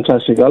absolutely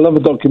fantastic. I love a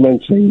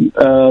documentary,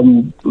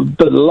 but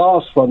the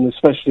last one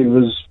especially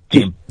was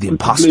the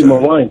Imposter.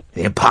 Blew my mind.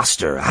 The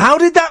Imposter. How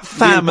did that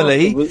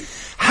family?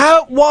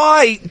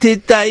 Why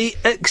did they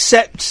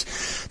accept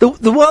the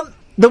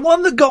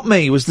one that got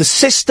me was the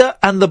sister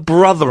and the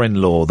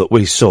brother-in-law that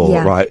we saw,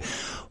 right?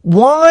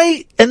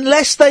 Why,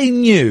 unless they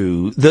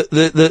knew that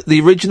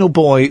the original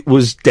boy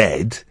was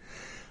dead,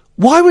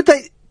 why would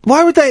they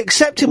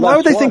accept him? Why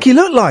would they think he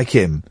looked like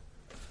him?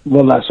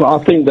 Well, that's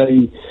what I think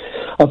they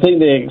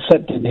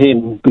accepted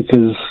him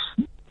because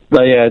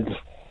they had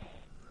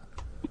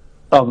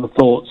other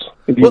thoughts.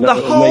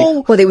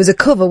 Well, it was a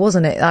cover,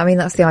 wasn't it? I mean,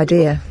 that's the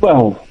idea.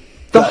 Well,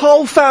 the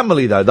whole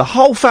family, though,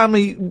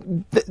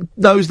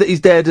 knows that he's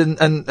dead,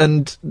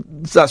 and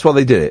that's why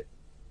they did it.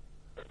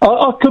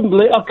 I couldn't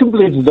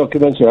believe the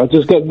documentary. I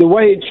just got the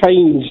way it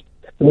changed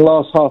in the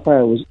last half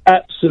hour was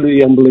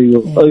absolutely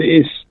unbelievable.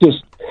 It's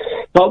just.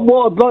 But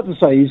what I'd like to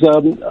say is,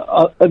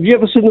 have you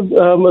ever seen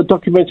a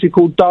documentary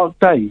called Dark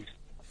Days?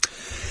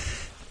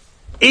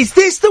 Is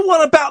this the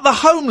one about the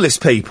homeless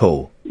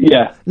people?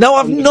 Yeah. No,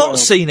 I've not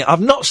seen it. I've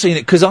not seen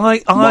it because go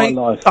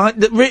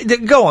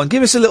on,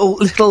 give us a little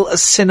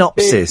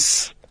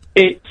synopsis.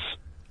 It's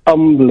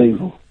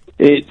unbelievable.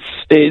 It's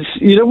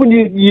you know when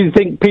you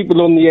think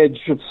people on the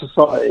edge of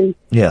society.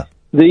 Yeah.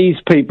 These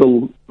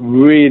people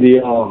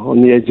really are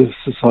on the edge of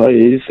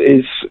society.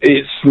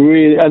 It's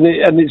really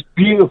and it's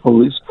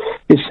beautiful.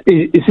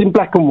 It's in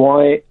black and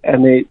white,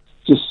 and it's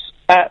just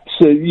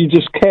absolutely. You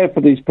just care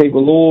for these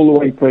people all the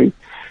way through,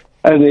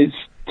 and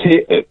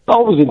I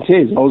was in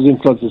tears. I was in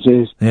floods of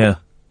tears. Yeah.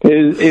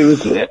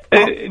 The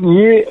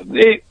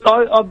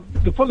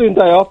following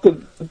day after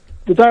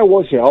the day I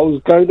watched it, I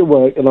was going to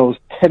work and I was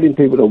telling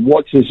people to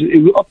watch this.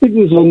 I think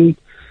it was on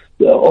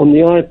the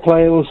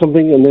iPlayer or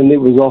something, and then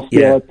it was off the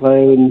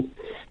iPlayer.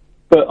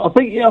 But I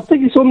think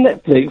it's on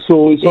Netflix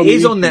or it's on. It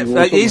is on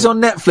Netflix. It is on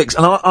Netflix,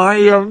 and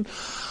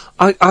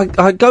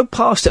I go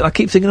past it and I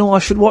keep thinking, I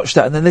should watch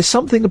that, and then there's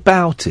something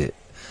about it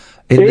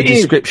in the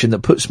description that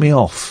puts me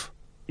off.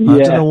 Yeah, I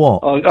don't know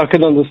what. I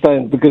can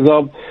understand because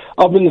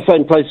I'm in the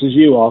same place as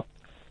you are.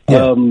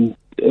 Yeah.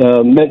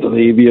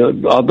 Mentally,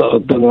 I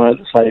don't know how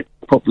to say it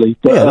properly.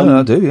 But,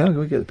 I do. Yeah,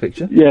 we get the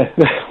picture. Yeah,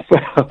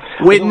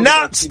 we're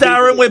nuts,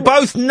 Darren. We're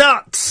both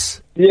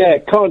nuts. Yeah,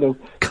 kind of.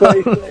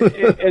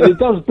 And it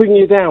does bring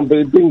you down, but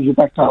it brings you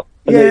back up.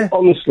 And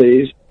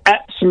honestly, it's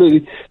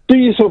absolutely. Do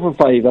yourself a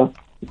favour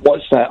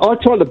watch that. I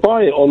tried to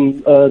buy it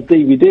on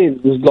DVD.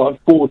 It was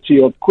like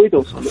 40 odd quid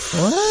or something.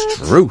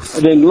 Truth.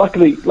 And then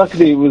luckily it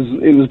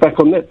was back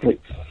on Netflix.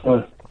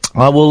 So.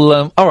 I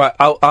will. All right,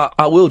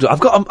 I will do. I've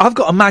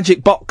got a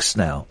magic box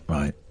now,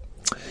 right?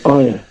 Oh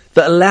yeah.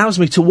 That allows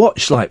me to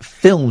watch like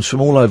films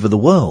from all over the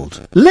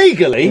world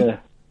legally. Yeah.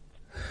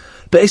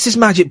 But it's this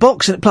magic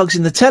box and it plugs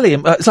in the telly.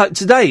 And, it's like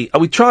today,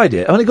 we tried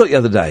it. I only got it the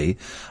other day.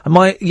 And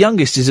my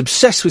youngest is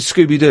obsessed with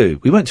Scooby-Doo.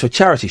 We went to a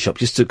charity shop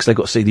because they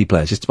got CD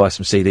players, just to buy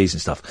some CDs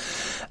and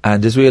stuff.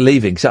 And as we were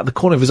leaving, out the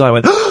corner of his eye, I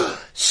went,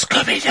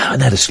 Scooby-Doo!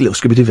 And they had a little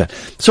Scooby-Doo van.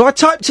 So I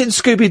typed in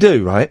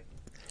Scooby-Doo, right?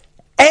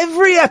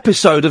 Every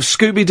episode of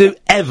Scooby-Doo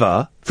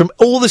ever, from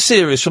all the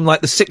series from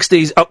like the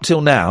 60s up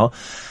till now,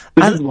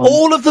 and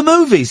all of the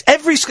movies.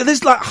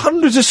 There's like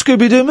hundreds of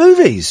Scooby-Doo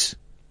movies.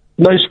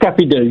 No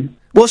Scrappy-Doo.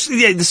 Well,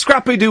 yeah, the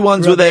Scrappy-Doo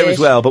ones were there as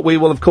well, but we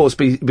will, of course,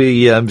 be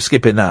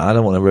skipping that. I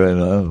don't want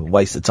to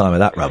waste the time of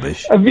that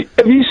rubbish. Have you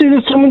seen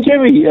the Tom and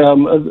Jerry?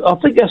 I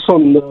think that's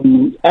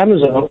on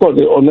Amazon. I've got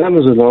it on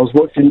Amazon. I was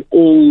watching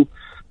all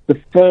the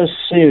first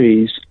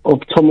series of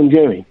Tom and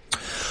Jerry.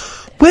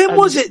 When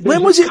was it?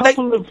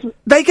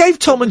 They gave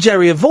Tom and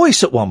Jerry a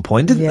voice at one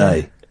point, didn't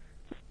they?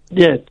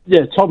 Yeah,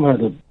 Tom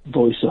had a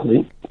voice, I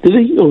think. Did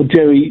he? Or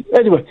Jerry?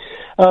 Anyway,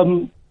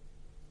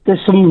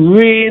 there's some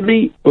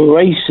really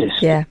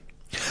racist... Yeah.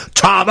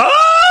 Thomas!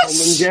 Tom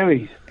and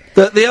Jerry.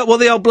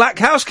 The old black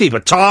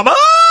housekeeper, Thomas!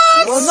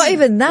 Well, not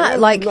even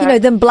that,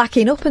 them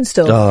blacking up and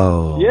stuff.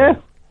 Oh. Yeah.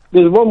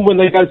 There's one when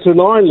they go to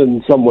an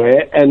island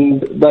somewhere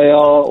and they are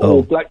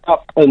all blacked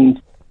up and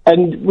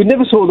we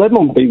never saw them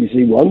on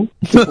BBC One.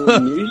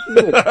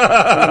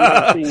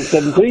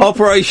 News,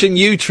 Operation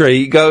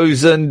U-Tree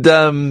goes and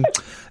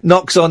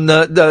knocks on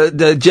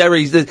the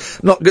Jerry's.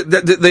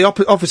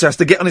 The officer has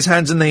to get on his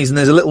hands and knees, and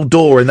there's a little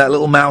door in that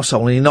little mouse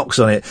hole, and he knocks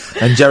on it,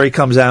 and Jerry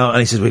comes out and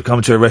he says, "We've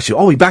come to arrest you."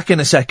 "Oh, we're back in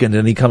a second,"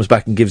 and he comes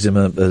back and gives him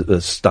a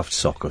stuffed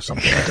sock or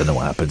something. I don't know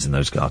what happens in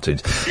those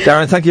cartoons.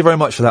 Darren, thank you very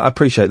much for that. I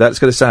appreciate that. Let's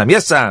go to Sam.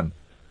 Yes, Sam.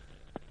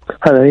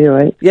 Hello, you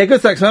alright? Yeah,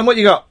 good, thanks, man. What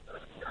you got?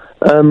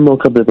 Well, a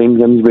couple of things.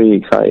 I'm really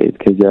excited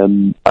because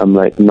I'm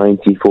like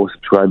 94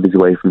 subscribers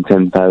away from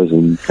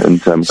 10,000,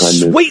 and kind of.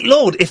 Sweet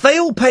Lord! If they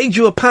all paid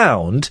you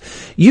 £1,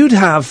 you'd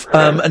have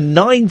a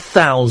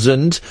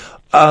 9,000.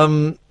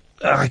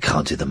 I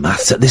can't do the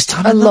maths at this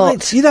time of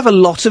night. You'd have a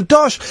lot of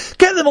dosh.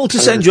 Get them all to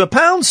send you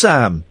 £1,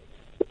 Sam.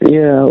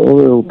 Yeah,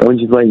 well, I'm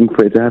just waiting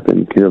for it to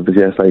happen because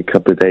obviously that's like a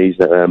couple of days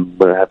that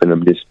when it happened,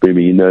 I'm just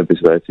really nervous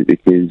about it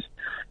because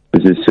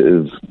there's this sort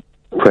of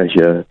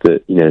pressure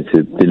that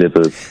to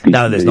deliver.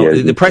 No, there's not.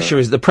 The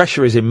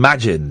pressure is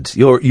imagined.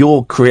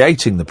 You're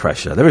creating the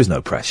pressure. There is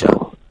no pressure.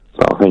 Oh,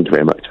 thank you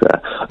very much for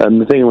that.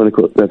 The thing I want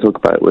to talk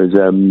about was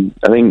I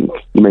think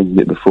you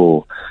mentioned it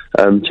before.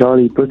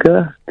 Charlie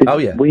Brooker.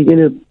 Were you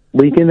gonna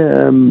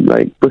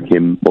book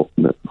him? Well,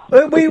 no,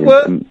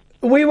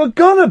 we were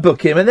gonna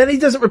book him, and then he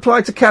doesn't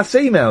reply to Kath's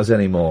emails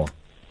anymore.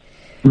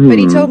 But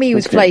he told me he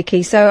was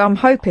flaky, so I'm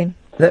hoping.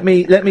 Let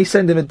me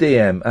send him a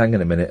DM. Hang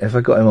on a minute. Have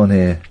I got him on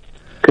here?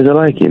 Because I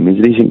like him. He's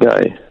a decent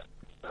guy.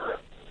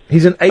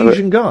 He's an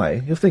Asian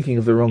guy? You're thinking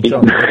of the wrong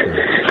Charlie.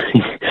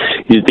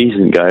 He's a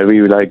decent guy. I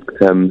really like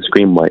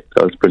Scream White.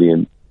 That was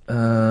brilliant.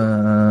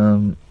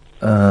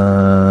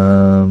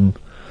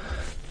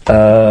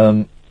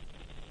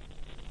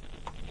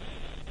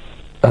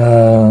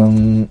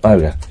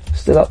 Okay.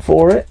 Still up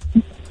for it?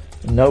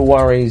 No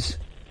worries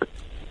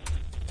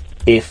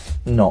if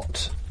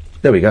not.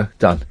 There we go.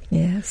 Done.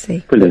 Yeah,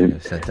 see.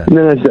 Brilliant.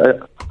 No,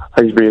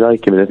 I just really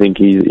like him, and I think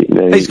he's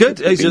good.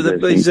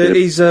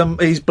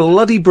 He's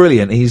bloody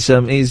brilliant. He's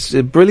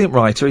a brilliant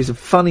writer. He's a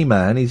funny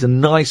man. He's a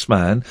nice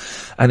man,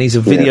 and he's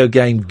a video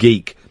game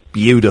geek.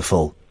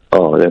 Beautiful.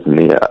 Oh,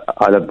 definitely. Yeah.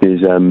 I loved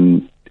his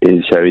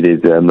show. He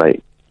did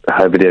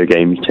how video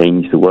games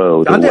changed the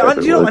world. I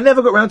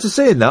never got round to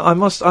seeing that. I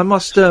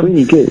must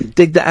really good.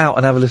 Dig that out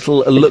and have a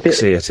little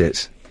look-see at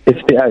it. It's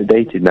a bit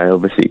outdated now,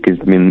 obviously, because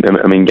I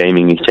mean,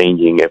 gaming is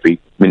changing every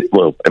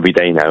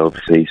day now,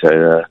 obviously.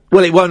 So,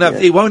 well, it won't have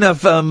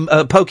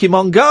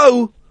Pokemon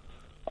Go.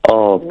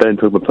 Oh, don't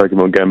talk about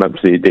Pokemon Go. I'm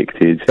absolutely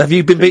addicted. Have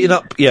you been beaten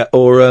up yet,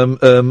 or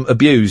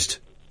abused?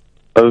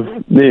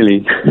 Oh,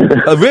 nearly.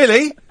 Oh,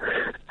 really?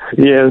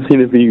 Yeah, I've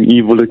seen a few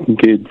evil-looking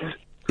kids.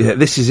 Yeah,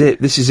 this is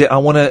it. I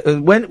want to.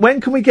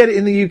 When can we get it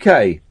in the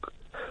UK?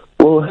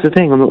 Well, that's the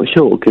thing. I'm not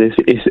sure because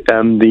it's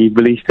the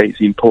release date's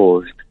been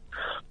paused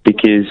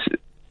because.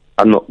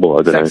 I'm not. Well,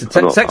 I don't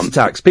know. Sex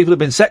attacks. People have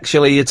been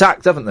sexually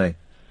attacked, haven't they?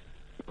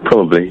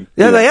 Probably.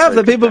 Yeah, they have.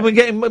 People have been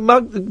getting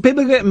mugged.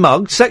 People are getting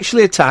mugged,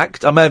 sexually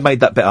attacked. I may have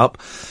made that bit up,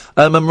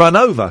 and run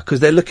over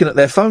because they're looking at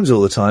their phones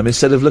all the time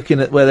instead of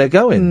looking at where they're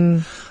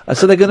going.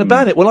 So they're going to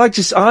ban it. Well, I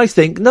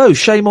think no.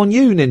 Shame on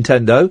you,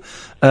 Nintendo.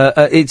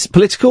 It's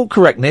political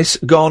correctness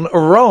gone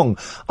wrong.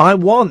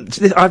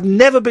 I've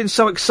never been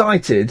so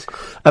excited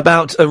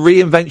about a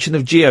reinvention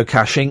of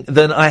geocaching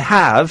than I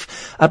have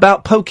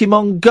about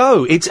Pokemon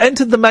Go. It's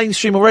entered the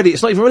mainstream already.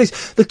 It's not even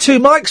released. The two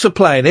mics were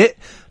playing it.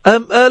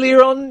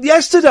 earlier on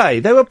yesterday.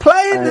 They were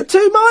playing, the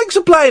two mics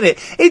were playing it.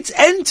 It's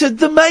entered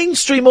the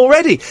mainstream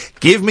already.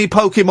 Give me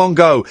Pokemon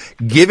Go.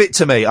 Give it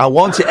to me. I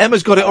want it.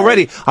 Emma's got it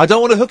already. I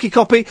don't want a hooky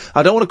copy.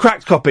 I don't want a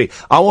cracked copy.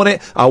 I want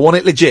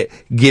it legit.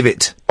 Give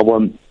it. I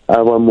want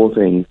one more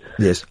thing.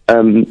 Yes.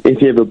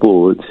 If you're ever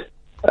bored,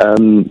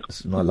 this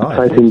is my life.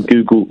 type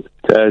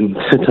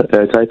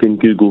in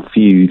Google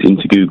Feud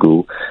into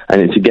Google,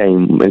 and it's a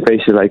game. It's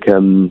basically like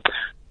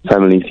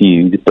Family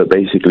Feud, but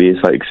basically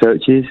it's like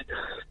searches.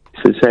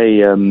 So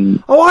say.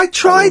 I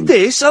tried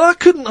this and I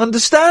couldn't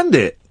understand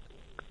it.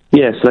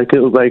 Yes, say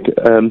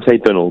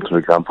Donald, for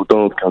example.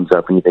 Donald comes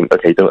up and you think,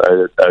 okay,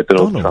 Donald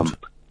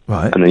Trump,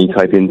 right? And then you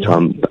type in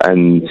Trump,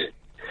 and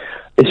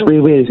it's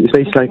really weird. It's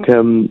basically like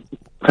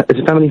it's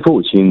a Family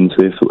Fortunes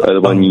with the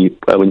one when you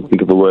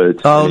think of a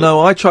word. Oh no,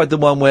 I tried the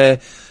one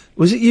where.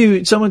 Was it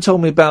you? Someone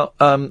told me about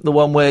the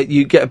one where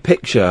you get a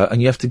picture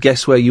and you have to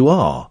guess where you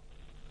are.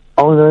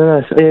 Oh no,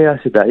 I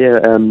said that. Yeah,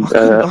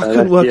 I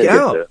couldn't work it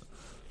out.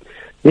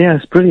 Yeah,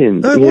 it's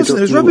brilliant. No, it wasn't.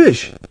 It was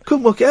rubbish.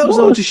 Couldn't work it out. There's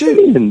no one to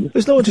shoot.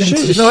 There's no one to shoot.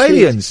 There's no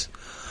aliens.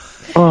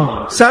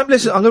 Oh, Sam,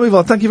 listen. I'm going to move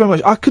on. Thank you very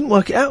much. I couldn't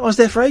work it out. I was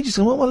there for ages.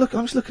 What am I looking?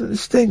 I'm just looking at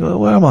this thing.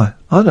 Where am I?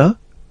 I don't know.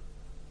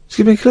 Just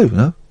give me a clue.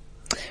 No.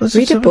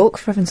 Read a book,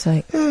 for heaven's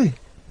sake. Hey.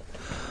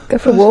 Go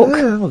for a walk.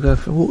 Yeah, I'll go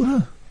for a walk.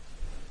 No.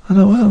 I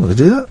know. I'm going to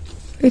do that.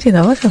 We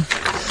didn't know either.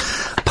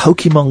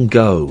 Pokemon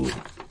Go.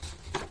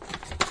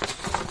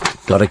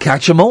 Gotta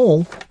catch 'em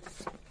all.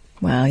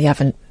 Well, you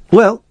haven't.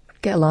 Well,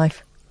 get a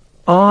life.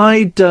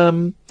 I'd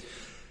be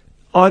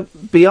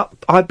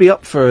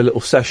up for a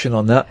little session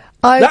on that.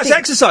 That's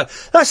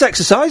exercise. That's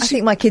exercise. I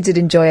think my kids would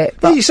enjoy it.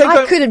 But Yeah, you say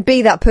I couldn't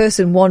be that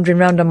person wandering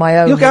around on my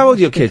own. Look, how old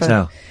are your kids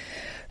now?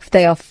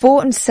 They are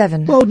 4 and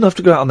 7. Well, old enough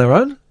to go out on their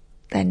own.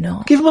 They're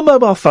not. Give them a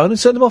mobile phone and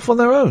send them off on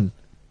their own.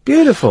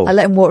 Beautiful. I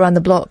let them walk around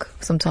the block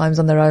sometimes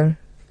on their own,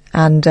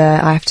 and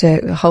I have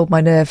to hold my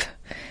nerve.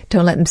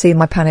 Don't let them see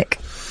my panic.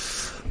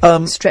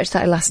 Stretch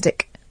that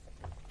elastic.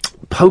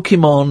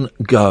 Pokemon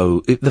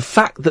Go. The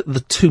fact that the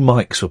two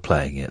mics were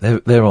playing it,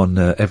 they're on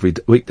every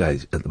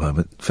weekdays at the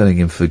moment, filling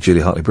in for Julie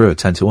Hartley-Brewer,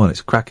 10 to 1.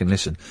 It's a cracking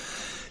listen.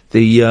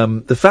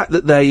 The fact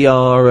that they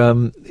are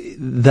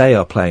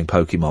playing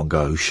Pokemon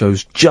Go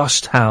shows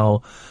just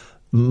how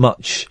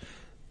much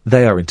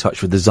they are in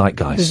touch with the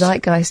zeitgeist. The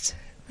zeitgeist.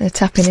 They're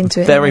tapping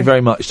into it. Very,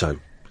 very much so.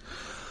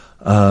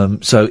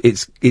 So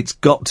it's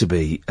got to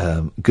be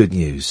good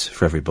news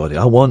for everybody.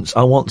 I want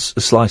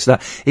a slice of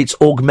that. It's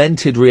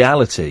augmented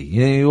reality.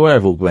 You're aware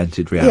of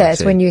augmented reality? Yeah,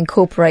 it's when you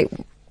incorporate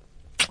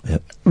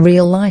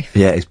real life.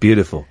 Yeah, it's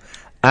beautiful.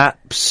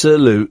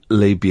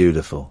 Absolutely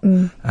beautiful.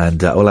 Mm.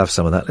 And we'll have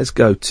some of that. Let's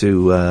go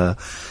to...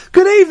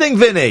 Good evening,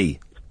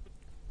 Vinny.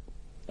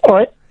 All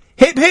right.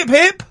 Hip, hip,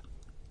 hip.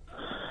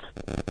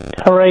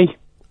 Hooray.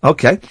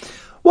 Okay.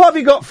 What have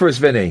you got for us,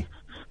 Vinny?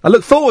 I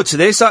look forward to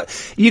this.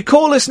 You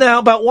call us now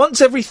about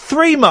once every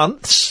 3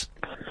 months.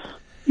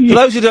 For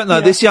those who don't know,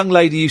 this young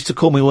lady used to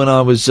call me when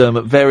I was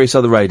at various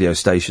other radio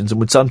stations and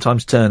would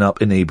sometimes turn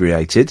up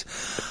inebriated.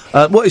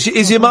 What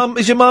is your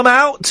mum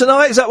out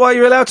tonight? Is that why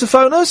you're allowed to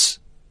phone us?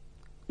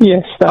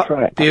 Yes, that's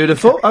right.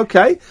 Beautiful.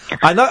 Okay.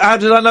 I know. How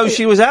did I know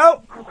she was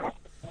out?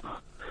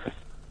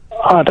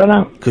 I don't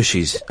know. Because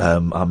she's.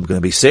 I'm going to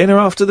be seeing her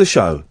after the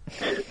show.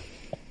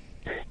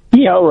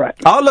 Yeah, all right.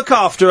 I'll look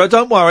after her.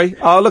 Don't worry.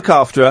 I'll look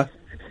after her.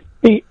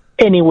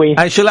 Anyway.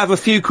 And she'll have a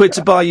few quid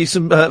to buy you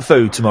some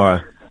food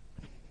tomorrow.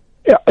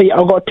 Yeah,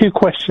 I've got 2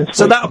 questions.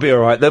 So that'll be all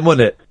right then, won't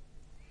it?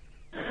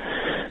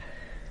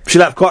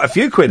 She'll have quite a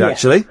few quid,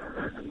 actually.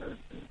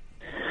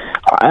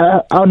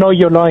 I know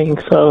you're lying,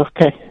 so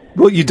okay.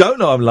 Well, you don't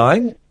know I'm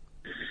lying.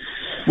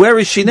 Where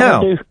is she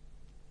now? I do.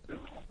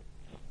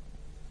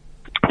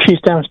 She's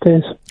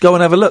downstairs. Go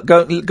and have a look.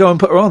 Go and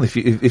put her on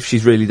if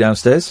she's really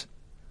downstairs.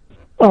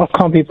 Oh,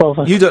 can't be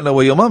bothered. You don't know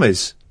where your mum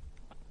is.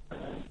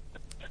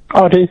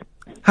 I do.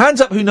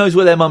 Hands up who knows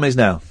where their mum is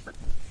now.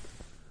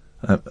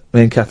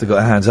 Me and Kath have got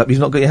our hands up. You've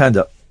not got your hand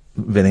up,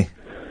 Vinny.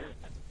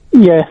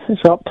 Yeah, it's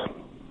up.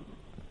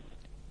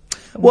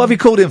 What have you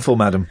called in for,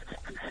 madam?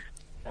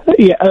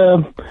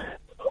 Yeah,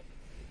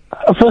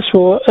 first of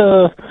all,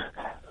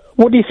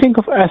 what do you think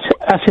of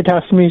acid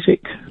house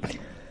music?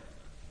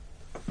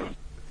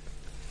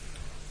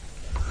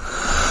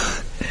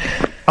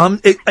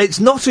 It's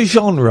not a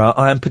genre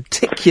I am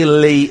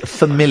particularly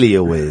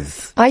familiar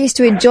with. I used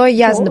to enjoy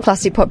Yaz and the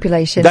Plastic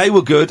Population. They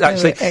were good,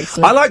 actually.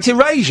 Excellent. I liked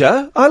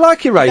Erasure. I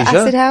like Erasure. The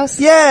Acid House?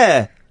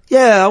 Yeah,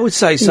 I would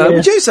say so. Yeah.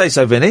 Would you say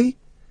so, Vinny?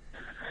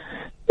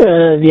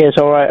 Yes,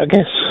 all right, I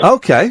guess.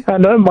 Okay. I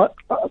know my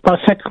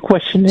second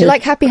question is... Do you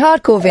like happy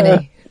hardcore,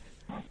 Vinny?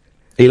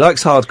 He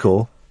likes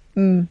hardcore.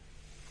 Mm.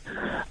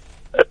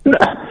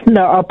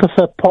 No, I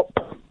prefer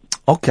pop.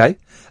 Okay.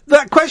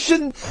 That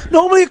question...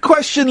 Normally a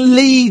question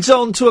leads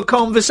on to a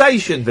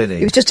conversation, Vinny.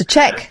 It was just a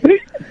check.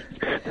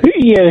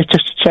 Yeah, it's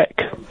just a check.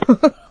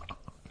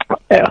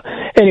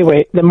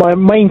 Anyway, my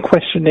main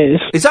question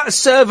is... Is that a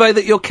survey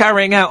that you're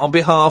carrying out on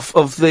behalf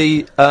of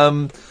the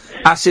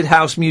Acid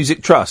House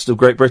Music Trust of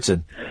Great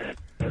Britain?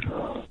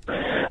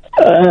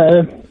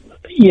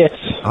 Yes.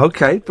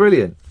 Okay,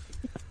 brilliant.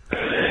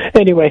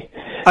 Anyway.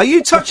 Are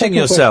you touching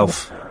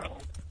yourself?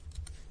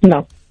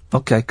 No.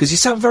 Okay, because you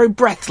sound very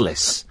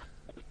breathless.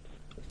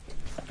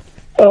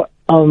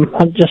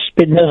 I'm just a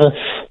bit nervous.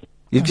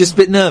 You're just a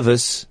bit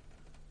nervous?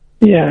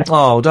 Yeah.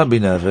 Oh, don't be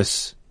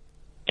nervous.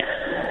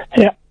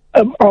 Yeah.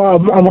 I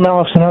want to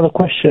ask another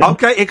question.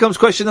 Okay, here comes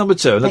question number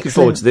 2. I'm looking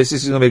forward to this.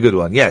 This is going to be a good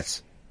one.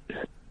 Yes.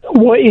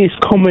 What is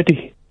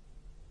comedy?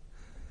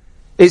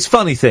 It's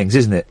funny things,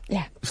 isn't it?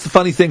 Yeah. It's the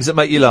funny things that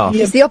make you laugh.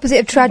 It's the opposite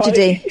of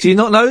tragedy. Do you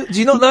not know? Do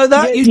you not know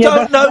that? You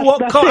don't know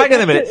what? Hang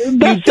on a minute.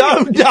 You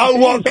don't know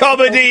what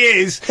comedy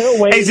is.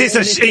 Is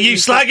this are you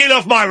slagging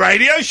off my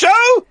radio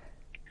show?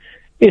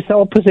 It's the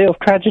opposite of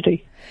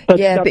tragedy. But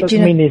that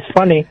doesn't mean it's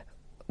funny.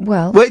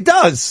 Well, it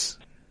does.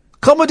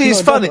 Comedy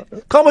is funny.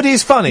 Comedy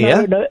is funny,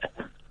 yeah?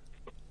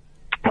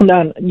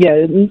 No,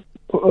 yeah,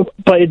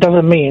 but it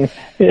doesn't mean...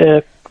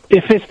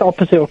 if it's the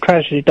opposite of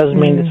tragedy, it doesn't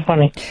mean it's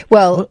funny.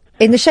 Well,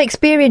 in the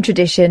Shakespearean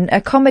tradition, a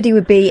comedy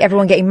would be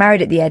everyone getting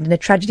married at the end, and a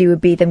tragedy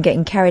would be them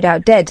getting carried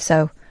out dead,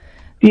 so...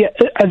 Yeah,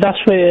 that's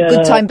where...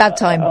 Good time, bad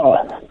time.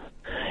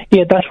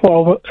 Yeah, that's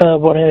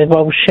what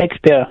involves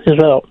Shakespeare as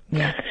well.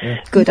 Yeah.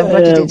 Good, I'm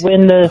glad you did.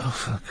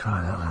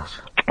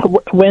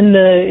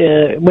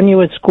 When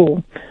you're at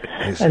school,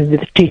 and they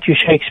teach you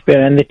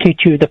Shakespeare, and they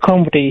teach you the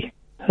comedy...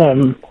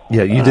 yeah,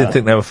 you didn't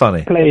think they were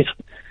funny? Plays.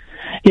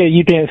 Yeah,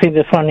 you didn't think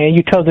they're funny, and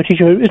you tell the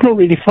teacher, it's not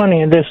really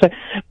funny, and they say,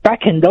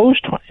 back in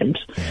those times,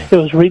 it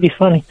was really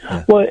funny.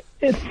 Yeah. Well,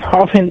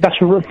 I think the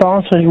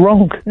answer is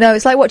wrong. No,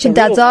 it's like watching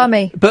Dad's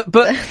Army. But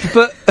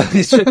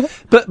it's true.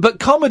 But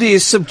comedy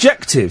is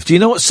subjective. Do you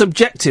know what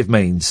subjective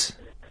means?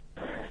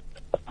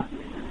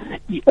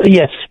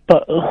 Yes,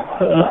 but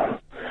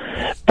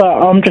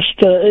I'm just,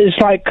 it's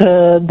like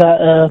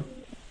that.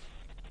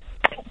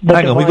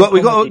 Hang on, we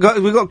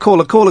got a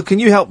caller. Caller, can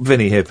you help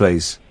Vinny here,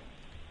 please?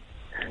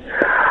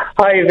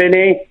 Hi,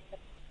 Vinny.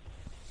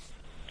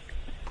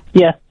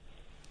 Yeah.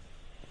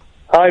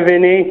 Hi,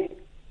 Vinny.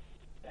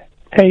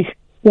 Hey,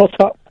 what's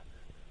up?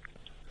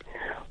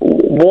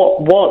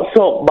 What's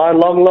up, my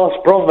long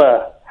lost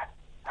brother?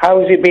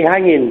 How's it be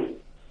hanging?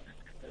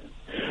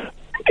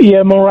 Yeah,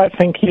 I'm all right,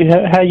 thank you.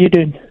 How you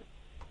doing?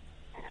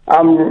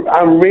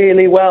 I'm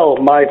really well,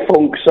 my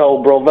funk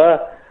soul brother.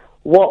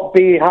 What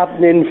be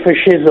happening for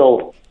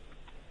shizzle?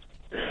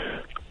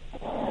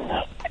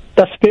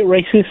 That's a bit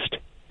racist.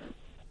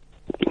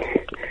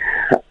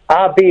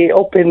 I'll be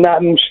up in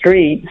them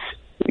streets.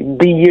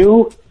 Be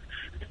you?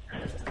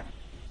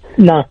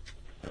 No.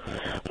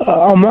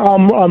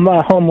 I'm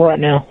at home right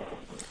now.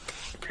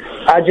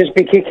 I'd just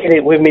be kicking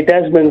it with me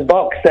Desmond's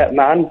box set,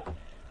 man.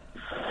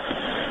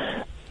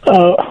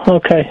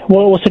 Okay.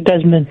 What's a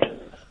Desmond?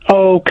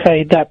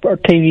 Okay, that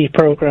TV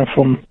program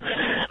from...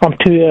 I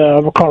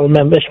can't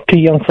remember. I'm too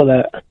young for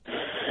that.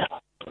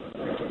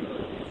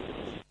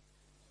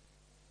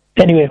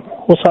 Anyway,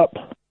 what's up?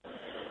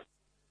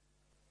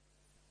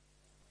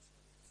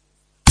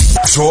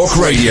 Talk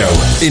Radio.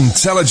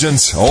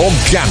 Intelligent,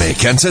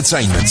 organic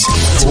entertainment.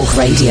 Talk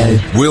Radio.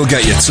 We'll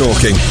get you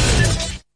talking.